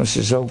Christmas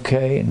is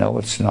okay? No,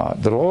 it's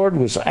not. The Lord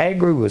was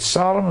angry with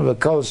Solomon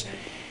because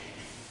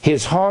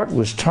his heart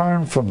was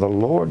turned from the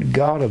Lord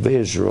God of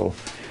Israel,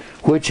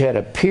 which had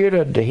appeared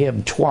unto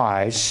him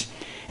twice,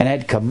 and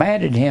had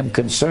commanded him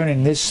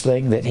concerning this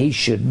thing, that he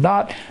should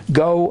not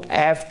go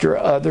after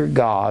other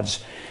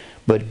gods,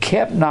 but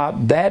kept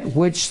not that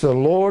which the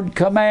Lord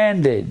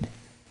commanded.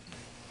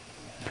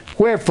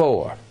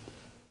 Wherefore,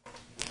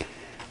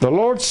 the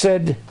Lord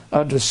said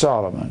unto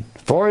Solomon,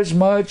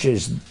 forasmuch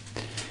as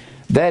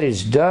that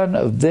is done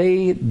of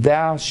thee,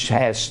 thou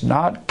hast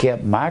not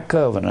kept my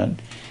covenant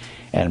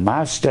and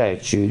my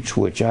statutes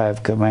which I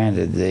have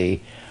commanded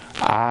thee,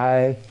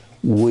 I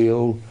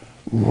will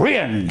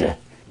rend.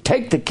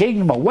 Take the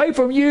kingdom away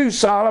from you,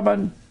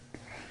 Solomon.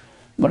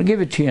 I'm going to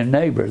give it to your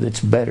neighbor that's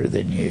better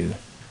than you.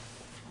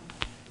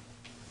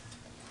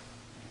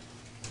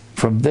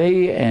 From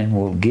thee, and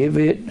will give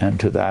it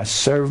unto thy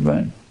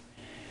servant.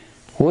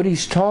 What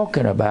he's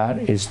talking about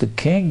is the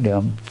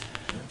kingdom,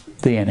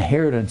 the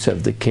inheritance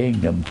of the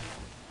kingdom.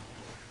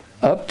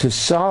 Up to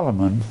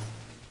Solomon,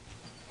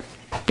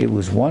 it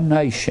was one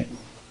nation.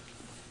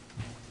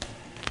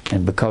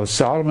 And because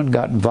Solomon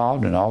got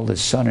involved in all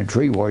this sun and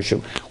tree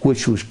worship,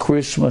 which was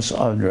Christmas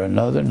under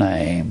another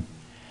name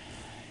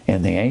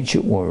in the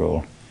ancient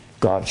world,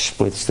 God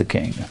splits the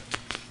kingdom.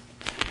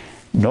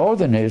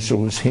 Northern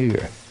Israel is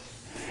here.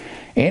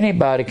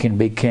 Anybody can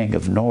be king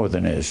of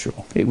northern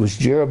Israel. It was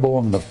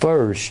Jeroboam the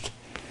first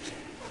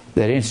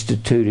that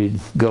instituted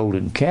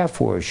golden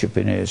calf worship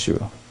in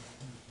Israel.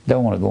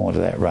 Don't want to go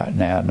into that right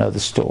now, another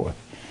story.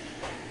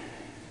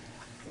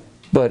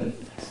 But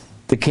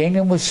the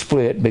kingdom was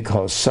split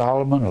because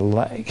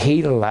Solomon,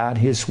 he allowed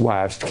his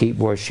wives to keep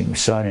worshiping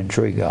sun and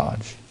tree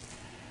gods.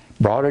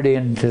 Brought it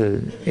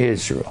into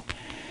Israel.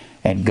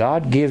 And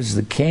God gives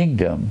the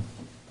kingdom,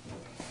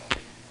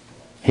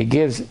 he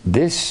gives,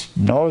 this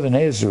northern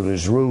Israel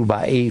is ruled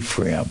by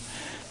Ephraim.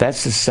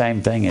 That's the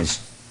same thing as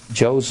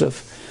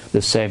Joseph,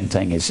 the same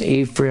thing as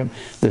Ephraim,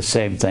 the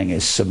same thing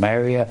as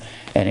Samaria.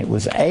 And it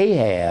was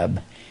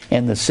Ahab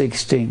in the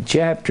 16th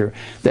chapter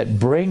that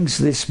brings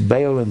this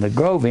Baal in the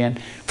Grove in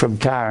from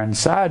Tyre and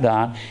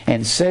Sidon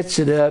and sets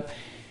it up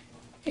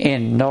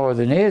in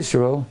northern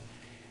Israel,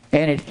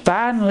 and it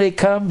finally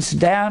comes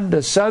down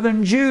to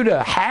southern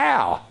Judah.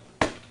 How?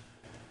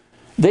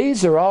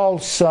 These are all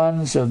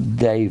sons of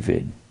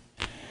David.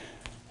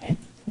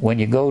 When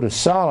you go to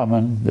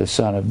Solomon, the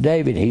son of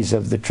David, he's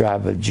of the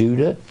tribe of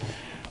Judah.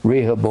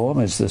 Rehoboam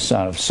is the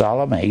son of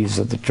Solomon, he's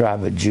of the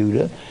tribe of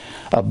Judah.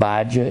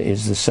 Abijah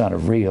is the son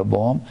of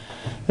Rehoboam,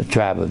 the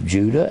tribe of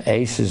Judah.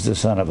 Asa is the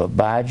son of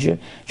Abijah.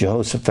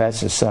 Jehoshaphat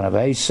is the son of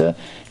Asa.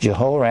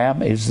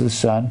 Jehoram is the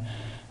son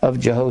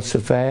of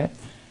Jehoshaphat.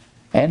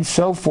 And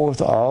so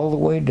forth all the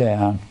way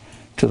down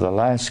to the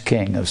last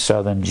king of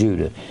southern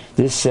Judah.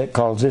 This set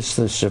calls this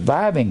the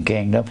surviving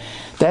kingdom.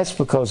 That's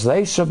because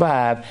they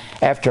survive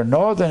after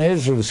northern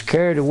Israel is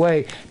carried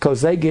away,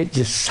 because they get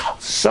just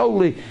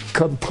solely,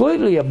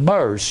 completely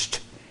immersed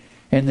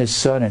in this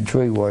sun and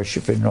tree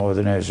worship in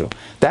northern Israel.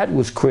 That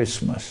was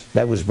Christmas.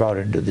 That was brought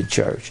into the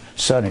church.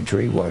 Sun and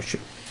tree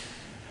worship.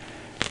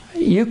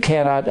 You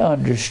cannot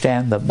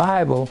understand the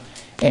Bible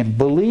and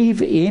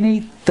believe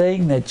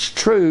anything that's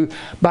true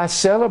by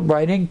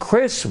celebrating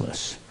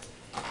Christmas.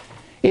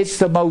 It's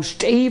the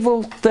most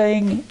evil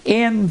thing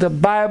in the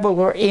Bible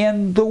or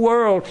in the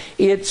world.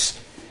 It's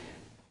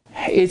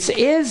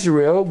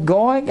Israel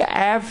going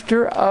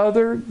after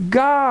other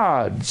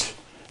gods.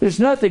 There's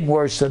nothing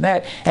worse than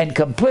that, and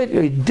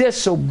completely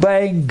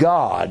disobeying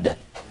God.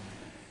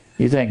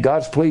 You think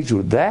God's pleased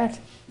with that?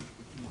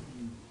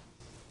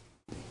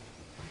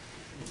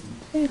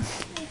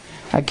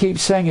 I keep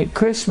saying it,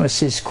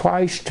 Christmas is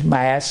Christ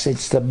Mass.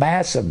 It's the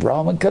Mass of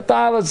Roman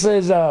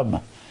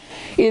Catholicism.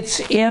 It's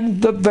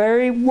in the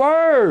very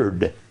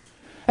Word.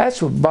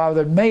 That's what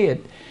bothered me at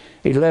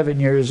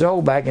 11 years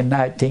old back in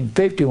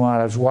 1950 when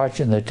I was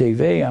watching the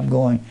TV. I'm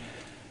going,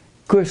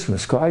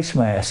 Christmas, Christ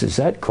Mass, is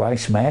that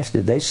Christ Mass?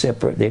 Did they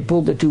separate? They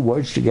pulled the two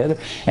words together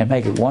and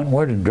make it one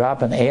word and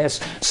drop an S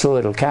so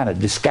it'll kind of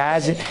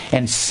disguise it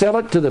and sell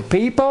it to the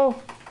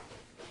people?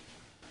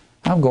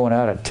 I'm going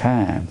out of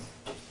time.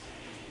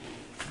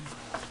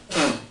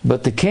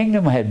 But the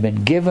kingdom had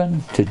been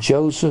given to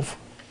Joseph,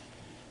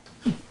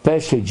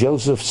 especially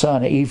Joseph's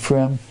son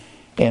Ephraim,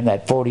 in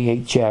that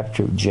 48th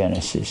chapter of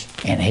Genesis.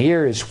 And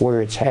here is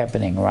where it's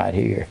happening right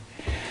here.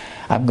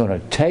 I'm going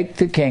to take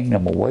the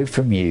kingdom away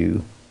from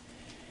you.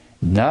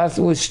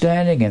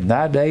 Notwithstanding, in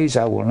thy days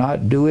I will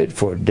not do it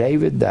for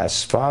David thy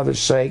father's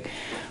sake,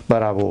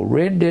 but I will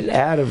rend it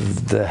out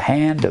of the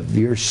hand of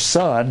your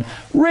son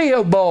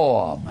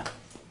Rehoboam.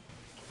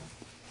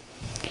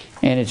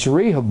 And it's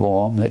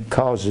Rehoboam that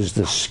causes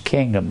this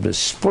kingdom to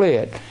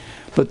split.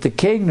 But the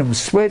kingdom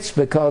splits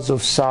because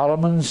of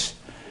Solomon's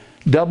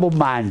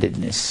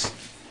double-mindedness.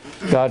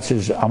 God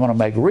says, I'm going to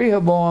make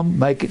Rehoboam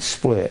make it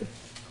split.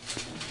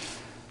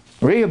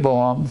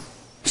 Rehoboam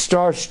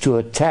starts to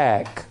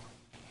attack.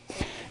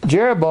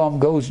 Jeroboam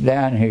goes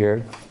down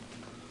here.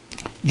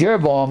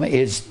 Jeroboam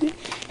is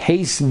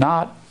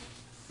not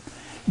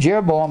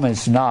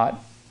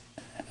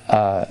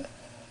a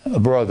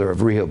brother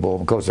of Rehoboam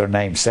because their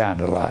names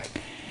sound alike.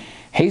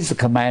 He's the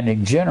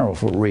commanding general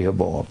for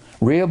Rehoboam.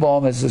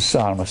 Rehoboam is the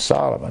son of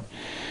Solomon.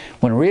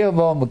 When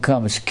Rehoboam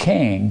becomes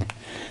king,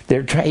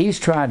 he's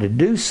trying to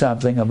do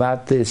something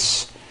about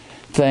this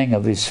thing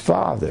of his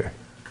father.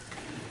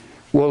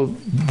 Well,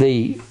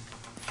 the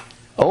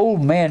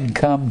old men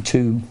come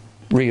to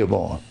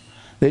Rehoboam.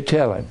 They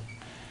tell him,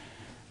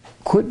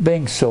 quit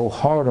being so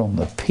hard on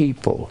the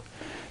people.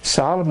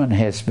 Solomon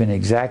has been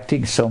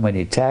exacting so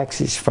many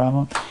taxes from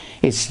them.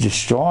 It's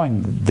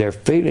destroying their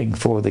feeling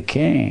for the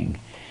king.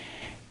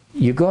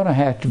 You're going to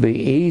have to be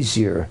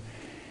easier.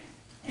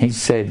 He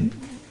said,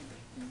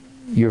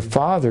 your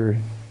father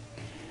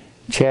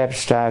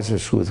chastises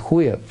us with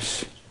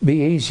whips.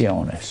 Be easy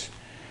on us.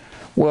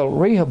 Well,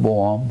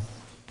 Rehoboam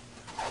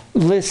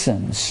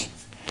listens.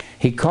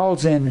 He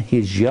calls in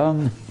his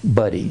young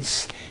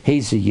buddies.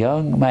 He's a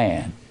young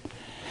man.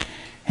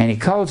 And he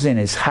calls in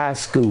his high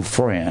school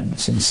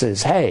friends and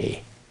says,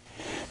 hey,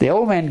 the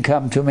old men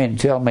come to me and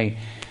tell me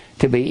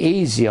to be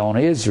easy on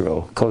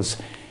Israel because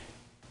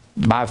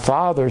my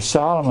father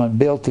Solomon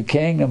built the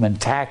kingdom and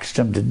taxed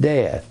them to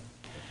death.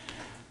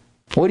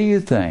 What do you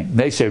think?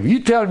 They say,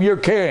 you tell them you're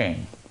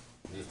king.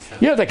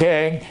 You're the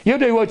king. You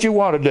do what you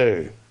want to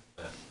do.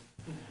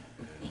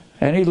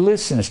 And he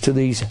listens to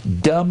these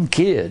dumb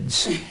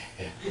kids.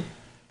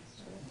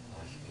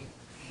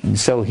 And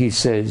so he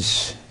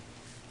says,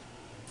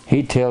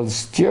 he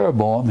tells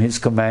Jeroboam, his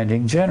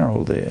commanding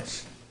general,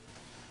 this.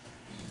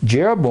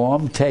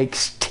 Jeroboam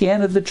takes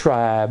 10 of the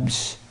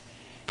tribes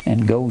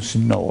and goes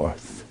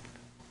north.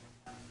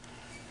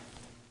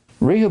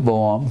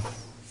 Rehoboam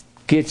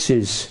gets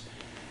his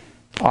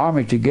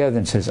army together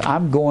and says,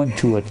 I'm going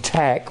to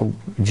attack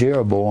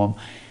Jeroboam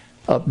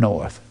up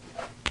north.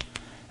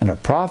 And a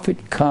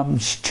prophet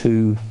comes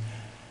to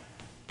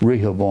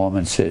Rehoboam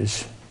and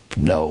says,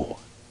 no,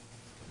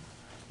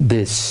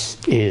 this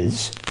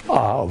is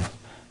of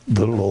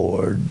the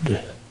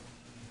Lord.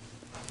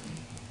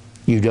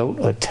 You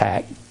don't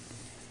attack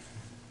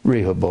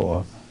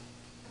Rehoboam.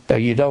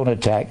 You don't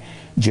attack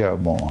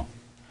Jeroboam.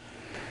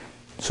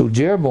 So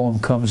Jeroboam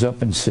comes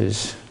up and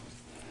says,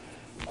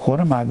 what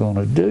am I going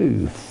to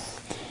do?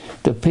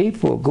 The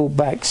people will go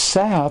back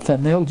south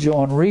and they'll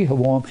join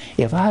Rehoboam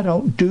if I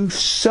don't do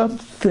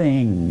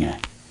something.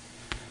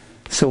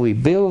 So he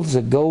builds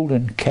a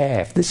golden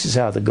calf. This is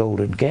how the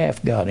golden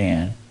calf got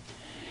in.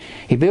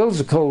 He builds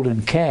a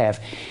golden calf.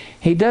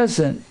 He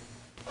doesn't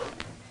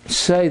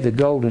say the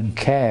golden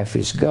calf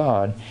is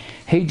God.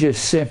 He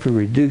just simply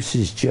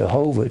reduces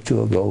Jehovah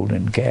to a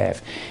golden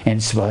calf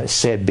and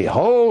said,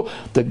 behold,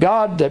 the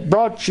God that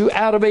brought you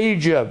out of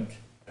Egypt.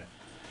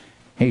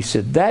 He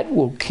said, that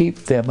will keep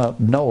them up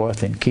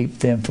north and keep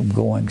them from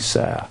going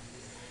south.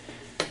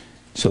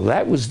 So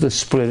that was the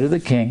split of the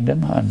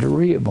kingdom under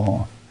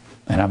Rehoboam.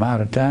 And I'm out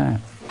of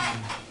time.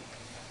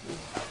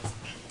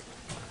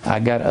 I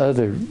got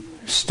other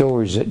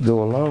stories that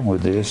go along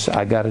with this.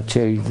 I got to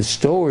tell you the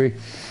story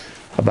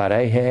about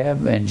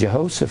Ahab and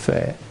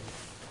Jehoshaphat.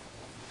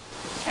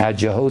 How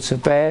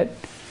Jehoshaphat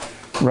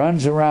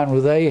runs around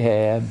with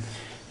Ahab.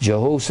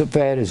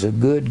 Jehoshaphat is a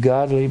good,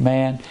 godly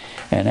man,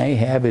 and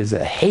Ahab is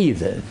a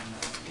heathen.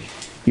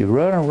 You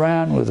run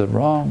around with the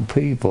wrong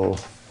people,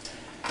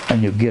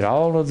 and you get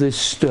all of this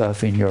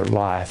stuff in your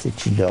life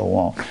that you don't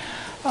want.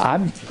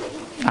 I'm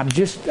going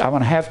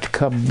to have to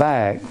come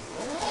back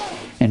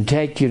and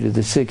take you to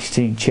the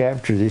 16th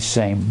chapter of this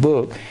same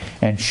book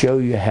and show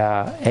you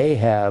how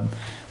Ahab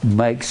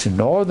makes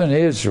northern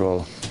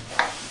Israel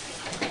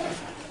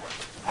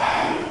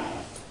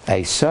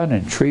a sun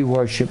and tree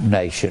worship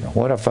nation.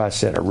 What if I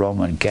said a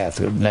Roman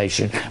Catholic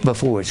nation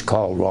before it's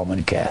called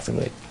Roman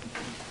Catholic?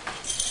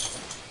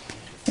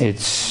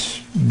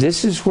 This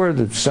is where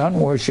the sun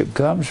worship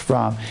comes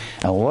from,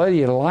 and whether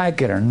you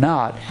like it or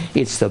not,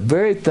 it's the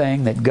very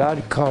thing that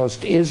God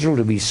caused Israel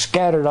to be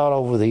scattered all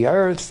over the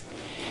earth.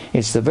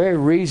 It's the very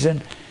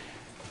reason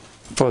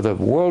for the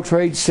World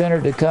Trade Center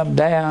to come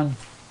down,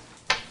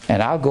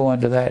 and I'll go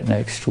into that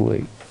next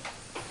week.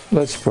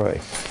 Let's pray.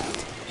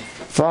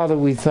 Father,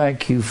 we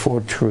thank you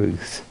for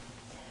truth.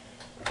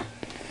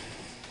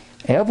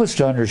 Help us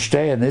to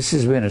understand this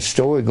has been a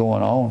story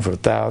going on for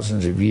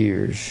thousands of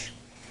years.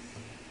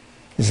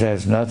 This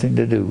has nothing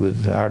to do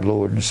with our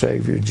Lord and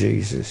Savior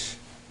Jesus.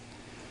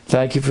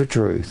 Thank you for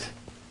truth.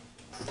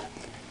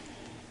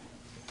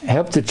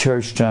 Help the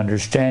church to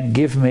understand.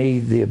 Give me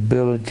the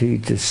ability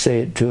to say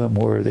it to them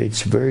where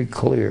it's very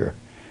clear,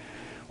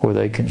 where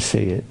they can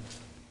see it.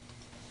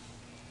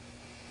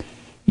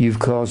 You've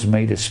caused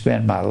me to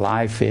spend my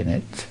life in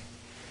it.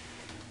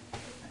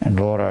 And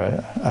Lord,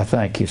 I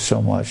thank you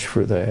so much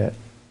for that.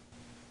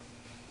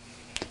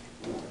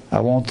 I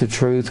want the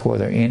truth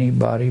whether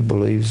anybody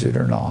believes it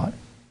or not.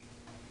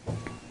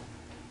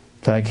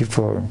 Thank you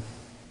for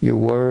your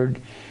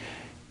word.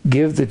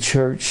 Give the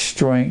church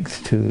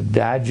strength to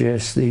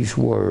digest these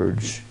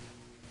words.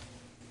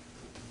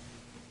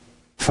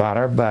 Fight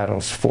our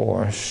battles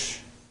for us.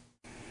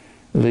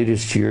 Lead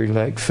us to your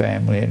elect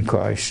family in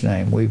Christ's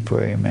name. We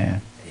pray,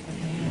 amen.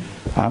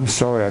 I'm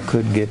sorry I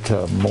couldn't get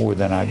to more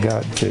than I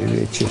got to.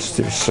 It's just,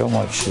 there's so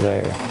much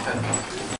there.